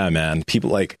 right? Yeah, man. People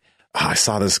like, I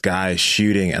saw this guy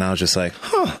shooting and I was just like,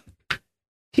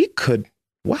 he could,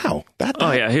 wow.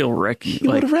 He'll wreck you. He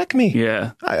would wreck me.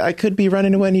 Yeah. I could be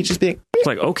running away and he'd just be it's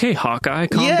like, okay, Hawkeye,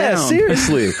 calm down. Yeah,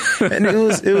 seriously. And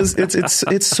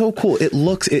it's so cool. It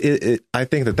looks, I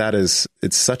think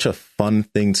it's such a fun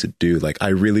thing to do. Like I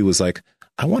really was like,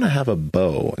 I want to have a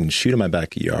bow and shoot in my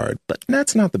backyard, but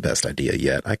that's not the best idea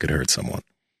yet. I could hurt someone.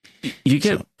 You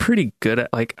get pretty good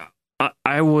at like,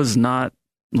 I was not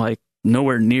like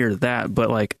nowhere near that, but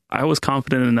like I was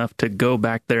confident enough to go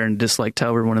back there and just like tell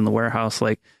everyone in the warehouse,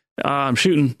 like, I'm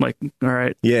shooting, like, all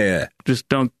right. Yeah. Just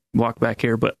don't walk back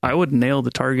here. But I would nail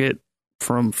the target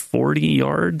from 40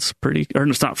 yards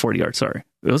it's not 40 yards. Sorry.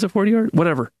 Was it 40 yards?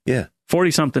 Whatever. Yeah.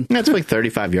 40 something. That's like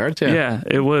 35 yards. Yeah. Yeah.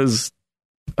 It was,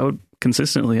 I would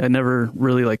consistently, I never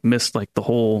really like missed like the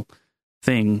whole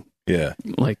thing. Yeah.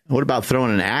 Like, what about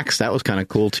throwing an axe? That was kind of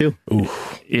cool too. Ooh.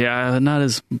 Yeah. Not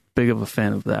as big of a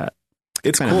fan of that.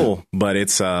 It's cool, but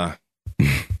it's, I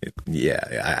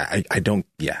don't,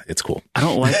 it's cool. I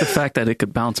don't like the fact that it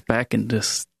could bounce back and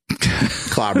just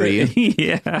clobber you.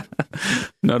 Yeah.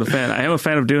 Not a fan. I am a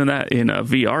fan of doing that in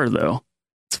VR though.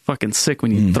 It's fucking sick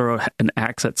when you throw an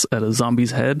axe at a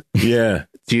zombie's head. Yeah.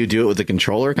 Do you do it with the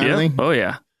controller kind of thing? Oh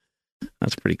yeah.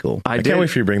 That's pretty cool. I can't wait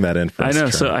for you to bring that in. For I know.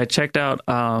 us to So try. I checked out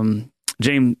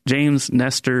James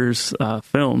Nestor's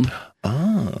film.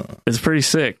 Oh. It's pretty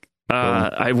sick.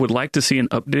 I would like to see an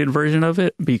updated version of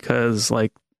it because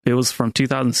like it was from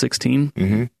 2016.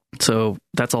 Mm-hmm. So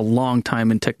that's a long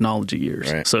time in technology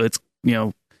years. Right. So it's,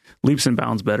 leaps and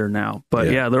bounds better now. But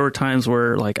Yeah. yeah, there were times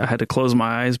where like I had to close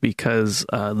my eyes because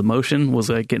the motion was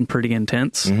like getting pretty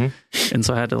intense. Mm-hmm. And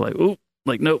so I had to nope,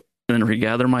 and then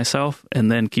regather myself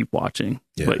and then keep watching.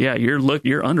 Yeah. But yeah,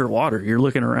 you're underwater. You're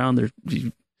looking around there.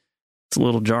 It's a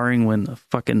little jarring when a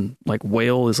fucking like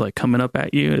whale is like coming up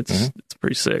at you. It's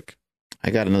pretty sick. I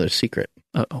got another secret.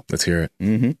 Uh-oh. Let's hear it.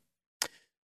 Mm-hmm.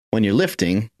 When you're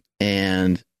lifting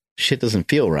and shit doesn't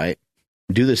feel right,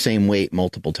 do the same weight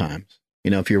multiple times.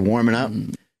 If you're warming up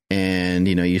and,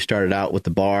 you started out with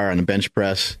the bar on a bench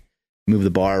press, move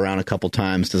the bar around a couple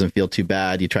times, doesn't feel too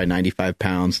bad. You try 95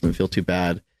 pounds, doesn't feel too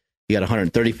bad. You got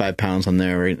 135 pounds on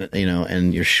there,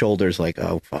 and your shoulders like,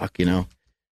 oh, fuck,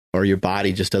 or your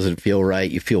body just doesn't feel right.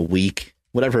 You feel weak,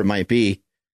 whatever it might be.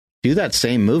 Do that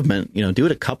same movement, do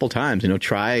it a couple times,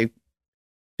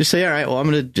 just say, all right, well, I'm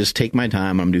going to just take my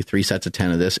time. I'm going to do 3 sets of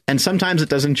 10 of this. And sometimes it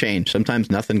doesn't change.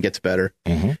 Sometimes nothing gets better.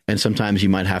 Mm-hmm. And sometimes you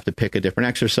might have to pick a different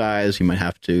exercise. You might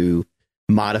have to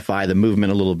modify the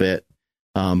movement a little bit.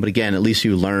 But again, at least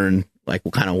you learn like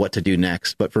kind of what to do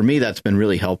next. But for me, that's been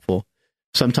really helpful.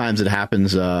 Sometimes it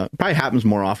happens, probably happens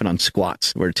more often on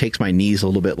squats where it takes my knees a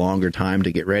little bit longer time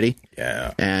to get ready.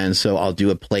 Yeah. And so I'll do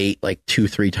a plate like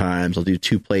 2-3 times. I'll do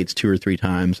 2 plates 2 or 3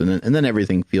 times. And then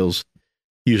everything feels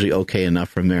usually okay enough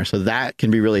from there. So that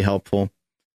can be really helpful.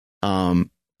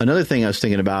 Another thing I was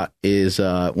thinking about is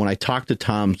when I talked to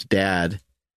Tom's dad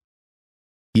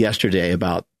yesterday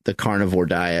about the carnivore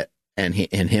diet and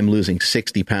him losing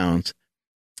 60 pounds,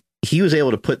 he was able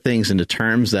to put things into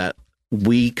terms that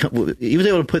he was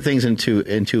able to put things into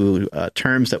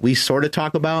terms that we sort of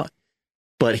talk about,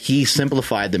 but he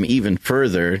simplified them even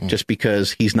further just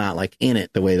because he's not like in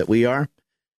it the way that we are.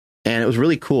 And it was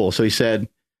really cool. So he said,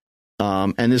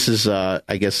 and this is,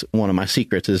 I guess one of my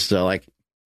secrets is like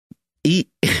eat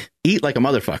like a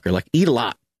motherfucker, like eat a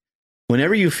lot.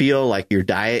 Whenever you feel like your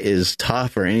diet is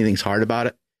tough or anything's hard about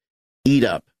it, eat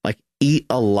up, like eat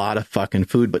a lot of fucking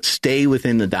food, but stay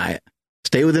within the diet,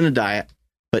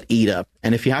 but eat up.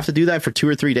 And if you have to do that for 2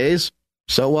 or 3 days,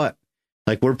 so what?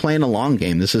 Like we're playing a long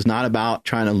game. This is not about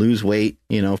trying to lose weight,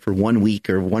 for 1 week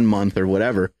or 1 month or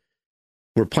whatever.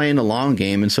 We're playing a long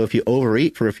game. And so if you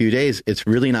overeat for a few days, it's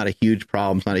really not a huge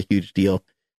problem. It's not a huge deal.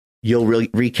 You'll really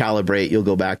recalibrate. You'll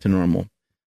go back to normal.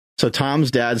 So Tom's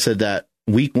dad said that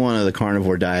week 1 of the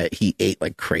carnivore diet, he ate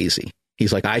like crazy.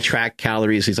 He's like, I track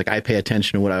calories. He's like, I pay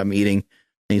attention to what I'm eating.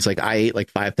 And he's like, I ate like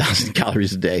 5,000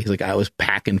 calories a day. He's like, I was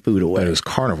packing food away. But it was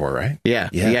carnivore, right? Yeah.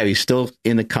 He's still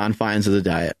in the confines of the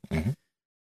diet. Mm-hmm.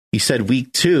 He said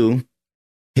week 2,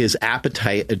 his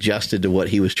appetite adjusted to what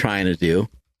he was trying to do,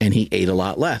 and he ate a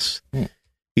lot less.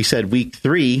 He said week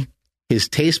 3, his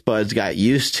taste buds got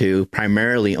used to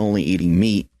primarily only eating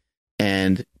meat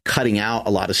and cutting out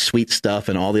a lot of sweet stuff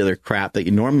and all the other crap that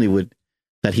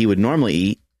he would normally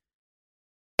eat.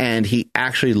 And he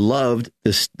actually loved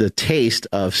the taste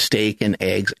of steak and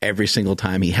eggs every single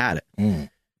time he had it.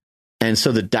 And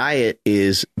so the diet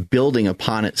is building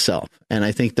upon itself. And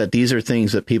I think that these are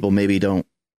things that people maybe don't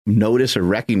notice or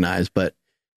recognize. But,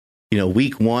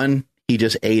 week 1, he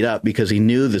just ate up because he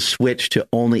knew the switch to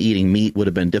only eating meat would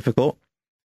have been difficult.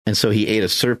 And so he ate a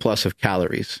surplus of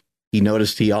calories. He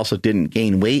noticed he also didn't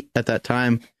gain weight at that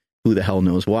time. Who the hell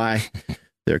knows why?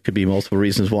 There could be multiple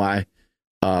reasons why.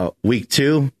 Week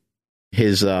 2,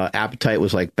 his appetite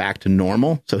was like back to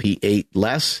normal. So he ate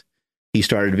less. He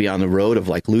started to be on the road of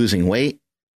like losing weight.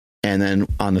 And then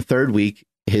on the 3rd week,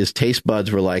 his taste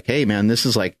buds were like, hey man, this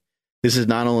will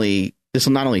not only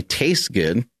taste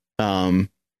good,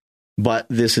 but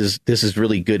this is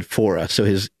really good for us.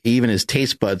 So even his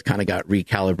taste buds kind of got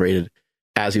recalibrated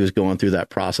as he was going through that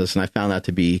process. And I found that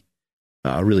to be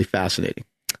really fascinating.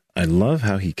 I love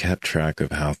how he kept track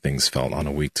of how things felt on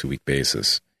a week-to-week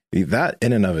basis. That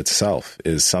in and of itself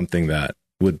is something that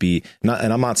would be not,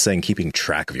 and I'm not saying keeping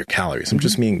track of your calories. I'm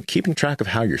just meaning keeping track of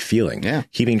how you're feeling,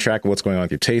 keeping track of what's going on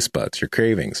with your taste buds, your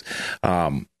cravings.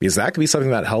 Because that could be something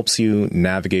that helps you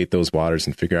navigate those waters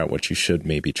and figure out what you should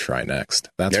maybe try next.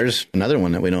 There's another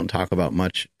one that we don't talk about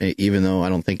much, even though I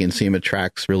don't think Ensema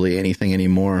tracks really anything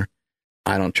anymore.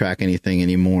 I don't track anything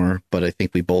anymore, but I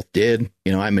think we both did.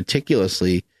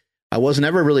 I wasn't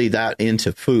ever really that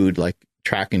into food, like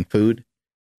tracking food.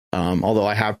 Although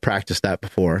I have practiced that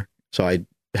before, so I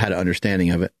had an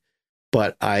understanding of it.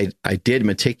 But I did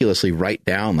meticulously write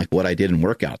down like what I did in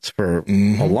workouts for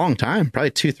a long time,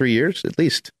 probably 2-3 years at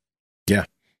least. Yeah.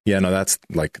 Yeah, no, that's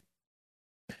like,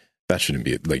 that shouldn't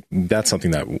be like, that's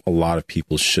something that a lot of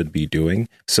people should be doing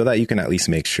so that you can at least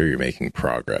make sure you're making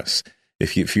progress.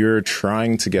 If you're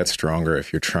trying to get stronger,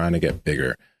 if you're trying to get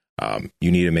bigger,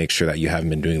 you need to make sure that you haven't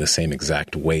been doing the same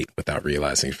exact weight without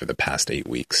realizing for the past 8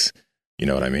 weeks. You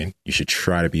know what I mean? You should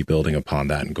try to be building upon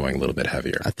that and going a little bit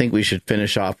heavier. I think we should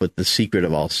finish off with the secret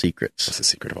of all secrets. What's the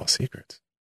secret of all secrets?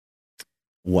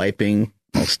 Wiping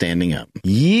while standing up.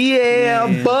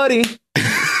 Yeah, buddy.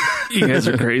 You guys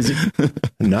are crazy.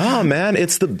 Nah, man,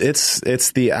 it's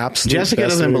the absolute. Jessica best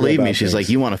doesn't way to go believe me. about She's things. like,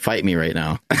 you want to fight me right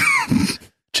now? I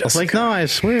was like, no, I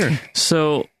swear.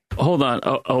 So hold on.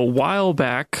 A while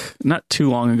back, not too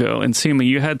long ago, and Seema,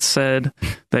 you had said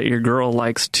that your girl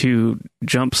likes to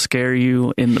jump scare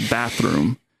you in the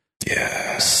bathroom.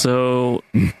 Yeah. So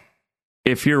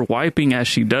if you're wiping as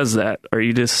she does that, are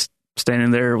you just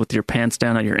standing there with your pants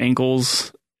down at your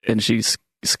ankles and she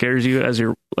scares you as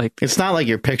you're like... It's not like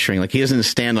you're picturing. Like, he doesn't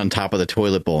stand on top of the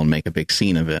toilet bowl and make a big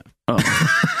scene of it. Oh.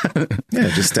 Yeah,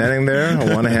 just standing there.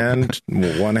 One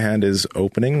hand is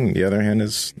opening, the other hand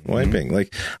is wiping.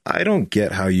 Like, I don't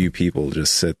get how you people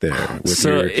just sit there with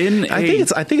So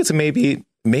I think it's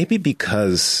maybe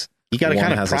because You got to one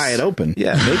kind of has pry it open.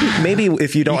 Yeah, maybe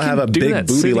if you don't have a do big that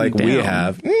booty sitting like we down.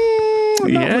 have,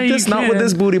 Yeah, not with can.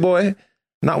 this booty boy,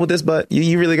 not with this butt.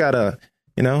 You really gotta,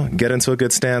 get into a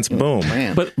good stance. Boom.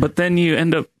 Man. But then you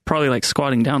end up probably like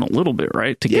squatting down a little bit,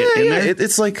 right? To get in there.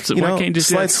 It's like, So why can't you just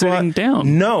do slide that sitting squat.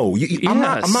 down? No, I'm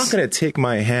not Yes. going to take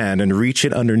my hand and reach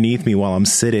it underneath me while I'm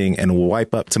sitting and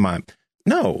wipe up to my.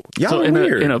 No, y'all So are in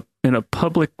weird. a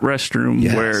public restroom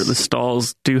Yes. where the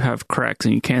stalls do have cracks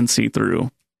and you can see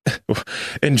through.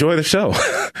 Enjoy the show.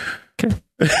 Okay.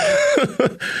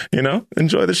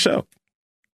 Enjoy the show.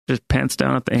 Just pants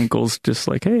down at the ankles, just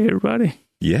like, hey, everybody.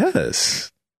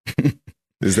 Yes.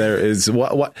 Is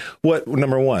what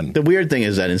number one? The weird thing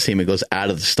is that Nsima goes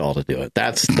out of the stall to do it.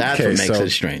 That's Okay, what makes so it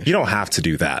strange. You don't have to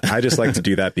do that. I just like to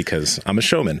do that because I'm a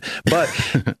showman. But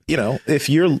if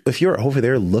you're over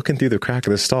there looking through the crack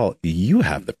of the stall, you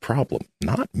have the problem,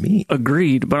 not me.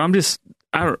 Agreed. But I'm just,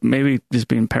 maybe just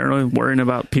being paranoid, worrying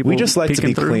about people. We just like to peeking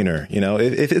be through. cleaner.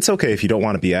 If it's okay if you don't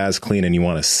want to be as clean and you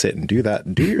want to sit and do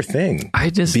that, do your thing. I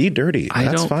just Be dirty.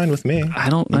 That's fine with me. I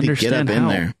don't You need to understand get up how.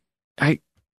 in there.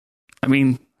 I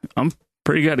mean, I'm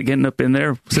pretty good at getting up in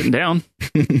there, sitting down,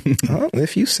 Oh,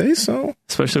 if you say so.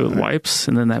 especially with wipes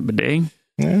and then that bidet.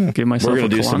 Yeah. Give myself We're a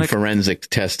going to do some colonic. forensic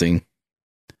testing.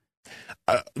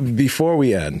 Before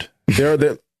we end,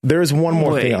 there's one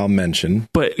more Wait. thing I'll mention.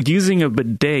 But using a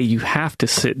bidet, you have to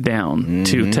sit down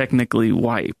to Mhm. technically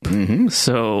wipe. Mm-hmm.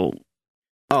 So,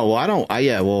 Oh, well, I don't.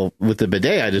 Well, with the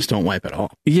bidet, I just don't wipe at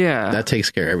all. yeah. That takes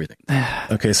care of everything.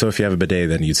 Okay, so if you have a bidet,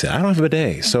 then you'd say, I don't have a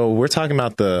bidet. So we're talking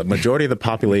about the majority of the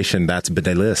population that's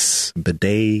bidetless.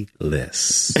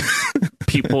 Bidetless.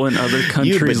 People in other You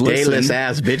countries bidetless listen.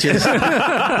 ass bitches.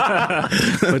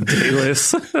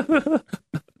 Bidetless.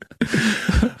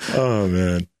 Oh,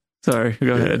 man. Sorry,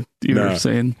 go ahead. You No. were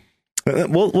saying.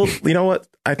 Well, you know what?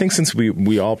 I think since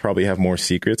we all probably have more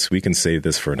secrets, we can save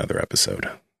this for another episode.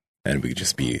 And we could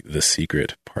just be The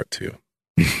Secret Part 2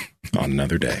 on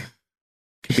another day.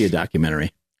 Could be a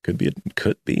documentary. Could be.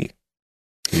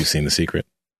 You've seen The Secret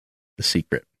The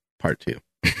Secret, Part 2.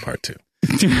 Part 2.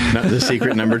 Not The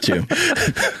Secret number 2.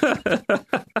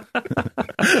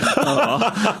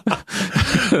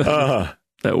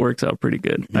 That works out pretty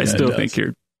good. Yeah, I it still does. think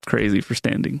you're crazy for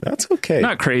standing. That's okay.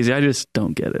 Not crazy. I just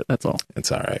don't get it. That's all.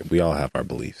 It's all right. We all have our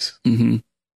beliefs. Hmm.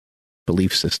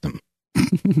 Belief system.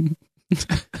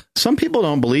 Some people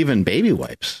don't believe in baby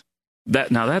wipes.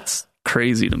 That's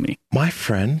crazy to me. My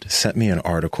friend sent me an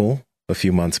article a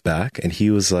few months back, and he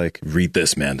was like, read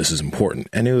this, man. This is important.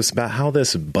 And it was about how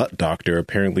this butt doctor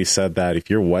apparently said that if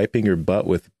you're wiping your butt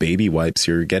with baby wipes,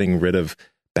 you're getting rid of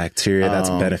bacteria that's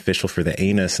Oh. beneficial for the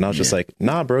anus. And I was just like,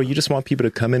 nah, bro, you just want people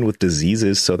to come in with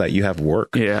diseases so that you have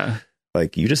work. Yeah.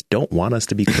 Like, you just don't want us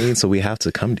to be clean, so we have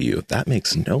to come to you. That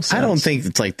makes no sense. I don't think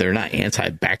it's like they're not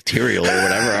antibacterial or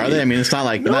whatever, are they? I mean, it's not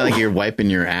like not like you're wiping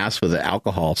your ass with an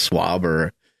alcohol swab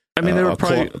or I mean, there a were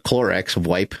probably. Clorox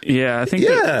wipe. Yeah, I think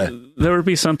that there would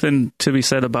be something to be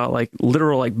said about like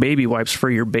literal like baby wipes for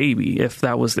your baby if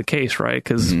that was the case, right?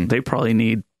 Because they probably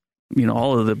need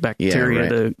all of the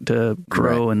bacteria to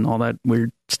grow and all that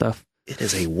weird stuff. It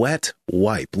is a wet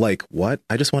wipe. Like, what?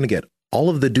 I just want to get all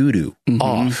of the doo-doo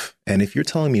off. And if you're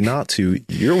telling me not to,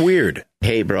 you're weird.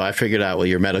 Hey, bro, I figured out what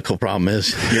your medical problem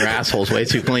is. Your asshole's way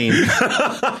too clean.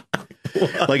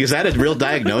 Like, is that a real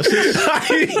diagnosis?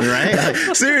 Right?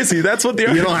 Like, Seriously, that's what the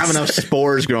you don't have enough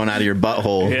spores growing out of your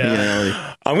butthole. Yeah. You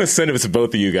know? I'm gonna send it to both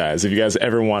of you guys. If you guys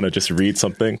ever want to just read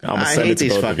something, I'm gonna I send hate it to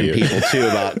these both fucking of you. people too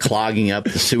about clogging up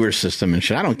the sewer system and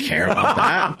shit. I don't care about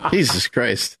that. Jesus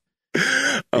Christ.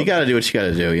 You got to do what you got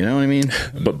to do. You know what I mean?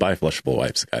 But buy flushable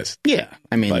wipes, guys. Yeah.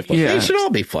 I mean, Yeah. they should all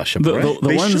be flushable. Right? The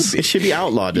They ones- it should be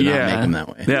outlawed to not make them that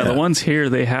way. Yeah, the ones here,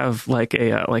 they have like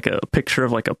a picture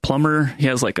of like a plumber. He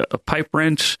has like a pipe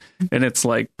wrench, and it's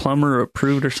like plumber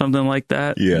approved or something like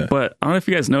that. Yeah. But I don't know if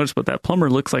you guys noticed, but that plumber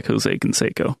looks like Jose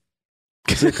Canseco.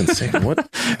 What?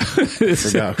 I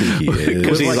forgot who he is.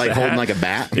 Because he's Like like the holding hat. like a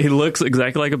bat. He looks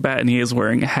exactly like a bat, and he is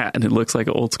wearing a hat, and it looks like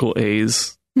an old school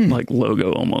A's like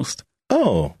logo almost.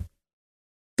 Oh,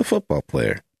 the football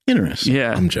player. Interesting.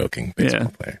 Yeah, I'm joking. Baseball Yeah.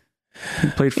 player. he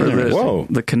played for Whoa.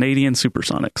 the Canadian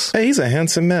Supersonics. Hey, he's a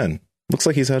handsome man. Looks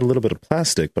like he's had a little bit of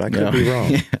plastic, but I could be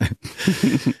wrong.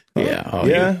 Yeah. Oh,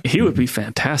 Yeah. He would be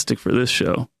fantastic for this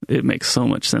show. It makes so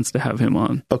much sense to have him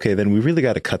on. Okay, then we really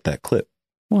got to cut that clip.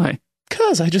 Why?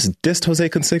 Because I just dissed Jose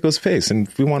Canseco's face, and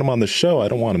if we want him on the show, I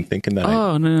don't want him thinking that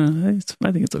Oh no,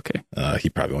 I think it's okay. he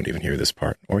probably won't even hear this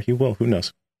part, or he will. Who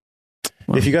knows?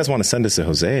 Well- If you guys want to send us to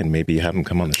Jose and maybe have him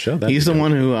come on the show, that'd He's be the good.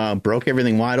 one who broke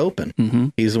everything wide open. Mm-hmm.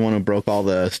 He's the one who broke all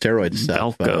the steroid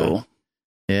stuff. Balco.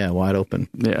 Yeah, wide open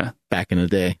Yeah. back in the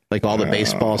day. Like all the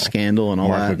baseball scandal and all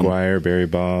Mark that. McGuire, Barry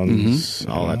Bonds,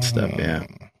 All that stuff, yeah.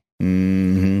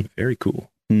 Very cool.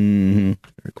 Mm-hmm.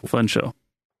 Very cool. Fun show.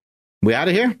 We out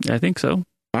of here? I think so.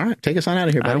 All right, take us on out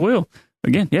of here, buddy. I will.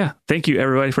 Again, yeah. Thank you,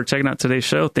 everybody, for checking out today's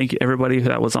show. Thank you, everybody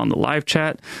that was on the live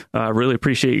chat. Really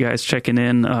appreciate you guys checking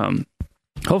in.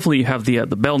 Hopefully, you have the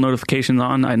bell notifications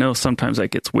on. I know sometimes that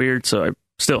gets weird, so I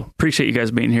still appreciate you guys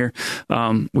being here.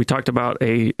 We talked about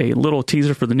a little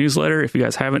teaser for the newsletter. If you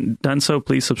guys haven't done so,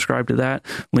 please subscribe to that.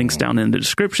 Links down in the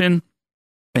description.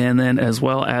 And then as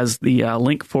well as the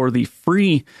link for the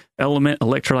free Element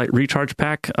Electrolyte Recharge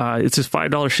Pack. It's just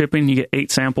 $5 shipping. You get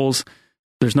 8 samples.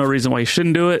 There's no reason why you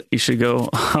shouldn't do it. You should go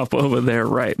hop over there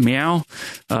right meow.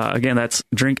 Again, that's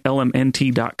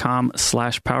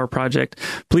drinklmnt.com/power project.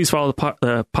 Please follow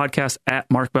the podcast at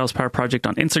Mark Bell's Power Project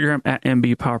on Instagram, at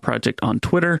MB Power Project on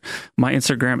Twitter. My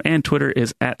Instagram and Twitter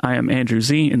is at I am Andrew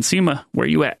Z. And Seema, where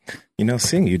you at? You know,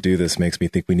 seeing you do this makes me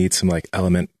think we need some like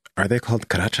Element. Are they called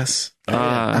carachas?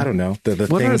 I don't know. The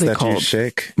what are things they that you called?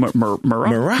 shake.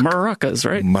 Maracas,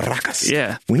 right? Maracas.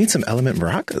 Yeah. We need some Element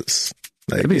maracas.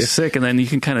 Like, It'd be sick, and then you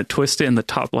can kind of twist it, and the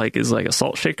top like is like a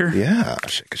salt shaker. yeah.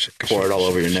 Shake, shake, Pour it all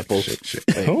over your nipples.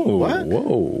 Like, oh, what?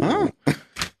 whoa.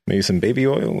 Maybe some baby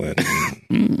oil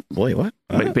and Boy, what?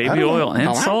 Like I baby don't know. oil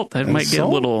and salt. That And might get a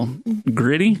salt? little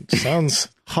gritty. sounds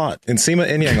hot. Nsima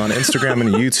Inyang on Instagram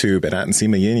and YouTube, and at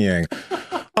Nsima Inyang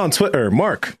on Twitter.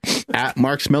 Mark. At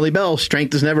Mark Smelly Bell.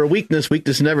 Strength is never weakness.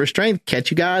 Weakness is never strength.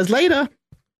 Catch you guys later.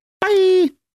 Bye.